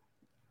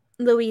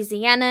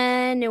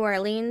 Louisiana, New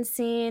Orleans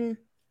scene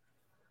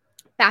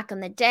back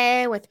in the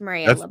day with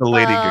Maria That's LeBeau. The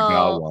Lady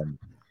Gaga one.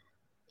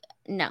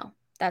 No,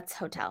 that's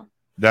Hotel.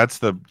 That's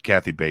the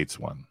Kathy Bates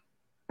one.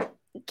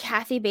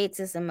 Kathy Bates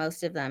is in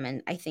most of them,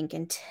 and I think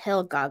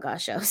until Gaga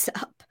shows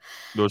up.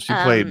 Well, she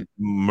played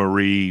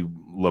Marie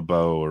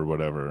LeBeau or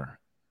whatever.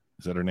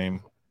 Is that her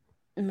name?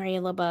 Marie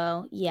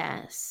LeBeau,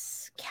 yes.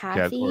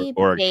 Kathy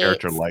or a Bates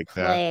character like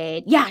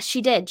that. Yeah,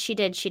 she did.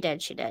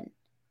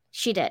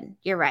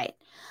 You're right.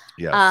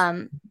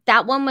 Yes.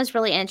 That one was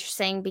really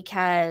interesting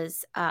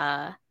because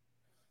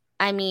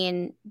I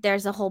mean,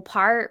 there's a whole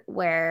part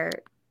where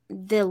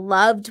the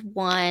loved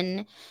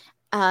one,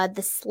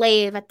 the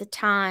slave at the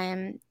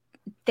time,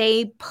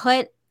 they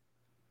put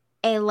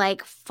a,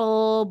 like,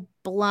 full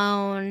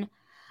blown,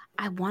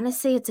 I want to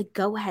say it's a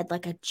goat head,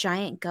 like a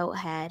giant goat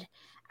head.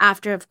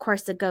 After, of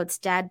course, the goat's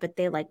dead, but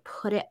they, like,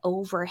 put it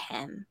over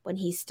him when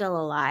he's still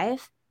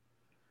alive.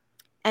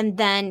 And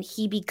then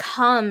he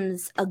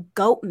becomes a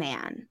goat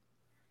man.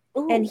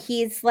 Ooh. And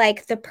he's,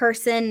 like, the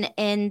person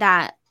in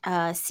that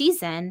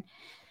season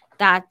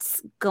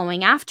that's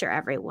going after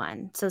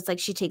everyone. So it's like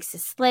she takes a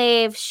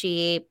slave,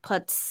 she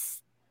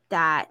puts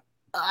that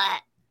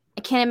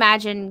can't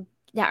imagine.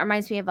 That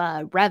reminds me of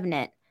a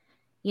Revenant,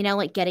 you know,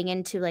 like getting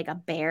into like a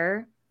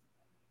bear.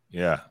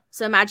 Yeah.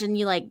 So imagine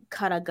you like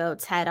cut a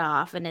goat's head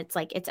off and it's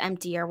like it's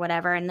empty or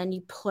whatever, and then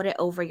you put it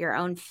over your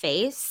own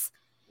face.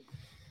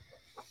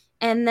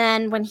 And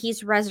then when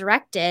he's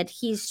resurrected,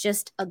 he's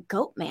just a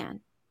goat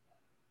man.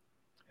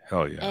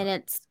 Hell yeah. And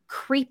it's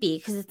creepy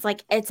because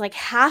it's like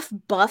half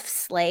buff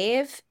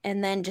slave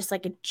and then just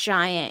like a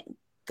giant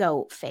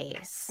goat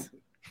face.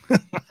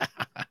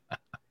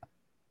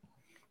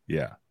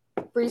 Yeah.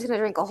 Bree's gonna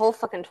drink a whole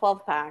fucking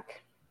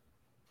 12-pack.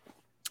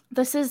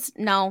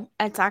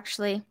 It's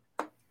actually.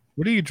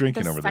 What are you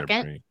drinking The over second?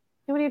 there, Bree?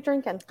 What are you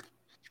drinking?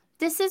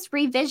 This is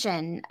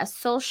Revision, a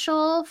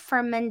social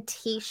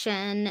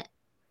fermentation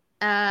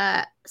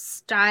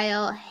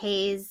style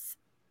haze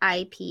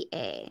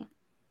IPA.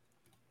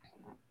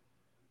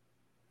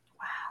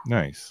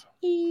 Nice.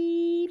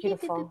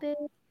 Beautiful.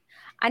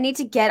 I need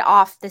to get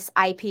off this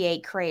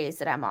IPA craze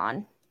that I'm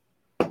on.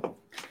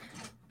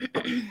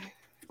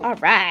 All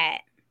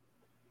right.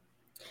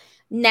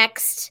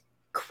 Next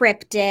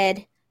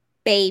cryptid,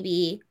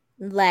 baby,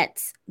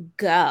 let's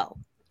go.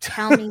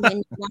 Tell me when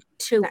you want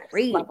to Next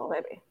read. level,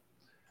 baby.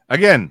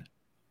 Again,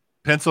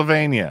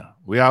 Pennsylvania.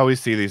 We always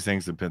see these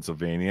things in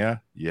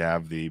Pennsylvania. You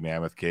have the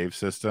Mammoth Cave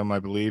system, I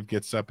believe,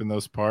 gets up in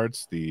those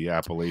parts. The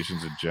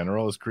Appalachians in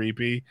general is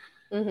creepy.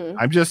 Mm-hmm.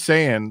 I'm just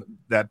saying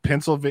that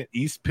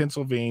East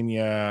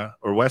Pennsylvania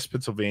or West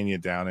Pennsylvania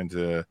down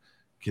into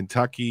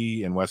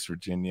Kentucky and West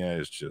Virginia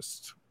is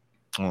just,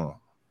 you know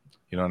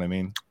what I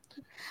mean?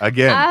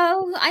 Again,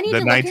 I need the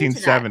to look into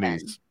that then.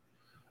 1970s,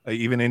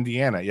 even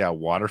Indiana. Yeah,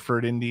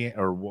 Waterford, Indiana,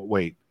 or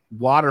wait,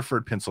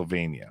 Waterford,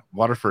 Pennsylvania.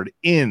 Waterford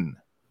Inn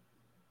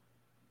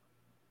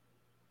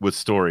with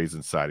stories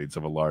and sightings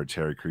of a large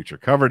hairy creature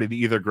covered in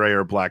either gray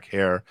or black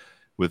hair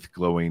with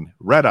glowing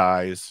red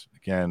eyes.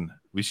 Again,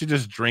 we should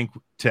just drink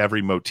to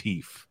every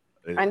motif.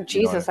 And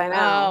Jesus, I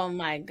know. Oh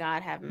my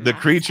God, The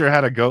creature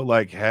had a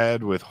goat-like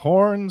head with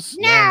horns,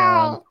 long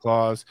arms,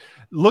 claws.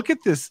 Look at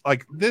this.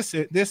 Like this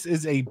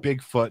is a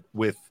Bigfoot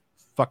with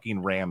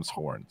fucking ram's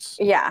horns.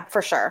 Yeah,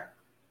 for sure.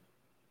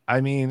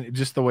 I mean,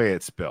 just the way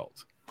it's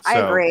built. I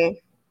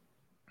agree.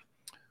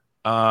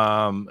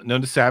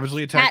 Known to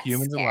savagely attack That's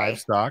humans scary. and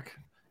livestock.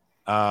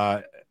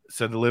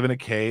 Said to live in a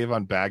cave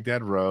on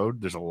Baghdad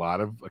Road. There's a lot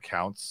of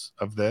accounts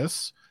of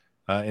this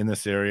in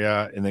this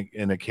area,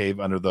 in a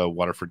cave under the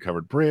Waterford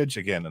covered bridge.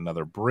 Again,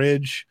 another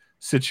bridge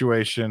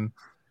situation.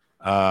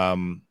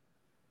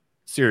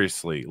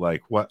 Seriously,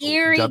 like what?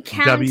 Erie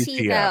County,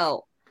 WTF?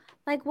 though.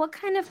 Like, what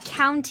kind of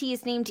county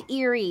is named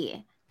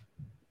Erie?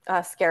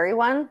 A scary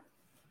one.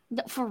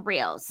 For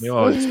reals.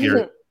 Oh,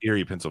 it's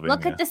Erie, Pennsylvania.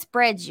 Look at this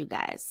bridge, you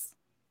guys.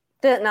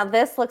 Now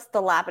this looks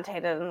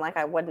dilapidated and like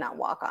I would not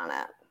walk on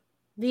it.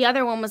 The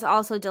other one was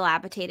also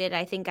dilapidated.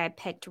 I think I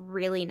picked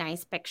really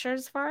nice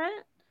pictures for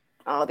it.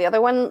 Oh, the other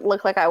one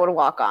looked like I would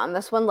walk on.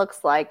 This one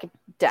looks like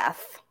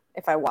death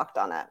if I walked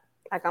on it.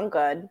 Like, I'm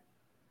good.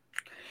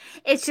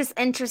 It's just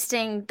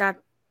interesting that,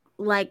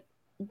 like,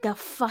 the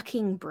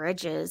fucking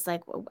bridges.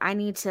 Like, I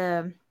need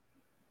to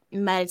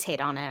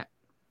meditate on it.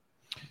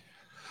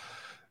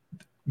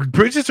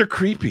 Bridges are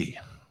creepy.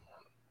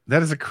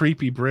 That is a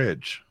creepy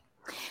bridge.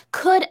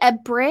 Could a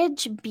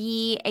bridge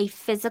be a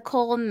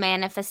physical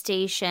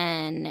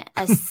manifestation,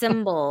 a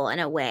symbol in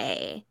a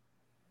way?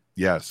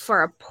 Yes.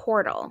 For a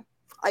portal?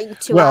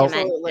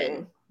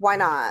 Absolutely. Why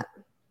not?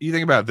 You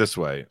think about it this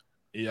way.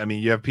 I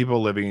mean, you have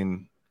people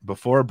living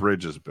before a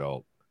bridge is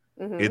built.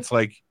 Mm-hmm. It's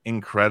like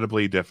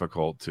incredibly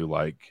difficult to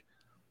like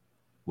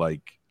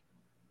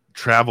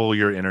travel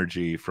your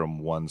energy from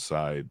one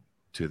side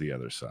to the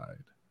other side.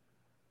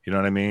 You know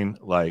what I mean?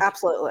 Like,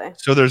 absolutely.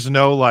 So there's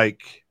no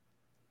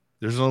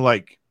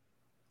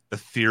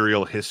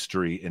ethereal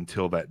history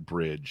until that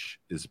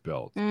bridge is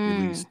built, at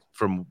least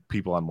from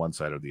people on one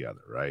side or the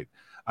other, right?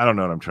 I don't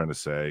know what I'm trying to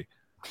say.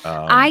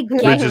 I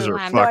get bridges it. are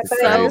I'm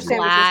fucking so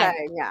glad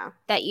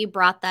that you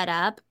brought that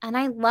up. And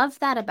I love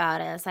that about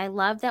us. I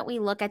love that we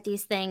look at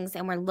these things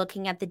and we're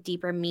looking at the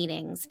deeper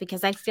meanings,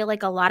 because I feel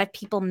like a lot of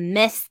people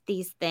miss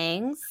these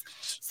things.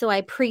 So I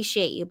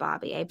appreciate you,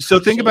 Bobby. So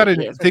think about it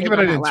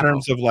in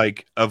terms of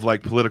like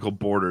political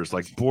borders.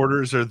 Like,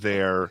 borders are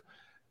there.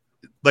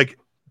 Like,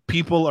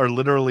 people are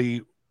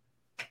literally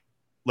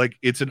like,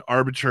 it's an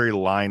arbitrary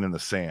line in the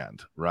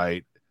sand,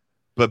 right?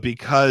 But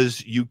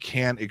because you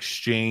can't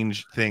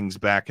exchange things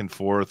back and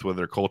forth,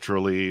 whether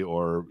culturally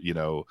or, you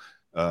know,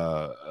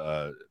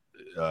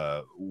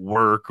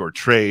 work or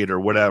trade or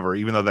whatever,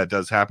 even though that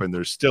does happen,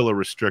 there's still a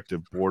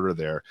restrictive border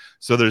there.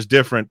 So there's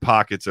different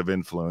pockets of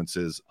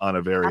influences on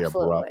a very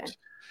abrupt.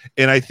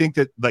 And I think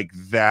that like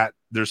that,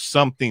 there's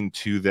something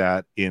to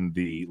that in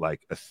the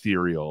like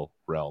ethereal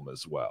realm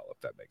as well, if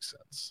that makes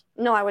sense.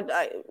 No,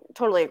 I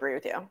totally agree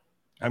with you.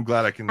 I'm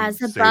glad I can as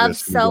say above,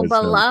 this so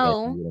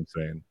below. What I'm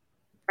saying.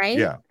 Right?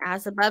 Yeah.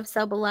 As above,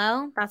 so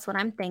below. That's what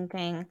I'm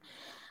thinking.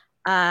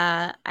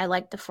 I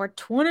like the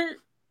 420.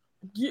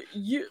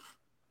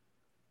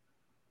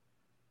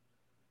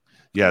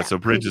 Yeah, so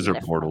bridges are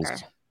portals.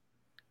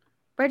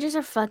 Bridges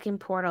are fucking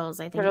portals.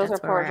 I think Portals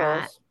that's are where we're at.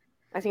 portals.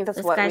 I think that's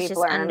This what guy's we've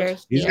just learned. under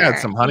He's here. got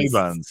some honey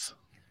buns.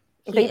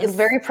 It's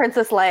very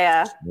Princess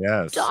Leia.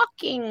 Yes.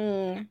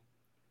 Stalking.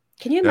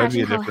 Can you That'd be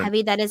imagine a how different-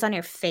 heavy that is on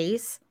your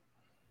face?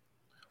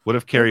 What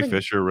if Carrie Look like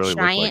Fisher really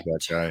looked like giant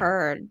that guy?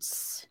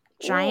 turds.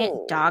 Giant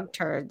Ooh. dog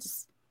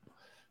turds.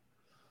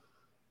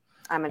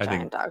 I'm a I think-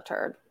 giant dog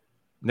turd.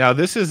 Now,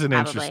 this is an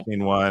Probably.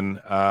 interesting one.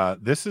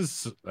 This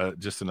is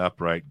just an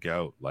upright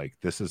goat. Like,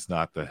 this is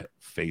not the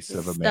face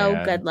of a So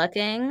man. good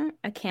looking.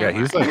 I can't.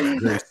 Yeah, he's lie.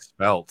 like very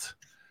svelte.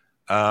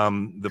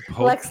 The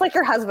Pope. Looks like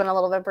your husband a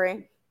little bit,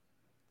 Brie.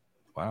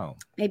 Wow.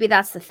 Maybe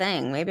that's the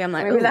thing. Maybe I'm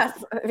like,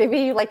 Maybe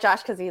you like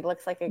Josh because he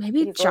looks like a.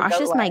 maybe he's a little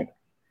Josh is my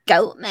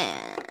goat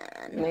man.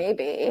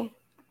 Maybe.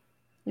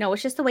 No,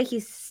 it's just the way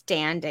he's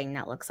standing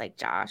that looks like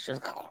Josh.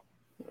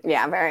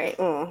 Yeah, very.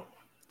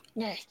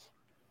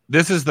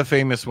 This is the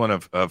famous one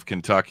of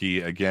Kentucky.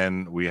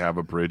 Again, we have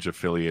a bridge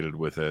affiliated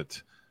with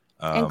it.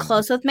 And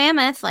close with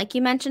Mammoth, like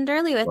you mentioned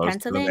earlier with Close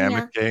to the Pennsylvania.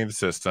 Mammoth Cave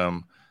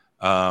system.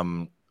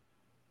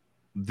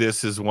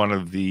 This is one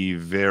of the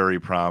very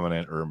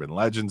prominent urban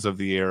legends of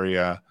the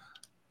area.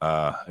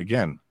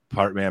 Again,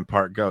 part man,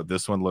 part goat.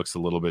 This one looks a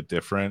little bit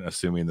different,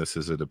 assuming this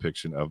is a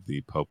depiction of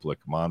the Poplick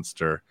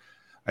monster.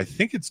 I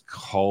think it's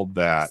called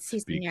that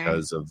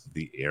because of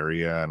the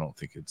area. I don't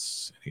think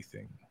it's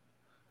anything.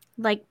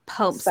 Like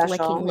popes Special,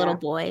 licking little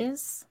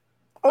boys.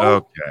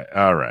 Okay.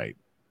 All right.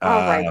 All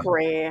right,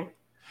 Brie.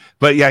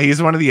 But yeah,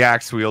 he's one of the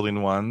axe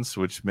wielding ones,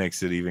 which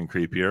makes it even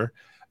creepier.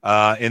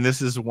 And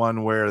this is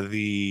one where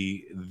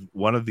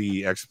one of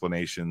the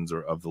explanations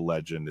of the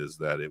legend is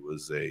that it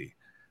was a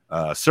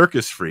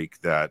circus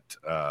freak that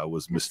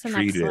was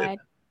mistreated.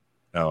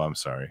 Oh, I'm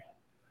sorry.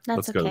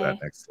 Let's go to that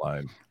next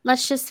slide.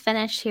 Let's just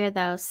finish here,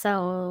 though.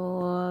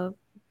 So,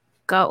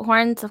 goat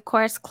horns, of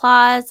course,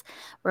 claws,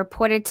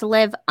 reported to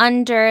live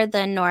under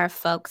the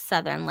Norfolk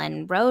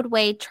Sutherland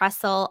Roadway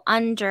trestle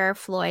under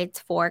Floyd's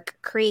Fork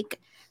Creek.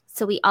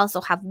 So we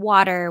also have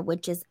water,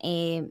 which is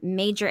a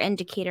major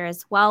indicator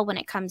as well when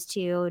it comes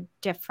to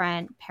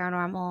different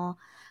paranormal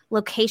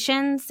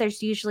locations.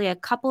 There's usually a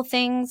couple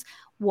things.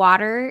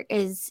 Water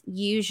is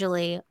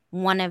usually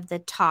one of the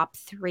top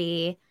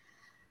 3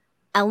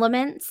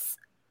 elements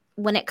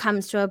when it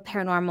comes to a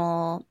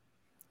paranormal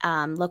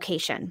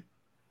location.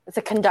 It's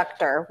a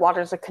conductor.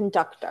 Water's a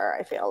conductor,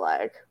 I feel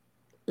like.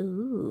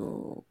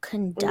 Ooh,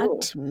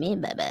 conduct me,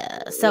 baby.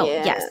 So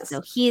yes,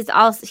 so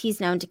he's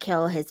known to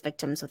kill his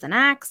victims with an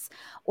axe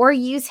or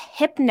use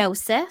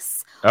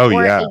hypnosis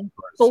a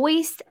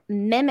voice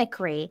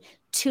mimicry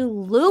to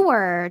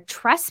lure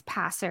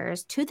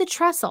trespassers to the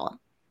trestle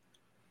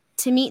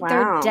to meet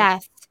their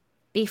death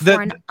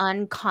before an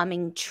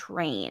oncoming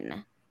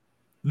train.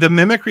 The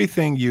mimicry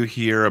thing you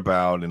hear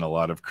about in a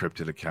lot of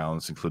cryptid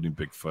accounts, including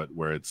Bigfoot,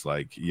 where it's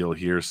like you'll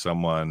hear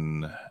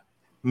someone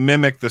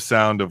mimic the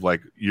sound of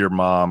like your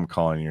mom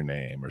calling your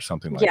name or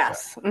something like that.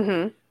 Yes.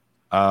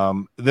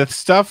 Mm-hmm. The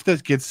stuff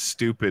that gets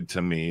stupid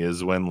to me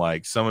is when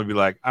like someone be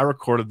like, I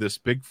recorded this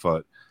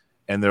Bigfoot,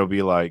 and they'll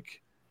be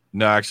like,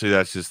 no, actually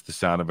that's just the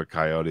sound of a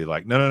coyote.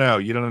 Like, no,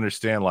 you don't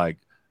understand. Like,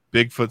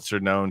 Bigfoots are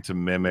known to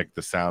mimic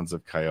the sounds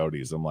of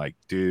coyotes. I'm like,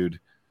 dude,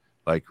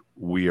 like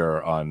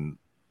we're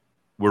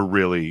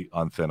really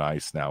on thin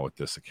ice now with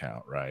this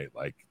account, right?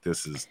 Like,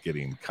 this is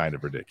getting kind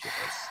of ridiculous.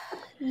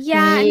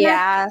 Yeah.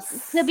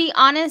 Yes. To be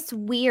honest,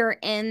 we're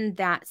in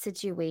that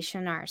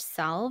situation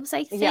ourselves,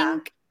 I think. Yeah.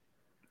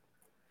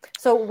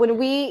 So when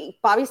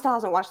Bobby still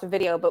hasn't watched the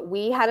video, but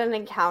we had an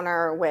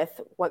encounter with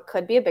what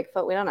could be a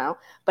Bigfoot. We don't know,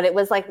 but it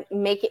was like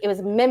it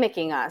was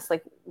mimicking us.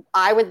 Like,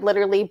 I would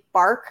literally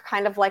bark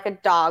kind of like a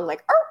dog,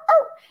 like, arr,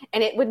 arr,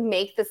 and it would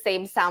make the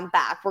same sound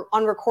back.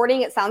 On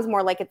recording, it sounds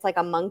more like it's like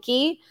a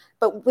monkey,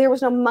 but there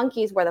was no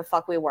monkeys where the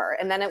fuck we were.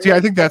 And then I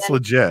think that's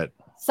legit.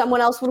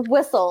 Someone else would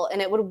whistle,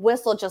 and it would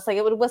whistle just like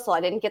it would whistle.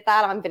 I didn't get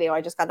that on video.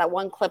 I just got that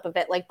one clip of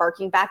it like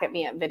barking back at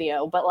me at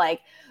video. But like,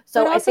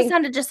 so it also I think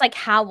sounded just like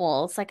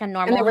howls, like a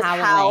normal and there was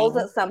howls howling.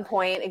 at some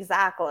point.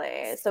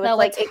 Exactly. So it's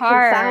like it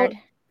hard.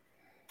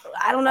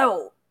 I don't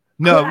know.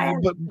 No,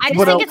 but I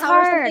just think it's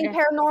hard. Something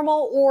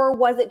paranormal, or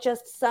was it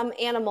just some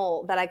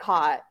animal that I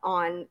caught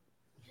on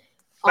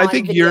I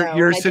think video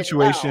your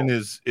situation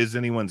is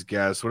anyone's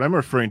guess. What I'm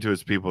referring to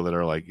is people that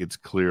are like, it's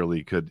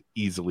clearly could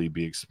easily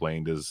be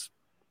explained as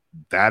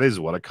that is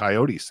what a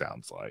coyote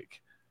sounds like,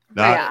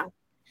 not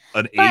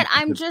an ape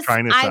that's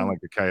trying to sound like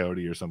a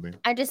coyote or something.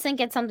 I just think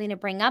it's something to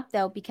bring up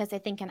though, because I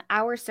think in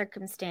our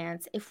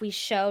circumstance, if we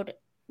showed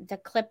the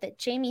clip that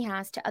Jamie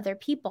has to other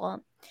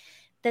people,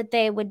 that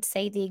they would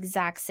say the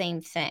exact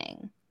same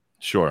thing.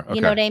 Sure. Okay.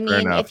 You know what I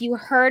mean? If you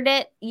heard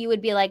it, you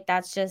would be like,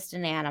 that's just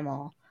an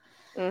animal.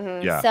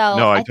 Mm-hmm. Yeah. So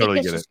no, I totally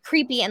think it's just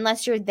creepy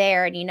unless you're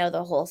there and you know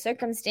the whole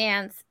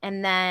circumstance.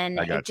 And then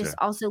it just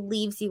also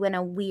leaves you in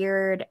a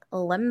weird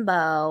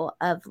limbo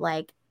of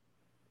like,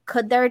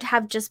 could there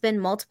have just been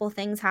multiple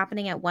things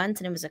happening at once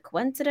and it was a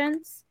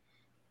coincidence?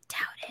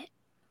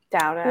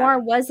 Doubt it. Or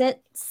was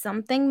it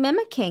something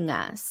mimicking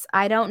us?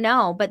 I don't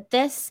know. But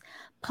this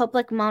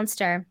Poplick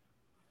monster,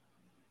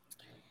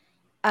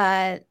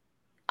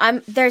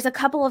 there's a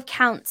couple of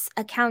accounts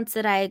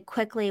that I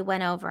quickly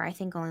went over. I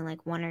think only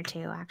like 1 or 2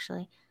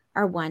 actually.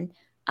 or one.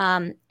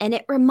 And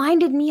it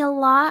reminded me a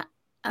lot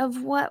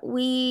of what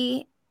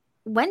we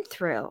went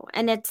through.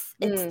 And it's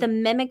the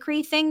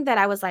mimicry thing that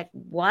I was like,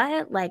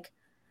 what? Like,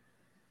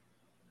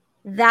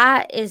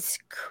 that is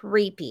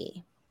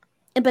creepy.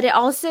 But it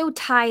also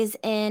ties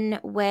in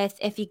with,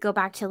 if you go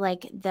back to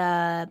like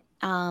the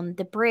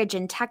bridge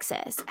in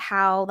Texas,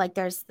 how like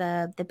there's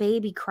the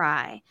baby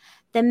cry,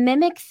 the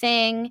mimic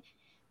thing,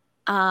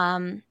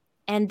 and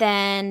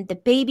then the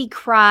baby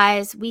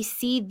cries. We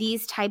see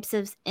these types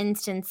of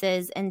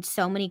instances in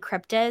so many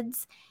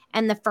cryptids,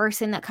 and the first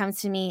thing that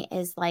comes to me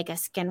is like a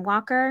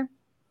skinwalker.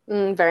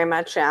 Very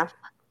much, yeah.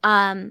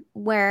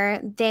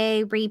 Where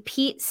they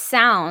repeat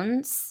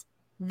sounds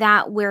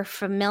that we're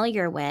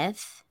familiar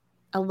with.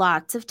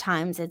 Lots of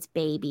times it's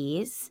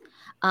babies,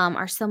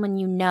 or someone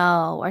you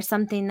know, or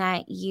something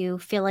that you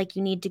feel like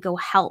you need to go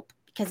help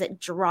because it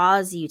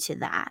draws you to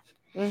that.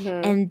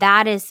 And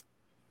that is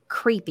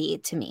creepy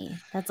to me.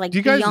 That's like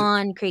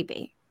beyond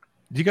creepy.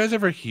 Do you guys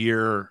ever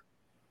hear,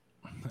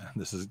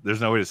 there's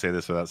no way to say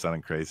this without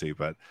sounding crazy,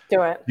 but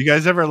do it. Do you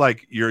guys ever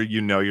like you're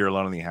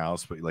alone in the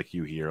house, but like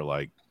you hear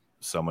like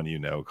someone you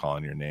know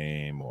calling your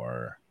name,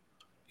 or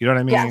you know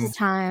what I mean? Yes.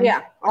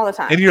 Yeah, all the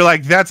time. And you're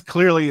like, that's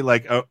clearly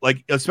like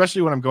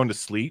especially when I'm going to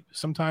sleep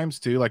sometimes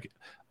too. Like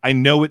I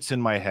know it's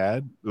in my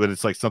head, but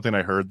it's like something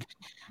I heard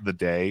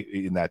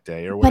in that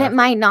day or whatever. But it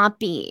might not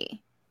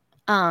be.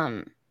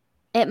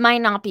 It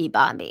might not be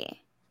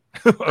Bobby.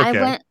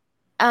 Okay.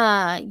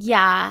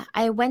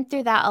 I went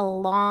through that a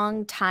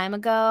long time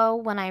ago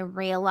when I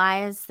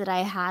realized that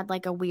I had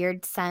like a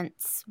weird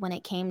sense when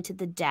it came to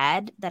the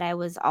dead that I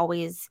was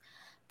always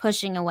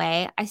pushing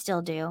away. I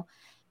still do.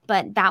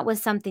 But that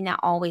was something that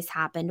always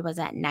happened, was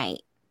at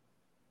night.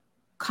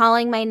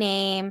 Calling my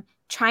name,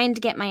 trying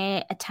to get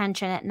my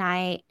attention at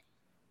night.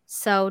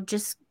 So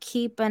just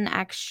keep an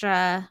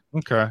extra,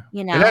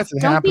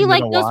 don't be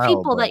like those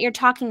people that you're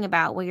talking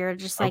about where you're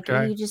just like,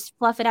 you just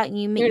fluff it out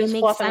and you make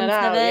sense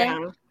of it.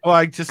 Yeah.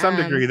 Well, to some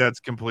degree, that's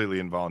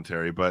completely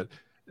involuntary, but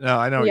no,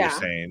 I know what you're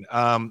saying.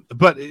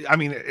 But I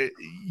mean,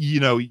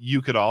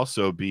 you could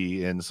also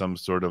be in some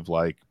sort of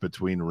like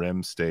between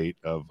REM state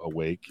of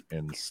awake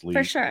and sleep.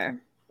 For sure.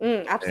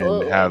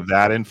 Absolutely. And have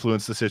that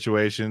influence the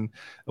situation.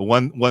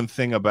 One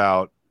thing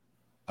about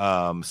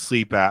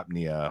sleep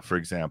apnea, for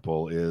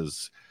example,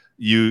 is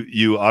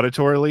you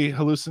auditorily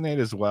hallucinate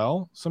as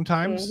well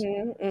sometimes.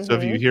 So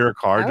if you hear a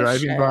car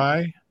driving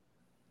by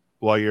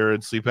while you're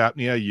in sleep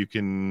apnea, you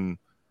can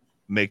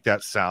make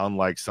that sound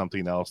like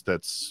something else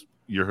that's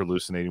you're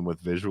hallucinating with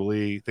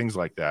visually, things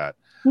like that.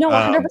 No,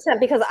 100%,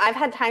 because I've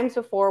had times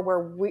before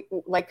where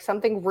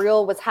something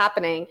real was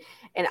happening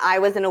and I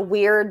was in a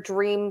weird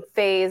dream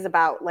phase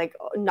about like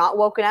not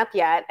woken up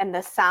yet, and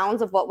the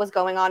sounds of what was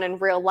going on in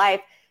real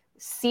life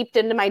seeped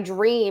into my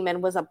dream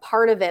and was a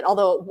part of it,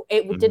 although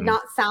it did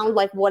not sound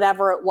like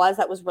whatever it was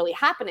that was really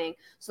happening.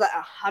 So that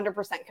 100%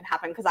 can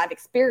happen because I've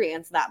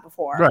experienced that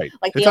before. Right.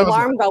 Like the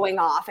alarm going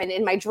off, and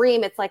in my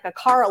dream it's like a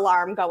car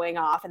alarm going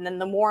off, and then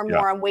the more and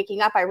more I'm waking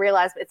up, I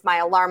realize it's my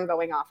alarm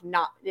going off,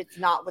 it's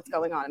not what's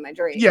going on in my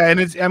dream. Yeah, and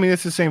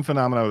it's the same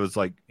phenomenon as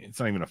like, it's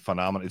not even a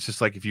phenomenon. It's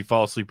just like if you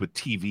fall asleep with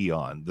TV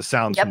on, the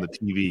sounds from the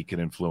TV can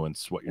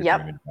influence what you're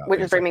dreaming about. What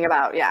you're dreaming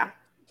about, yeah.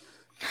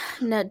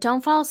 No,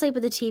 don't fall asleep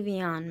with the TV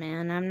on,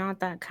 man. I'm not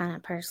that kind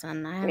of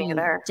person. I Me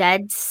either.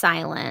 Dead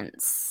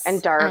silence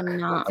and dark.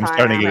 I'm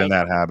starting to get in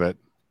that habit.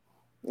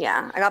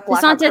 Yeah, I got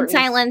blackout. It's not dead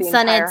silence,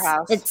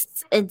 and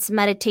it's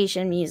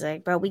meditation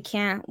music, but we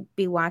can't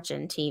be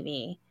watching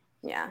TV.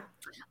 Yeah.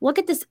 Look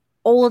at this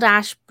old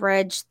ash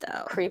bridge,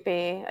 though.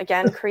 Creepy.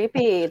 Again,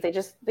 creepy. They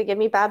give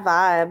me bad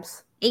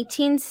vibes.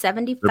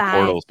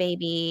 1875,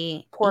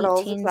 baby.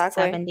 Portals,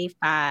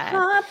 1875.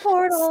 Exactly.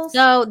 Portals.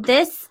 So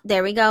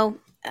there we go.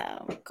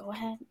 Oh, go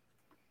ahead.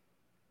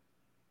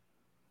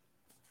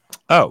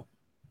 Oh.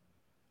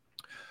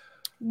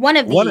 One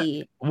of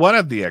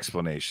the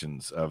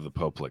explanations of the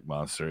Popelik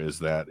monster is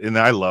that, and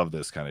I love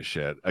this kind of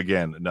shit.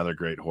 Again, another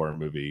great horror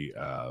movie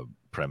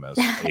premise.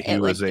 He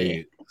was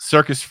a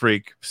circus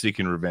freak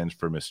seeking revenge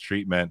for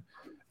mistreatment,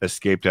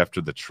 escaped after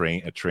a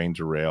train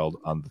derailed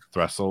on the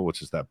trestle,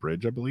 which is that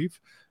bridge, I believe.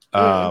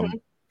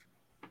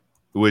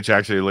 Which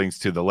actually links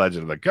to the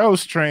legend of the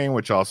ghost train,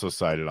 which also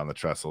sighted on the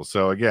trestle.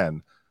 So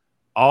again,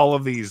 all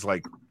of these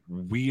like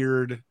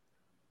weird,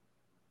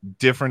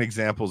 different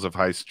examples of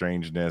high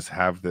strangeness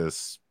have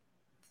this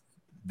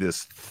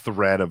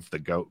thread of the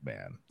goat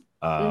man.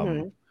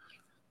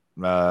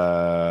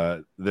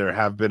 There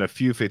have been a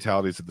few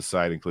fatalities at the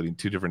site, including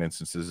 2 different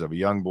instances of a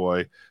young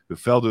boy who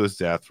fell to his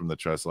death from the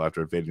trestle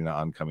after evading an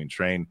oncoming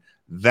train.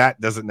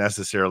 That doesn't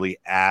necessarily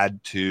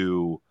add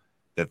to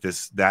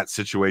that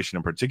situation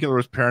in particular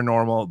was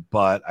paranormal,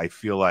 but I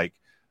feel like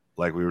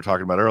we were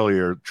talking about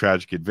earlier,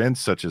 tragic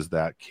events such as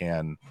that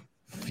can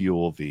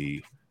fuel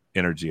the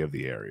energy of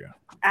the area.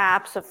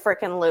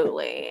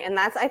 Absolutely. And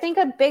that's, I think,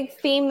 a big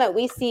theme that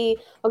we see.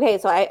 Okay,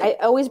 so I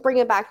always bring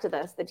it back to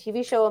this. The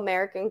TV show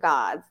American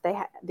Gods,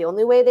 the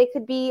only way they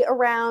could be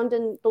around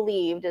and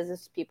believed is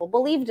if people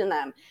believed in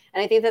them.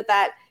 And I think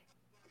that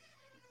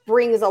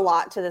brings a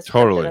lot to this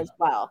cryptid as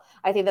well.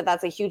 I think that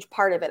that's a huge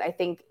part of it. I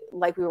think,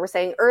 like we were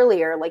saying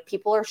earlier, like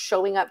people are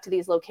showing up to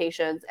these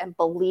locations and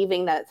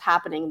believing that it's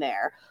happening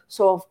there.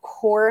 So of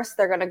course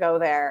they're going to go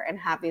there and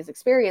have these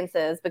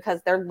experiences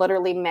because they're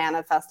literally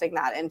manifesting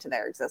that into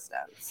their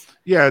existence.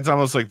 Yeah, it's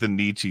almost like the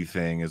Nietzsche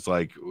thing. It's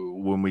like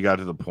when we got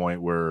to the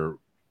point where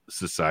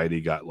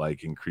society got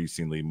like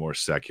increasingly more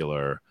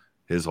secular,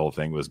 his whole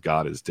thing was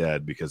God is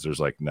dead because there's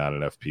like not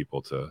enough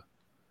people to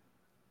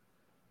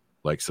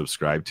like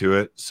subscribe to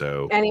it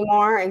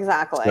anymore.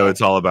 Exactly. So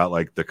it's all about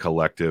like the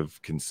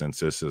collective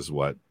consensus is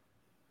what,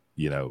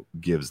 you know,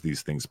 gives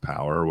these things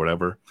power or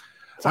whatever.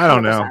 100%. I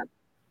don't know.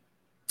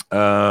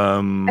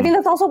 I think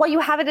that's also why you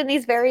have it in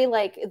these very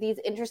like these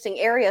interesting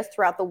areas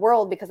throughout the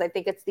world, because I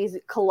think it's these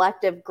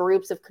collective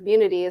groups of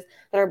communities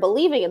that are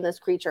believing in this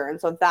creature.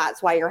 And so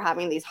that's why you're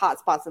having these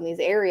hotspots in these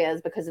areas,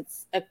 because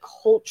it's a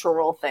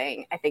cultural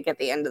thing, I think, at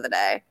the end of the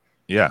day.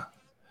 Yeah.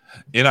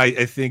 And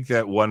I think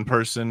that one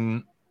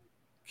person's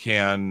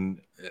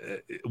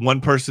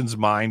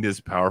mind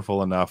is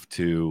powerful enough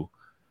to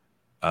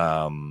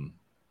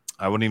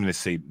I wouldn't even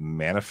say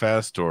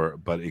manifest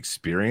but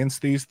experience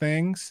these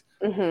things.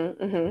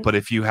 But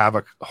if you have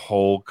a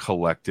whole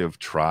collective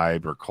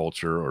tribe or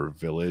culture or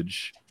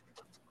village,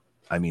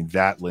 I mean,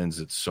 that lends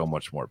it so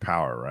much more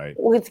power, right?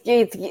 Well, it's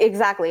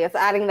exactly. It's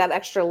adding that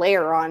extra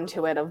layer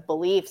onto it of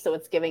belief, so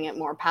it's giving it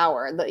more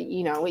power.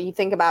 You know, you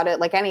think about it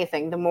like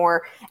anything. The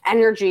more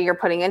energy you're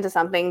putting into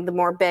something, the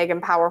more big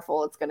and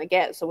powerful it's going to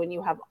get. So when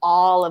you have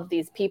all of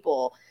these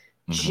people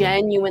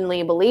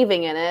genuinely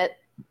believing in it,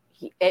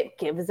 it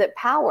gives it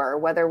power,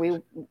 whether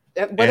we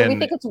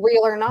think it's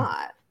real or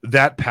not.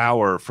 That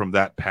power from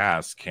that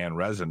past can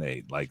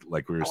resonate, like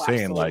we were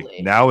saying.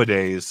 Absolutely. Like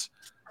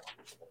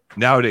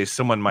nowadays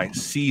someone might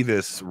see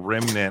this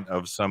remnant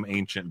of some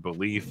ancient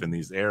belief in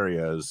these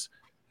areas,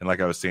 and like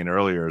I was saying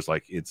earlier, is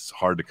like it's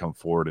hard to come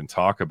forward and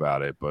talk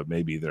about it, but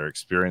maybe they're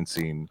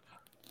experiencing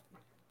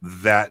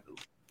that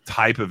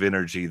type of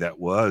energy that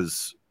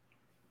was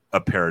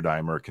a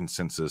paradigm or a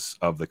consensus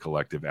of the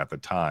collective at the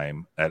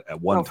time,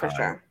 at one time,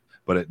 sure.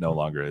 But it no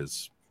longer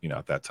is, you know,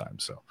 at that time.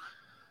 So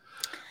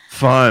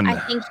fun. I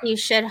think you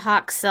should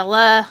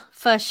Hawkzilla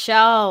for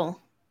show.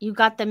 You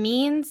got the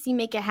means, you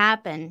make it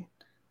happen.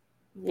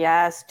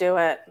 Yes, do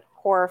it.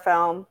 Horror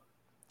film.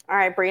 All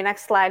right, Bree,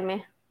 next slide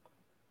me.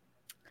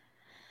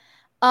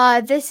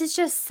 This is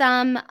just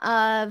some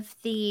of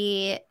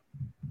the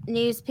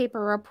newspaper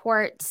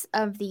reports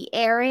of the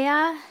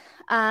area.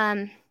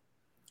 I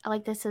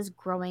like this as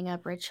growing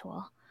up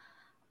ritual.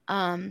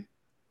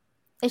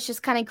 It's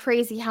just kind of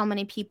crazy how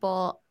many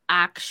people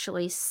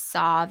actually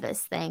saw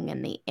this thing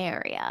in the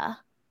area.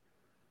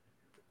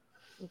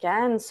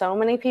 Again, so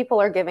many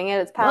people are giving it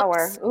its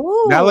power.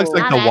 Ooh, that looks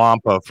like the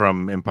Wampa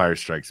from Empire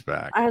Strikes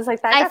Back. I was like,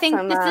 I think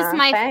this is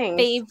my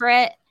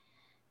favorite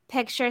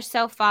picture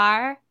so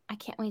far. I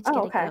can't wait to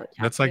get a goat.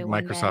 That's like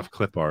Microsoft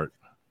clip art.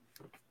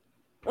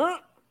 And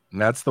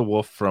that's the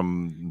wolf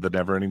from the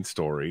Neverending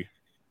Story.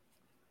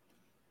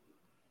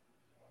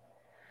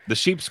 The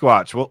sheep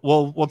squatch.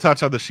 We'll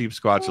touch on the sheep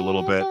squatch a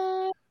little bit.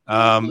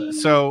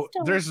 So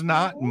there's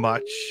not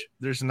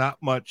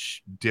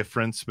much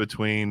difference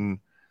between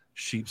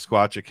sheep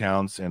squatch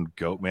accounts and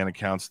goatman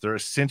accounts. They're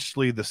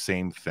essentially the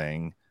same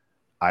thing,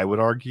 I would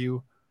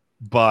argue,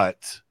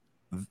 but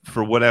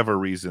for whatever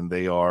reason,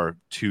 they are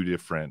two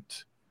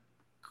different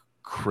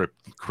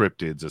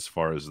cryptids as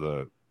far as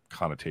the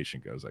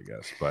connotation goes, I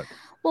guess. But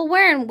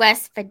we're in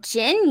West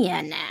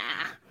Virginia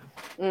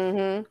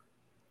now.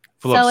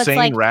 Full of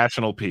sane,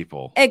 rational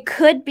people. It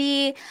could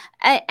be,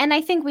 and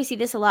I think we see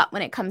this a lot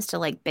when it comes to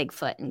like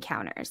Bigfoot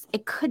encounters.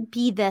 It could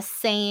be the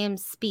same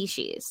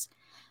species,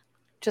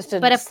 just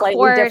a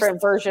slightly different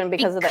version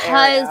because of the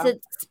area. Because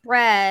it's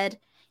spread,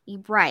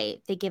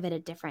 right? They give it a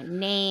different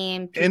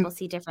name. People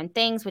see different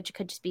things, which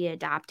could just be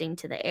adapting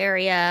to the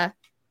area.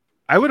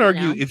 I would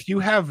argue if you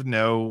have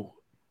no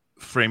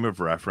frame of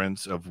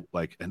reference of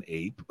like an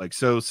ape, like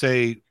so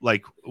say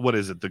like what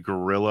is it, the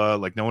gorilla,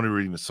 like no one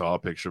ever even saw a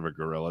picture of a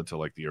gorilla till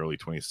like the early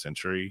 20th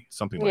century,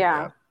 something like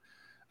that.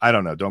 I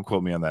don't know, don't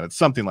quote me on that. It's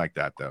something like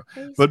that though.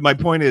 But my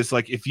point is,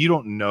 like, if you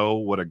don't know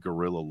what a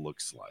gorilla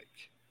looks like,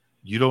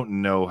 you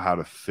don't know how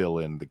to fill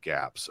in the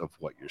gaps of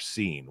what you're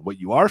seeing.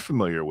 What you are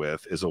familiar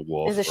with is a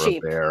wolf or a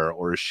bear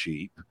or a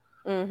sheep.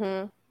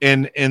 And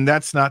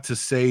that's not to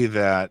say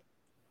that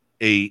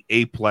a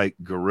ape-like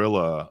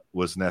gorilla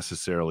was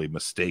necessarily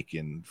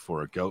mistaken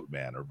for a goat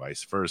man or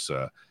vice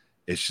versa.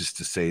 It's just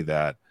to say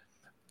that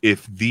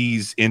if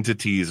these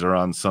entities are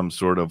on some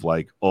sort of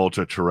like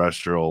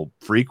ultra-terrestrial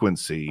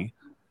frequency,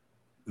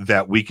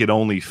 that we could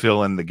only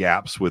fill in the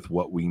gaps with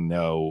what we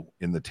know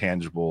in the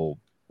tangible,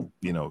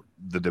 you know,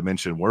 the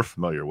dimension we're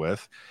familiar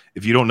with.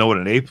 If you don't know what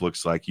an ape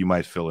looks like, you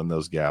might fill in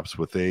those gaps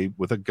with a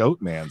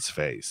goat man's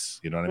face.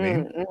 You know what I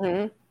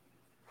mean?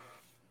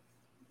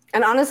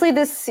 And honestly,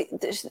 this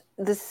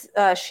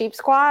sheep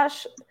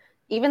squash,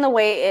 even the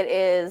way it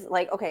is,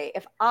 like, okay,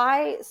 if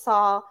I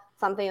saw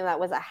something that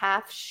was a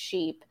half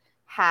sheep,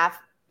 half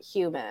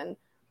human,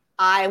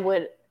 I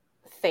would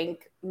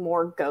think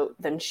more goat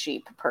than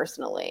sheep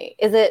personally.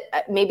 Is it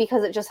maybe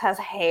because it just has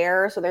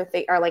hair, so they're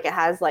or like it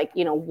has like,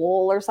 you know,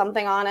 wool or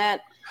something on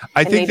it?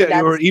 I think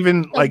that, or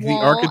even like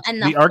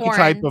the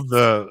archetype of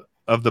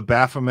the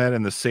Baphomet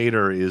and the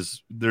satyr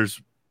is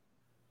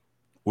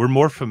we're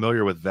more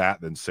familiar with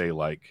that than say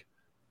like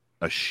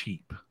a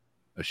sheep.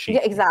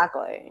 Yeah,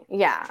 exactly.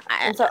 Yeah.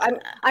 And so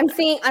I'm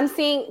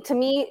seeing to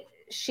me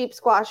sheep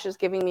squash is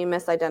giving me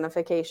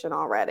misidentification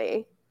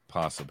already.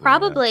 Possibly.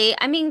 Probably. Yeah.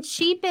 I mean,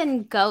 sheep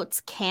and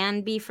goats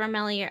can be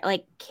familiar,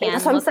 like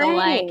can look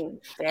alike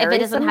if it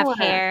doesn't have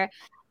hair.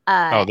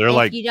 They're if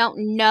like, you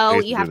don't know,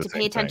 you have to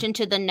pay attention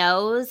to the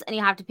nose and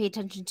you have to pay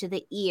attention to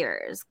the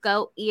ears.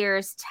 Goat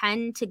ears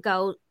tend to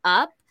go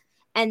up,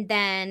 and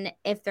then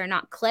if they're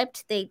not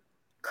clipped, they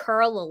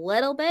curl a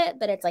little bit,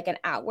 but it's like an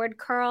outward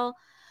curl,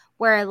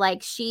 where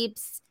like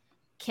sheep's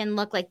can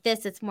look like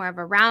this. It's more of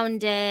a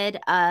rounded,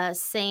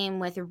 same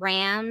with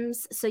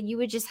rams. So you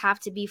would just have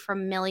to be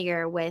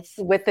familiar with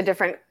the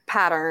different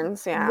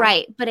patterns. Yeah.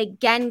 Right. But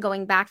again,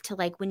 going back to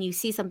like when you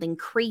see something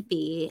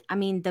creepy, I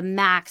mean, the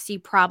max you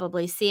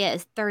probably see it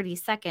is 30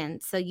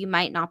 seconds. So you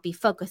might not be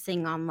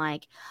focusing on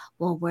like,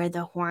 well, were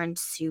the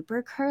horns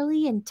super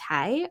curly and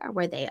tight, or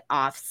were they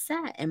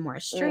offset and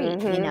more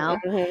straight, you know?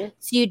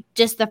 So you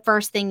just the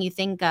first thing you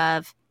think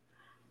of,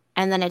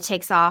 and then it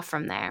takes off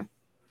from there.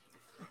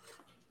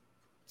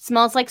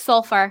 Smells like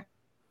sulfur.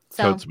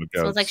 So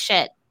smells like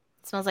shit.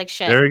 Smells like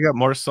shit. There you go,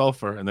 more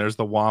sulfur, and there's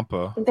the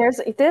wampa.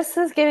 This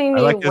is giving me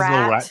I like his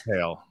little rat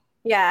tail.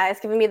 Yeah, it's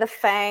giving me the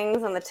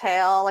fangs and the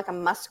tail, like a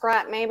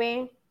muskrat,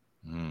 maybe.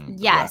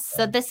 Yes.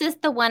 So this is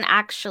the one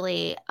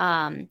actually.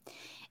 And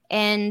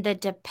the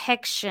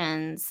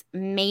depictions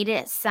made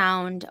it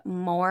sound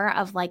more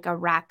of like a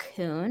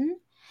raccoon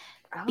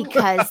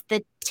because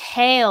the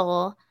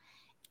tail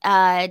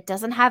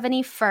doesn't have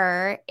any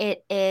fur.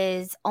 It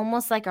is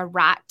almost like a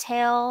rat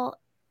tail.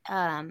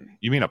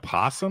 You mean a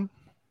possum?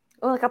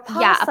 Oh, like a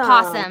possum. Yeah, a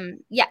possum.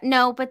 Yeah,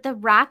 no, but the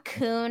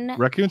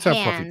raccoons have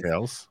fluffy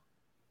tails.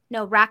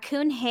 No,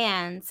 raccoon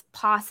hands,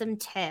 possum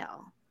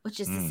tail, which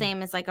is the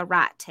same as like a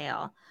rat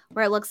tail,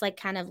 where it looks like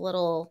kind of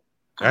little.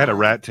 I had a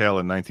rat tail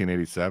in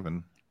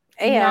 1987.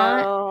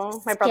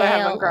 Ayo. My brother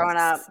had one growing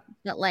up.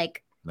 But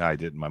like. No, I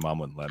didn't. My mom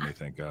wouldn't let me,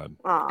 thank God.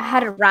 Aww. I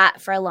had a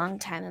rat for a long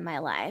time in my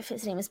life.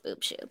 His name was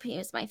Boop Shoop. He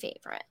was my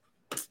favorite.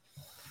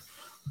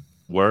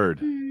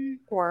 Word.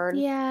 Word.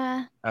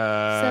 Yeah.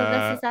 So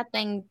this is that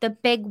thing, the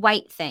big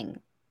white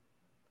thing.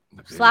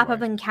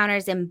 Slap-up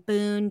encounters in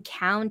Boone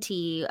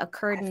County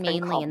occurred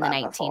mainly in the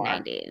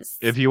 1990s.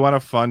 If you want a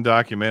fun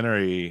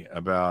documentary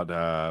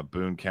about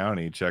Boone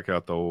County, check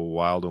out the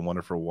Wild and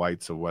Wonderful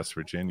Whites of West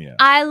Virginia.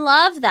 I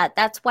love that.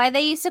 That's why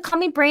they used to call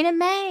me Brain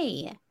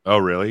May. Oh,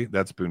 really?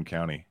 That's Boone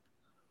County.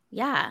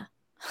 Yeah.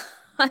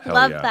 I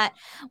love that.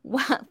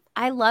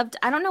 I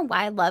don't know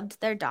why I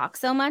loved their doc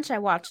so much. I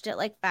watched it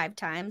like 5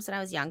 times when I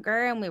was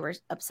younger and we were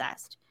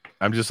obsessed.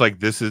 I'm just like,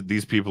 this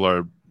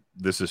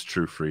is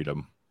true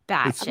freedom.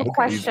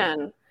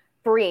 Question,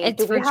 Bree.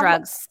 It's for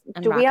drugs.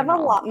 Do we have a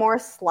lot more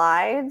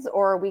slides,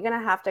 or are we going to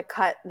have to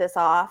cut this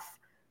off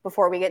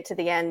before we get to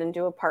the end and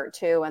do a part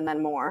 2 and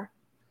then more?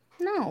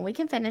 No, we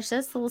can finish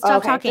this. We'll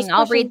stop talking.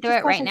 I'll read through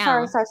it right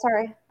now.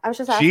 Sorry. I was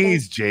just asking.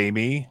 Jeez,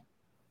 Jamie.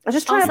 I was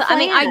just trying to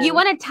plan. I mean, you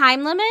want a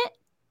time limit?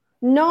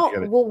 No.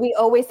 Well, we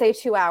always say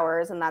 2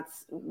 hours, and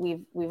that's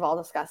we've all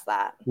discussed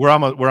that. We're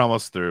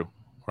almost through.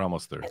 We're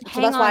almost there.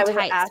 So that's why I was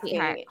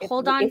asking.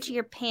 Hold on to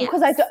your pants.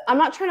 Because I'm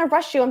not trying to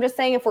rush you. I'm just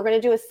saying if we're going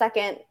to do a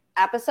second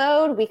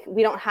episode,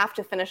 we don't have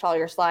to finish all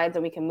your slides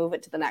and we can move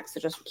it to the next. So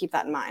just keep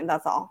that in mind.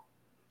 That's all.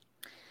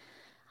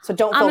 So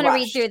don't feel I'm going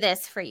rushed. to read through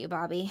this for you,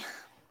 Bobby.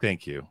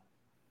 Thank you.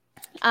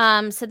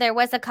 So there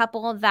was a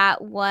couple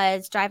that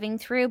was driving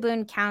through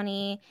Boone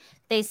County.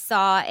 They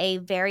saw a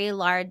very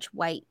large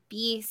white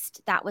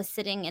beast that was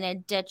sitting in a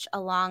ditch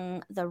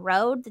along the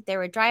road that they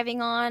were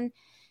driving on.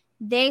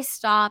 They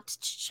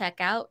stopped to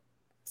check out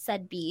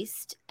said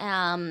beast.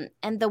 And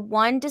the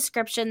one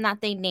description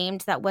that they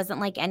named that wasn't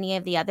like any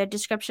of the other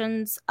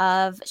descriptions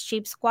of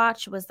sheep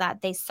squatch was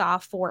that they saw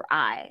 4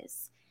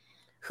 eyes.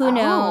 Who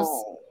knows?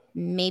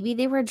 Maybe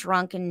they were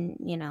drunk and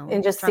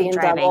just seeing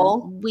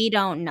double. We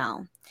don't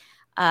know.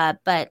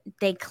 But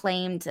they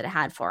claimed that it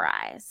had 4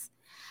 eyes.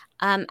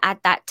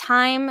 At that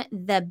time,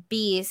 the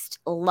beast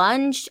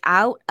lunged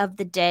out of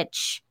the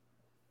ditch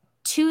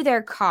to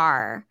their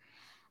car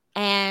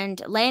and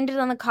landed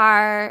on the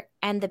car,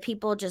 and the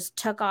people just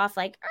took off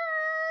like,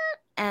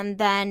 and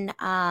then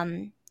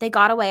they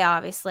got away,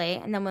 obviously.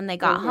 And then when they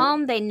got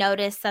home, they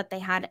noticed that they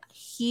had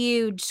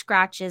huge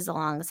scratches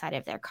along the side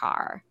of their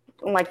car.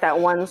 Like that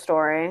one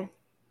story.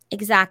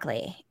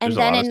 Exactly. And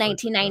then in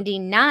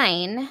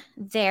 1999,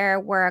 there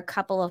were a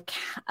couple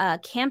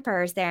of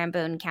campers there in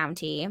Boone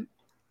County.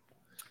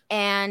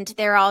 And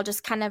they're all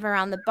just kind of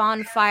around the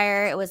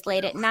bonfire. It was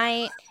late at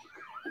night.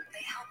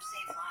 They help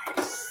save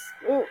lives.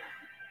 Ooh.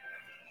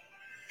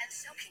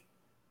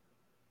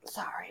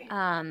 Sorry.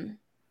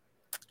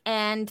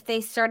 And they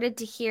started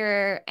to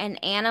hear an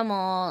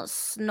animal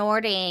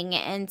snorting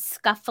and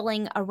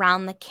scuffling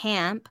around the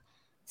camp.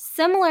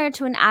 similar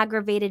to an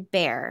aggravated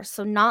bear.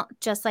 So not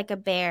just like a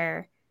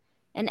bear,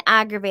 an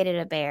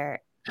aggravated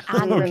bear,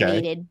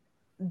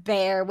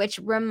 bear, which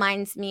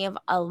reminds me of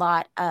a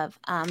lot of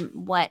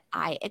what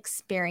I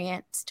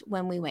experienced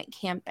when we went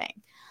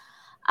camping.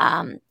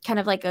 Kind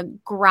of like a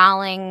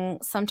growling,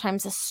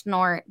 sometimes a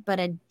snort, but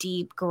a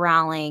deep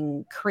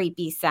growling,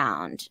 creepy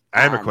sound.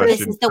 I have a question.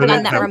 This is the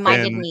one that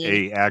reminded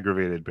me. A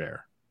aggravated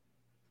bear.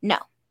 No,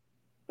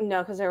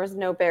 because there was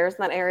no bears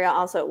in that area.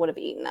 Also, it would have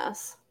eaten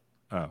us.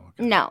 Oh, okay.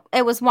 No,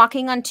 it was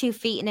walking on 2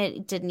 feet, and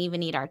it didn't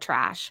even eat our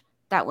trash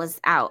that was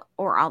out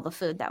or all the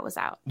food that was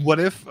out. What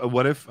if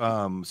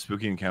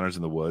spooky encounters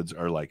in the woods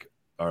are like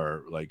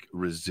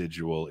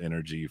residual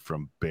energy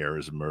from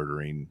bears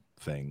murdering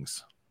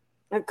things?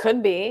 It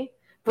could be.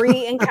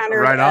 Bree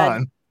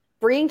encountered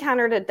Bree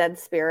encountered a dead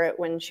spirit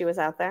when she was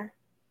out there.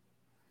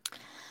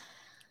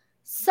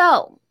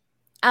 So,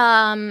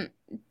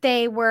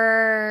 they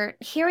were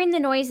hearing the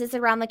noises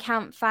around the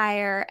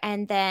campfire,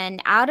 and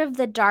then out of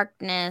the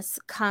darkness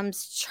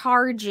comes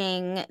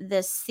charging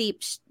the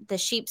sheep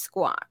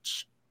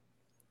squatch.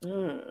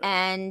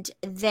 And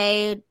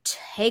they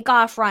take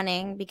off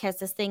running because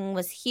this thing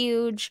was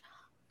huge,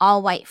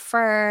 all white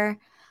fur,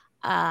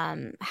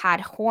 had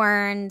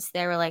horns.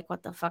 They were like,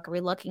 what the fuck are we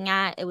looking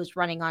at? It was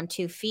running on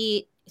 2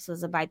 feet. This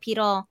was a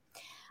bipedal.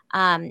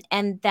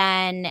 And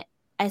then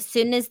as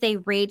soon as they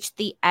reached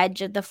the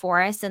edge of the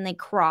forest and they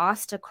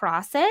crossed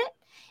across it,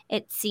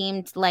 it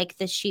seemed like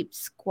the sheep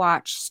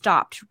squatch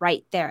stopped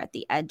right there at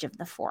the edge of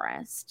the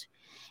forest.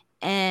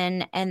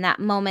 And in that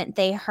moment,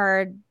 they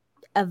heard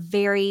a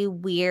very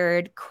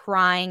weird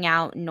crying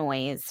out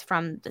noise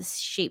from the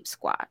sheep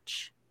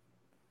squatch.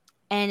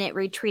 And it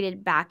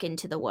retreated back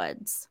into the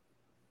woods.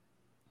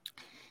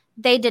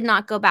 They did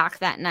not go back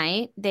that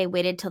night. They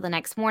waited till the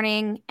next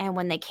morning. And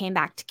when they came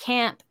back to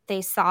camp,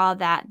 they saw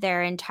that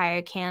their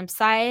entire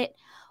campsite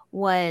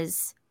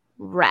was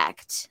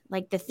wrecked.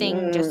 Like the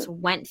thing just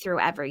went through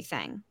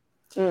everything.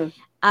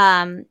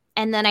 And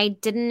then I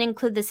didn't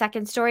include the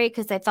second story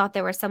because I thought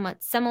they were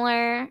somewhat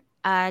similar.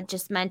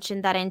 Just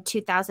mentioned that in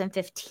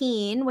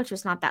 2015, which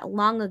was not that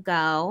long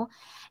ago,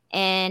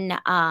 in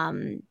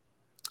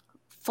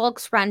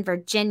Folks Run,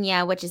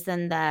 Virginia, which is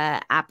in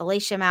the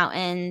Appalachian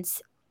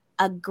Mountains,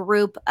 a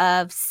group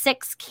of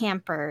 6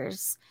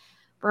 campers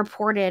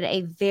reported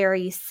a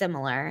very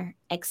similar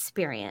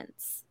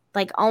experience,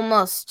 like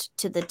almost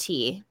to the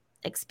T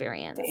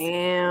experience.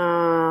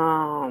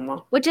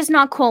 Damn. Which is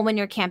not cool when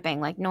you're camping.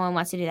 Like, no one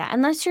wants to do that.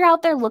 Unless you're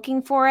out there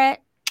looking for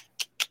it.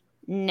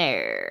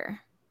 No.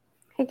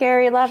 Hey,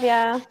 Gary, love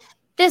ya.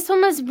 This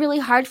one was really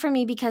hard for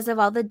me because of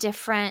all the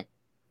different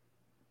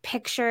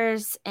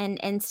pictures and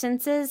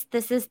instances.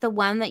 This is the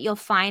one that you'll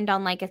find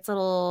on like its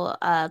little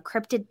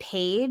cryptid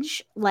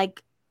page,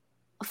 like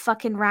a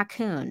fucking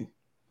raccoon.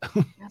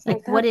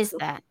 Like, what is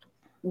that?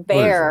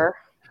 Bear.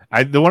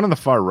 The one on the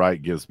far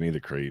right gives me the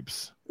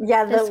creeps.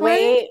 Yeah, the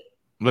way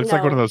looks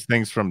like one of those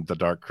things from the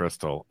Dark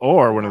Crystal,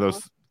 or one of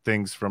those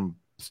things from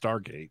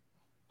Stargate.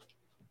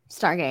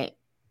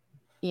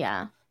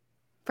 Yeah,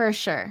 for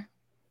sure.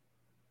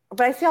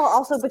 But I feel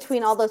also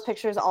between all those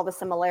pictures, all the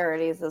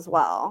similarities as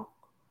well.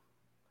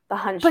 The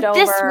hunched over. But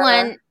this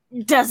one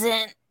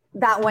doesn't.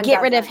 That one.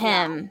 Get rid of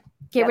him.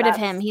 Get rid of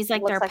him. He's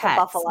like their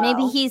pets.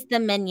 Maybe he's the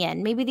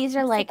minion. Maybe these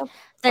are like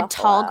the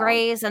tall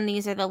grays and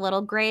these are the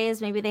little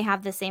grays. Maybe they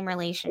have the same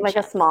relationship. Like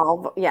a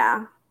small,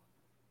 yeah.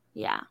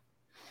 Yeah.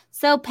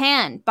 So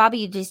Pan,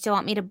 Bobby, do you still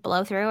want me to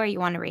blow through or you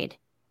want to read?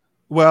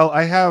 Well,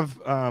 I have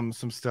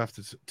some stuff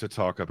to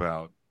talk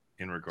about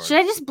in regards. Should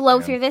I just blow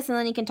through this and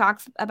then you can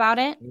talk about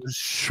it?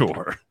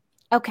 Sure.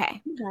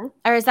 Okay.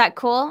 Or is that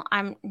cool?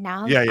 I'm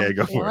go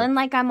feeling for it.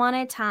 Like I'm on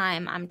a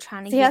time. I'm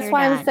trying to get that's her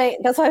why done.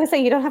 That's why I was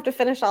saying you don't have to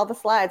finish all the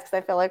slides because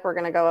I feel like we're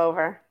gonna go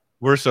over.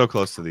 We're so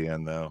close to the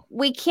end though.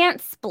 We can't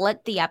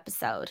split the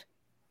episode.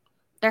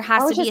 There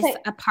has to be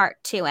a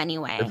part 2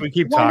 anyway. If we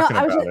keep talking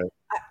about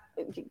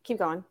it. Keep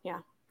going. Yeah.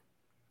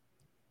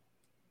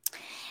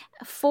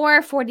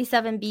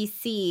 447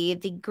 BC,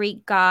 the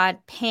Greek god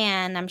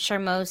Pan, I'm sure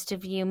most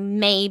of you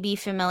may be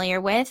familiar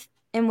with,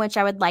 in which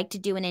I would like to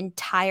do an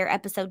entire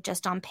episode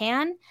just on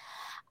Pan.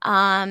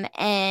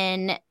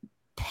 And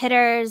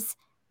Pitter's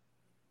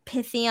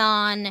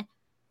Pythion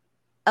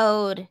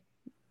Ode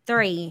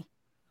 3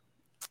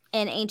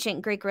 in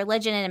ancient Greek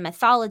religion and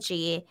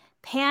mythology,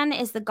 Pan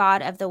is the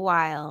god of the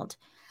wild,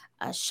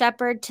 a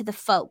shepherd to the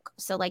folk,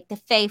 so like the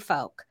fae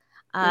folk.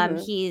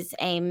 He's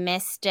a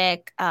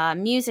mystic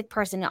music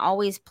person,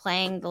 always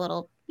playing the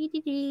little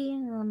maybe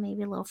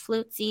little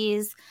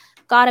flutesies,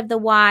 god of the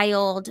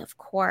wild, of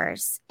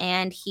course,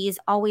 and he's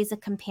always a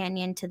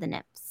companion to the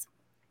nymphs.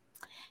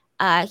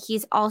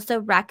 He's also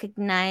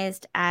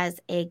recognized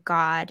as a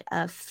god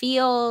of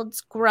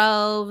fields,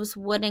 groves,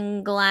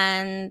 wooded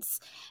glens,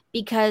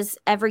 because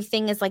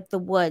everything is like the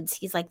woods.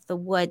 He's like the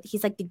wood.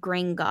 He's like the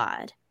green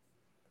god,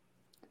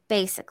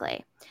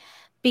 basically.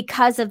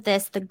 Because of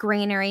this, the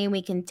greenery,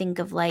 we can think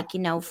of like,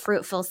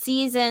 fruitful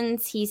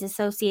seasons. He's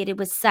associated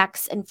with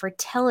sex and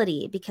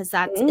fertility because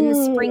that's in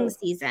the spring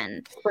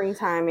season.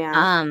 Springtime,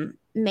 yeah.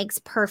 makes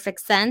perfect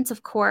sense,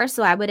 of course.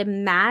 So I would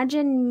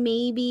imagine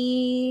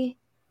maybe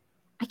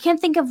I can't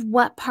think of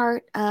what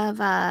part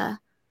of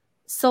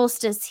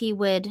solstice he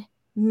would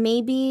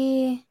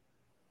maybe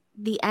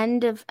the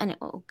end of. And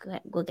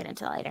we'll get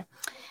into that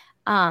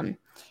later.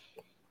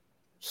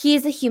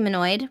 He's a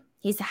humanoid.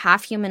 He's a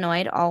half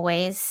humanoid,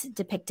 always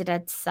depicted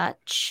as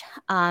such,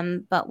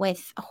 but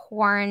with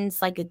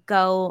horns like a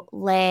goat,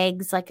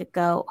 legs like a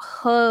goat,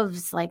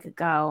 hooves like a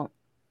goat.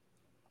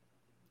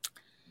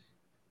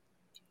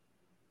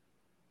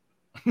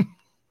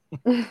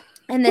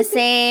 In the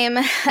same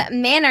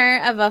manner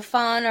of a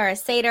faun or a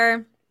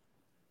satyr.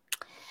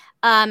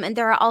 And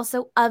there are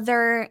also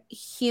other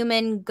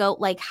human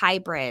goat-like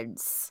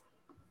hybrids.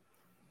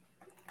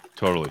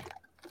 Totally.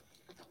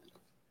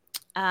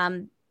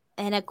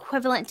 An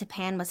equivalent to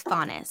Pan was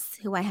Faunus,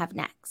 who I have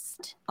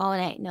next. Oh,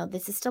 no,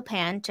 this is still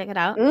Pan. Check it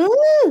out.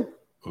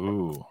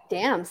 Ooh.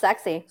 Damn,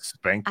 sexy.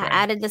 Spank I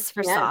added this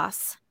for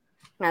sauce.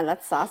 Man,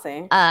 that's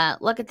saucy.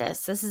 Look at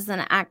this. This is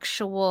an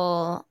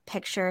actual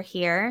picture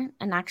here.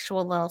 An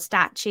actual little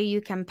statue you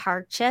can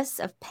purchase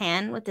of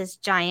Pan with this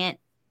giant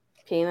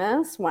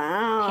penis.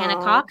 Wow.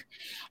 Panacock.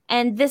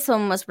 And this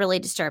one was really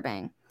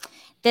disturbing.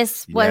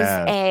 This was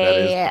that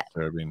is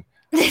disturbing.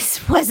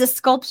 This was a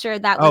sculpture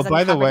that was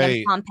by the way,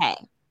 in Pompeii.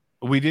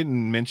 We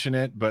didn't mention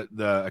it, but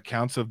the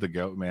accounts of the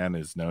Goat Man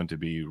is known to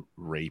be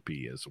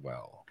rapey as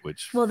well.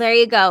 Well, there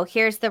you go.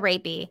 Here's the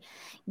rapey.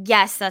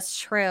 Yes, that's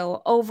true.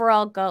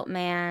 Overall, Goat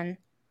Man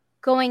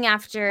going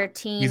after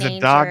teenagers. He's a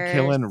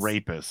dog-killing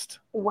rapist.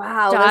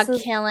 Wow,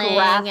 dog-killing,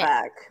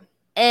 graphic.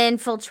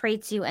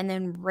 Infiltrates you and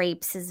then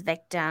rapes his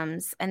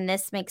victims. And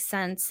this makes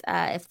sense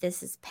if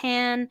this is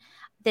Pan.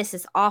 This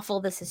is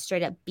awful. This is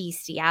straight up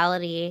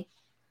bestiality.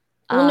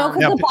 Well, no,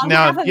 because the bottom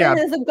half of it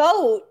is a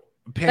goat.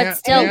 But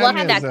still, look,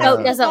 that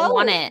goat doesn't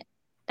want it.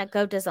 That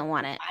goat doesn't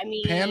want it. I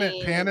mean,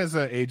 Pan is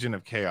an agent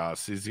of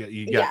chaos.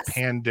 You got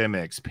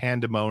pandemics,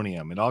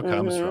 pandemonium. It all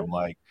comes from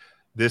like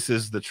this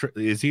is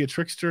is he a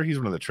trickster? He's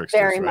one of the tricksters.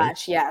 Very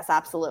much, yes,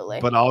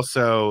 absolutely. But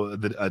also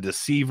a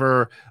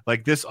deceiver.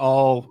 Like this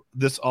all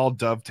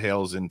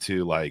dovetails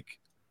into like,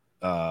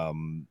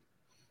 co-opting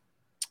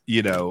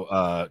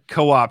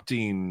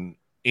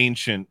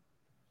ancient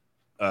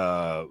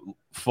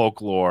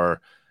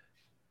folklore.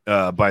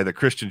 By the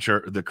Christian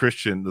church,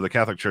 the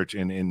Catholic Church,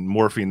 in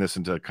morphing this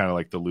into kind of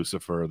like the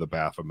Lucifer or the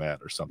Baphomet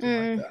or something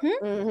like that.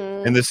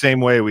 Mm-hmm. In the same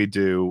way we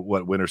do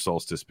what winter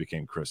solstice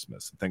became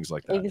Christmas and things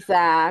like that.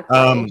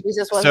 Exactly.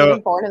 Jesus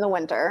wasn't born in the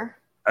winter.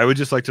 I would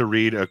just like to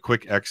read a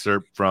quick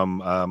excerpt from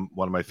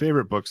one of my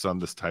favorite books on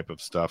this type of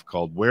stuff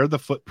called "Where the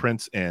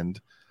Footprints End: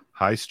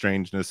 High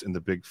Strangeness in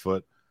the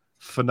Bigfoot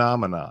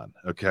Phenomenon."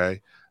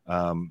 Okay,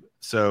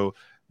 so.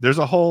 There's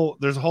a whole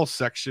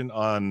section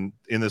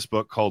in this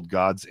book called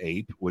God's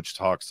Ape, which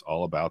talks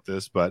all about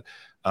this. But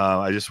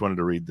I just wanted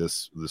to read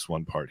this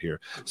one part here.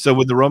 So,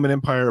 with the Roman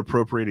Empire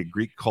appropriated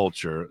Greek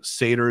culture,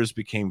 satyrs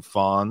became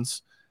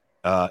fauns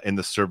in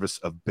the service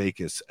of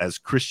Bacchus. As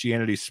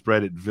Christianity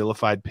spread, it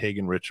vilified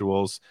pagan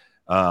rituals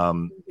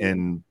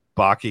and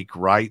Bacchic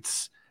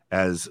rites.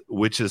 As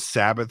witches'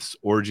 sabbaths,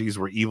 orgies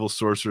where evil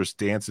sorcerers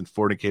danced and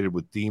fornicated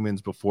with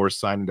demons before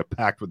signing a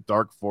pact with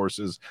dark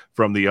forces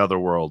from the other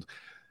world.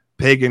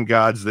 Pagan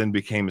gods then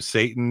became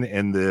Satan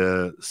and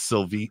the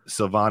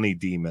Sylvani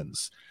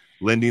demons,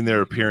 lending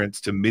their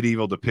appearance to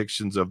medieval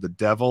depictions of the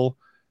devil,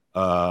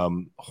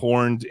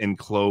 horned and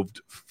cloven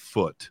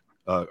foot.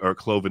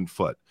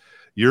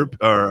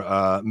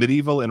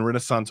 Medieval and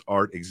Renaissance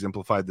art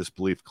exemplified this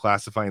belief,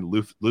 classifying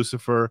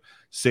Lucifer,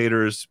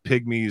 satyrs,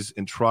 pygmies,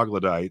 and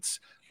troglodytes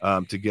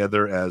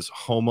together as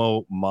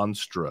homo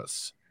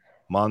monstrosus.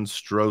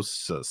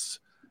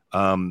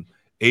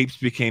 Apes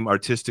became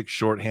artistic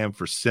shorthand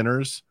for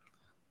sinners.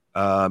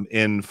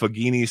 In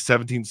Fogini's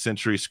 17th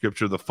century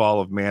scripture, The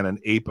Fall of Man, an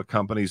ape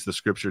accompanies the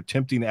scripture,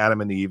 tempting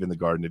Adam and Eve in the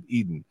Garden of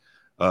Eden.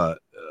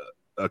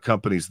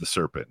 Accompanies the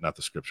serpent, not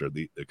the scripture.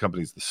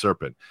 Accompanies the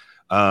serpent.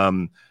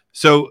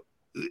 So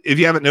if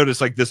you haven't noticed,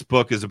 like this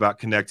book is about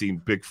connecting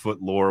Bigfoot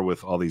lore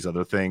with all these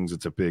other things.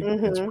 It's a big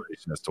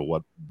inspiration as to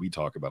what we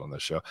talk about on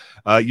this show.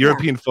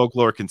 European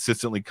folklore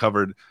consistently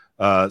covered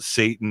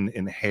Satan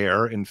in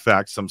hair. In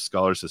fact, some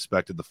scholars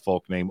suspected the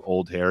folk name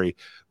Old Harry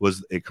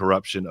was a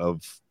corruption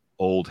of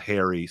Old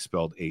Harry,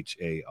 spelled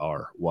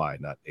H-A-R-Y,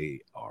 not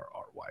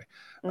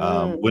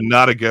A-R-R-Y. When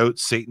not a goat,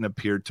 Satan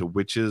appeared to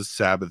witches'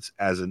 sabbaths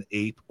as an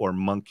ape or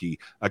monkey,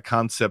 a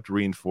concept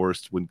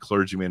reinforced when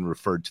clergymen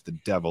referred to the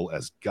devil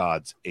as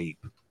God's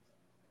ape.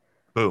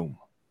 Boom.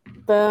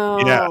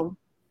 Yeah.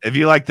 If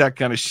you like that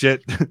kind of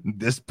shit,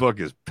 this book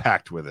is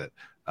packed with it.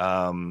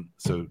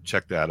 So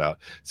check that out.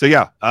 So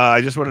yeah,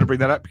 I just wanted to bring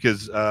that up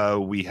because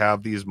we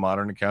have these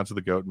modern accounts of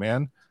the Goat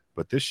Man,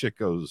 but this shit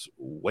goes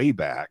way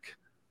back.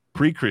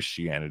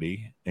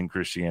 Pre-Christianity, and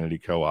Christianity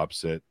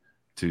co-opts it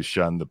to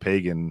shun the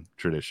pagan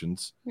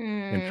traditions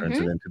and turns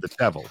it into the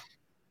devil.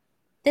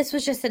 This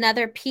was just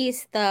another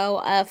piece,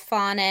 though, of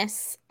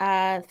Faunus,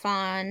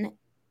 Faun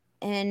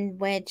in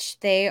which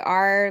they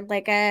are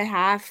like a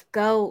half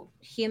goat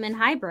human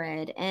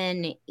hybrid.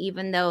 And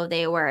even though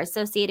they were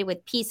associated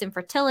with peace and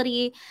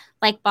fertility,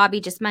 like Bobby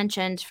just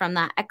mentioned from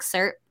that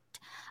excerpt,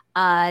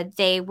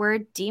 they were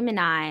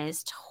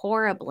demonized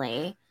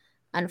horribly,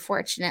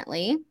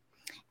 unfortunately.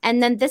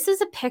 And then this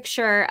is a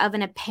picture of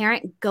an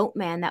apparent goat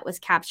man that was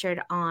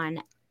captured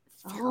on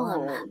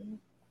film. Oh.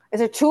 Is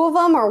there two of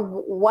them or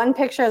one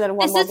picture that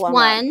one? This is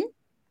one.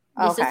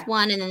 Up? This is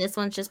one, and then this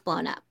one's just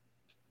blown up.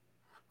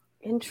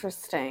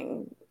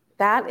 Interesting.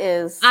 That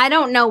is. I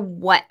don't know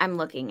what I'm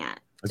looking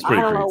at. That's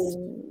pretty creepy.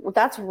 Know.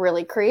 That's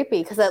really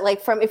creepy because,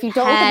 like, from if you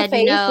don't look at the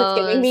face, it's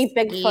giving me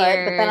Bigfoot,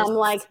 ears. But then I'm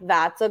like,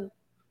 that's a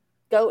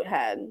goat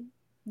head.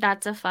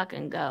 That's a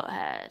fucking goat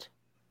head.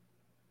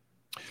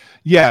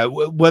 Yeah,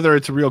 whether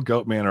it's a real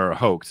goat man or a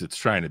hoax, it's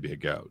trying to be a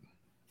goat.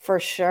 For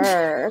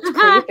sure. It's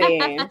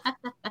creepy.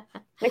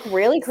 Like,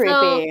 really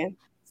creepy.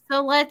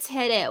 So let's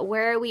hit it.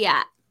 Where are we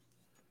at?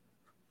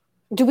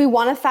 Do we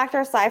want to factor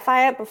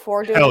sci-fi it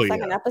before doing the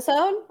second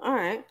episode? All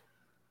right.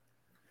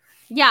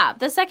 Yeah,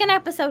 the second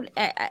episode,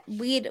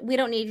 we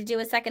don't need to do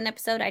a second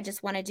episode. I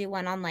just want to do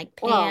one on like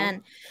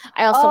Pan.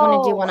 I also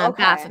want to do one on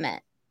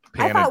Baphomet.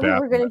 I thought we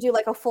were going to do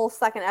like a full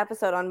second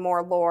episode on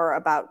more lore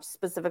about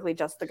specifically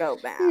just the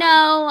goat man.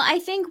 No, I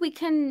think we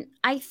can.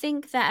 I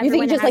think that you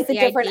think just like the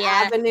different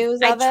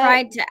avenues. I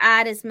tried to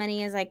add as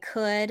many as I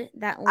could.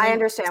 I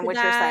understand what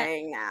you're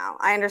saying now.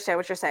 I understand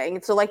what you're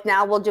saying. So like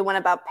now we'll do one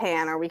about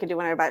Pan, or we could do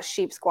one about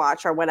Sheep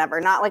Squatch or whatever.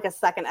 Not like a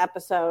second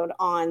episode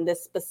on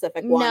this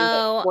specific one.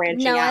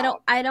 No,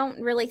 I don't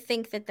really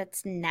think that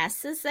that's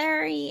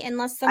necessary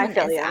unless someone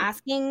is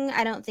asking.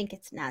 I don't think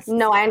it's necessary.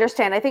 No, I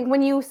understand. I think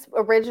when you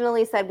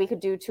originally said we could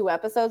do 2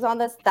 episodes on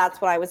this, that's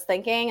what I was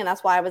thinking, and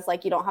that's why I was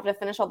like, you don't have to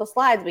finish all the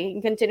slides, we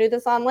can continue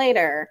this on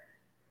later.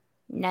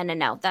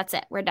 No, that's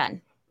it, we're done.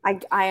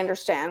 I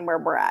understand where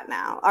we're at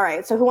now. All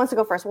right, so who wants to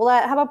go first?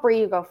 Well, how about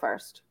Bree, you go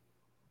first?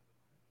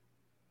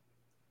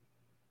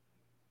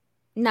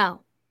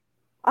 No.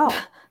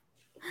 Oh.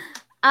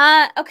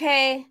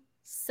 Okay,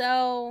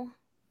 so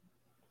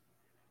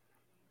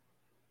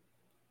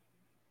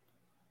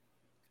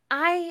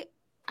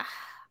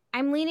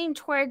I'm leaning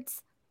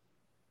towards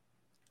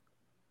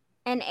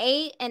an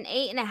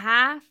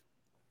 8.5.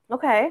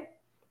 Okay.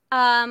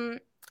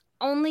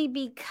 Only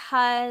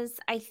because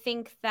I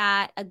think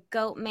that a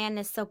goat man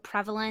is so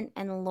prevalent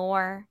in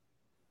lore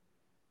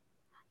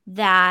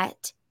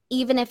that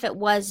even if it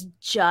was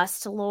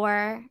just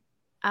lore,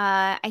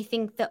 I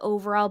think the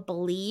overall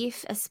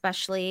belief,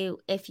 especially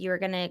if you're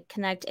going to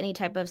connect any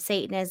type of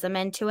Satanism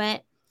into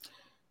it,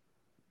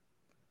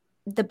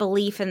 the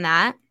belief in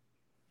that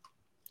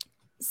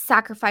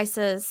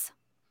sacrifices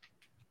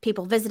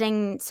people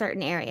visiting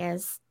certain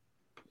areas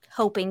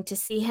hoping to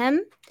see him,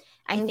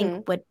 I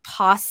think would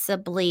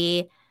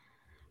possibly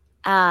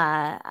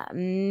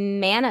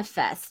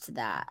manifest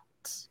that.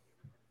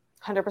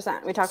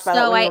 100%. We talked about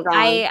that when we were gone.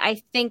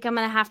 I think I'm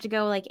going to have to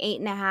go like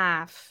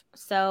 8.5.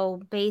 So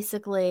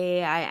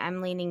basically,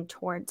 I'm leaning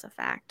towards a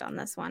fact on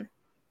this one.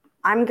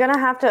 I'm going to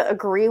have to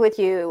agree with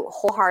you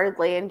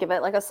wholeheartedly and give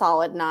it like a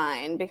solid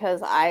 9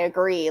 because I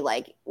agree.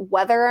 Like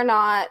whether or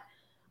not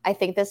I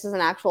think this is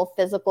an actual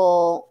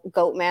physical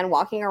goat man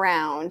walking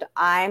around,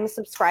 I'm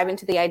subscribing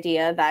to the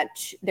idea that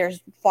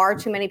there's far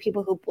too many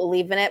people who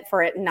believe in it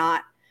for it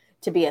not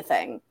to be a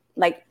thing.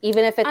 Like,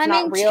 even if it's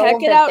not real,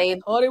 check it out. They've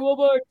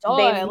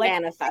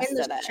manifested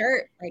it.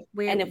 Shirt. Like,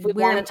 and if we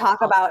want to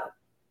talk about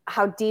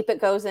how deep it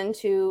goes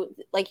into,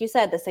 like you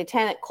said, the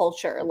satanic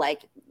culture,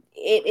 like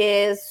it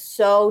is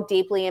so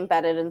deeply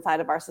embedded inside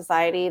of our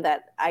society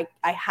that I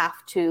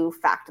have to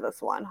fact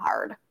this one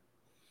hard.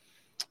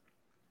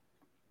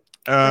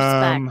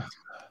 I'm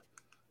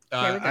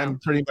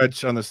pretty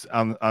much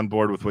on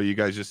board with what you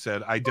guys just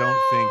said. I don't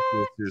think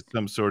this is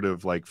some sort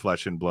of like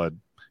flesh and blood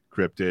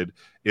cryptid.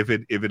 If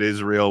it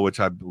is real, which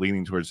I'm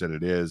leaning towards that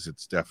it is,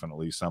 it's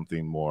definitely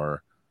something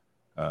more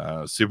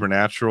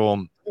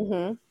supernatural,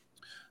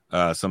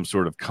 some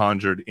sort of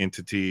conjured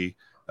entity.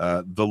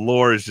 The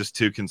lore is just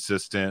too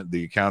consistent.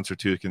 The accounts are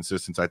too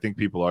consistent. I think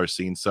people are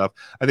seeing stuff.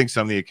 I think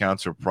some of the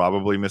accounts are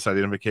probably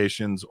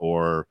misidentifications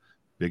or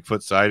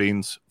Bigfoot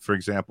sightings, for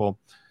example.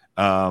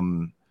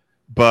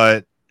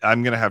 But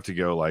I'm going to have to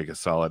go like a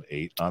solid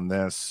 8 on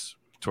this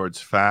towards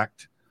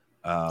fact.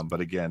 But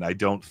again, I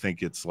don't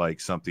think it's like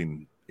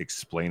something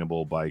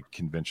explainable by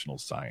conventional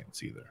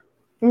science either.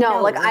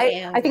 No, like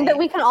I think that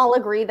we can all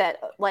agree that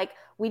like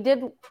we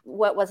did,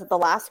 what was it, the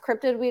last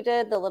cryptid we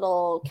did, the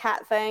little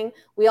cat thing.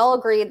 We all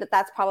agreed that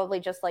that's probably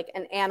just like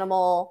an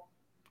animal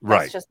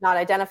that's just not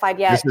identified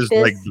yet. This is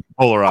like the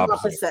polar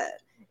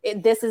opposite.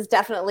 This is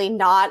definitely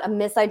not a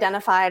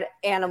misidentified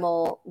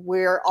animal.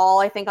 We're all,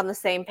 I think, on the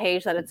same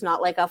page that it's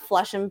not like a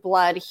flesh and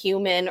blood,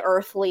 human,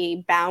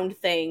 earthly bound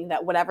thing,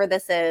 that whatever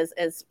this is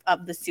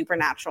of the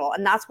supernatural.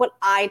 And that's what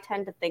I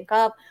tend to think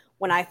of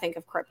when I think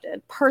of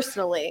cryptid,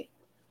 personally.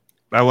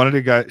 I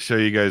wanted to show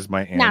you guys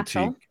my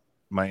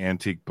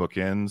antique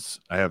bookends.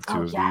 I have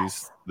 2 of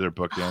these. They're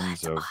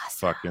bookends of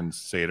fucking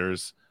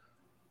satyrs.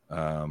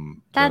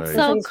 That's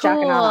so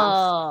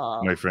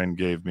cool. My friend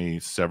gave me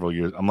several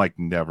years. I'm like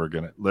never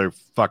gonna. They're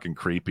fucking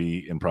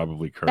creepy and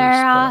probably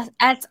cursed.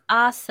 That's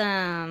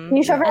awesome. Can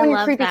you show everyone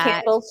your creepy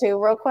candles too,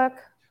 real quick?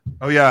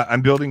 Oh yeah,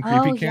 I'm building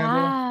creepy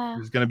candle. Yeah.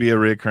 There's gonna be a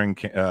recurring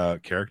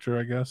character,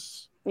 I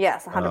guess.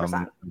 Yes, 100%.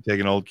 I'm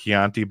taking an old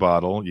Chianti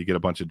bottle. You get a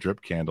bunch of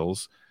drip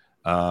candles.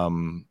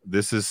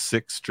 This is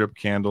 6 drip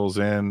candles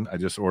in. I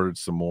just ordered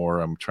some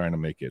more. I'm trying to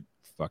make it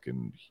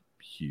fucking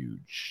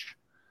huge.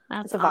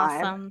 That's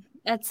awesome.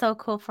 It's so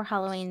cool for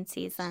Halloween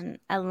season.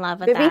 I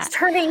love it. Baby's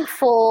turning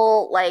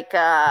full like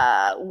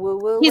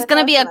woo-woo. He's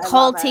gonna be a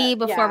culty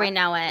before we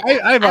know it.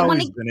 I've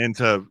always been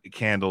into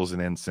candles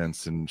and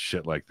incense and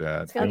shit like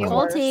that. It's gonna be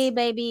culty,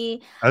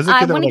 baby. I was a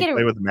kid that would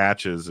play with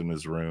matches in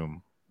his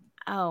room.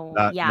 Oh,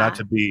 not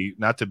to be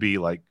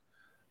like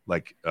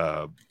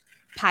pyro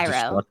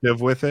destructive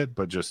with it,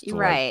 but just to,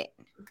 right.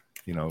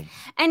 Like,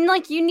 and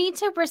like you need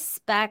to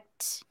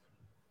respect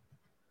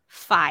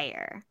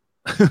fire.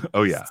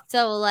 Oh yeah.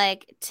 So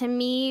like to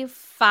me,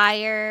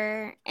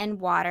 fire and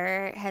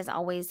water has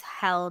always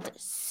held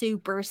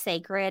super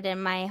sacred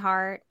in my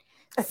heart.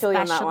 I feel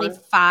especially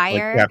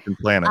fire. Like Captain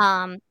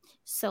Planet.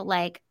 So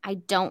like I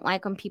don't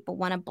like when people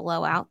want to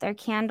blow out their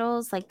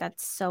candles. Like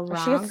that's so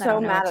wrong. She gets so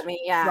mad at me.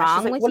 Yeah.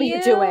 Wrong like, with what you? Are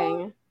you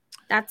doing?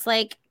 That's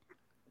like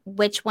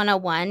Witch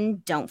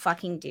 101. Don't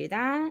fucking do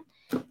that.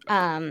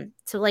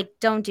 So like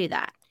don't do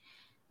that.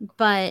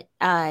 But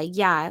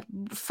yeah,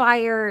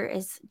 fire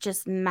is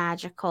just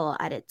magical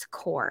at its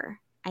core,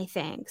 I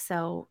think.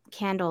 So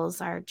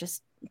candles are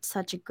just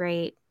such a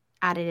great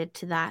additive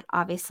to that,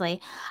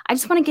 obviously. I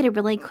just want to get a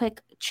really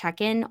quick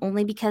check-in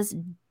only because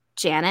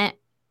Janet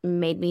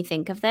made me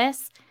think of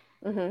this.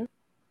 Mm-hmm.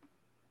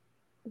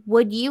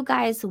 Would you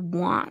guys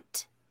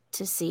want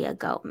to see a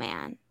goat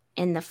man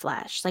in the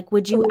flesh? Like,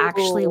 would you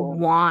actually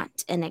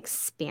want an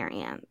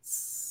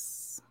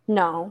experience?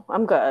 No,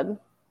 I'm good.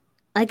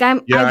 Like I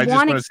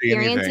want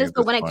experiences,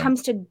 but when it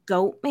comes to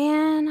goat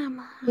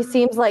man, he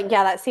seems like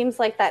that seems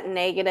like that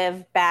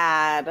negative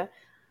bad.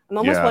 I'm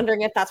almost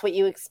wondering if that's what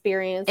you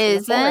experienced in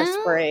the forest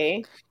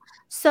spree.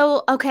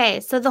 So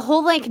so the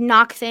whole like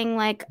knock thing,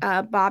 like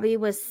Bobby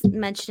was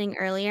mentioning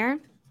earlier,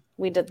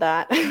 we did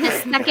that.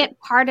 The second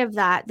part of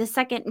that,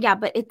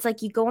 but it's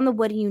like you go in the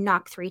wood and you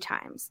knock 3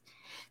 times.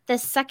 The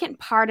second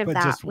part of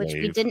that, which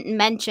we didn't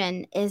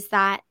mention, is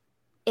that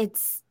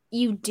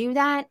you do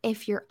that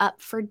if you're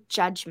up for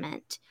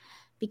judgment,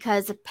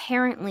 because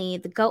apparently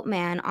the goat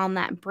man on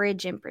that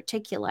bridge in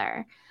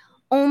particular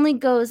only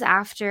goes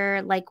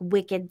after like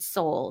wicked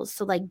souls.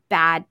 So like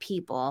bad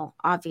people,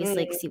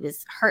 obviously, because he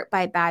was hurt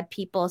by bad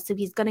people. So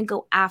he's going to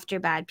go after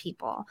bad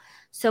people.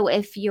 So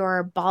if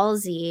you're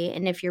ballsy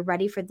and if you're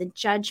ready for the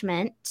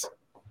judgment,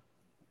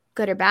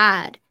 good or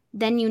bad,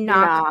 then you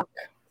knock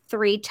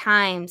 3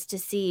 times to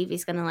see if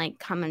he's going to like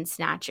come and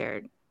snatch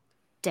your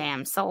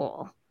damn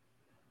soul.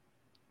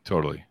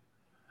 Totally.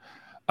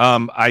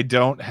 I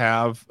don't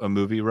have a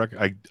movie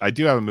I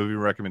do have a movie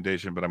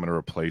recommendation, but I'm going to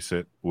replace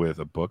it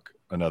with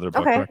another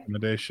book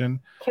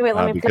recommendation. Okay, wait,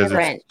 let me because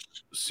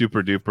it's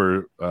super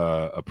duper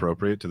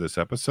appropriate to this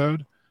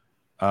episode.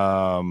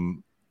 Are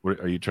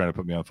you trying to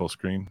put me on full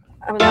screen?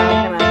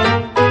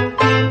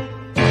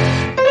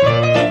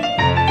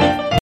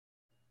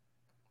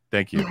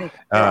 Thank you.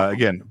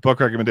 Again, book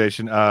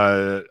recommendation.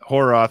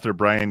 Horror author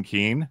Brian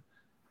Keene.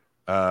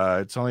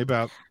 It's only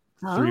about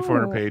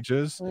 300-400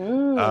 pages.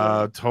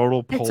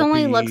 Total pulpy. It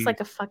only looks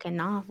like a fucking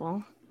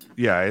novel.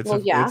 Yeah,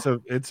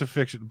 it's a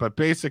fiction, but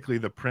basically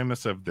the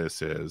premise of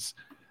this is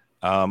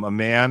a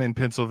man in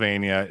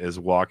Pennsylvania is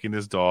walking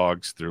his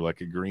dogs through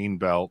like a green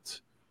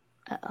belt,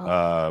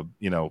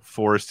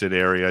 forested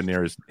area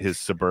near his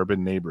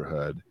suburban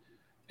neighborhood,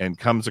 and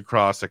comes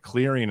across a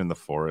clearing in the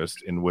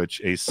forest in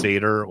which a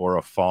satyr or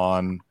a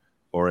faun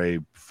or a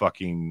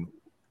fucking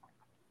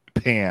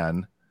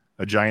pan,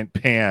 a giant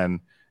pan,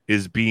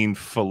 is being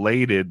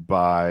filleted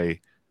by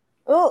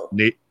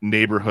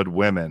neighborhood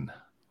women.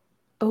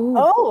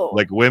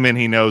 Like women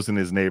he knows in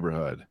his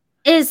neighborhood.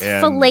 Is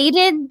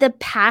filleted the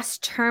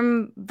past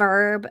term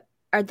verb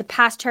or the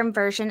past term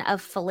version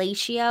of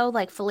fellatio?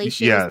 Like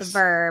fellatio is the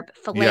verb.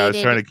 Filleted I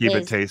was trying to keep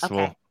it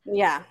tasteful. Okay.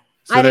 Yeah.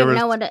 So I didn't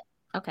know what it...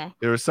 Okay.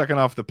 They were sucking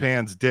off the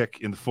pan's dick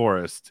in the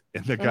forest,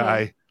 and the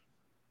guy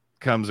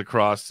comes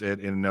across it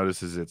and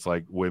notices it's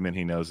like women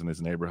he knows in his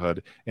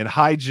neighborhood, and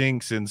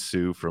hijinks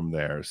ensue from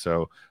there.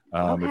 So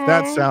if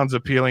that sounds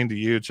appealing to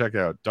you, check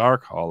out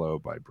Dark Hollow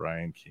by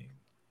Brian Keene.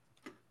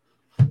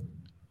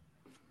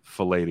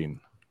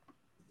 Filleting.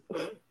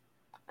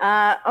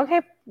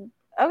 Okay,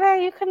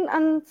 you can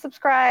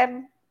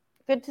unsubscribe.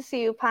 Good to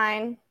see you,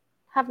 Pine.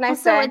 Have a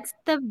nice day. So it's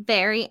the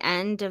very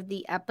end of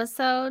the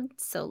episode,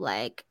 so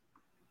like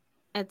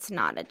it's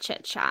not a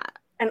chit chat.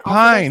 And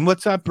Pine,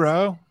 what's up,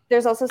 bro?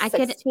 There's also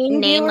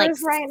 16 name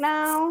viewers right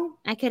now.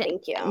 I could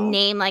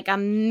name like a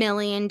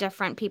million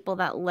different people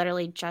that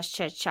literally just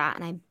chit chat,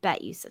 and I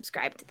bet you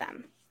subscribe to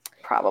them.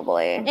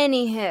 Probably.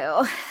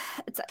 Anywho,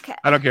 it's okay.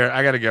 I don't care.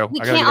 I gotta go.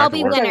 We can't all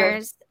be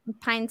winners.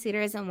 Pine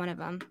Cedar isn't one of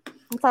them.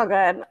 It's all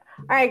good. All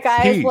right,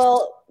 guys. Peace.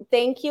 Well,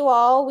 thank you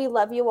all. We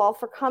love you all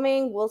for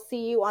coming. We'll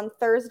see you on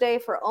Thursday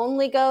for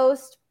Only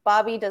Ghost.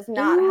 Bobby does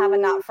not have a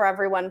Not For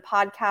Everyone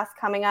podcast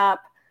coming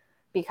up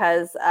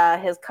because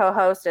his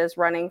co-host is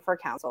running for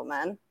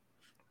councilman.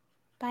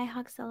 Bye,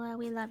 Hoxilla.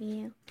 We love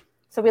you.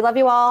 So we love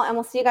you all, and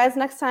we'll see you guys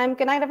next time.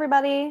 Good night,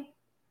 everybody.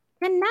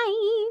 Good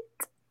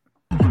night.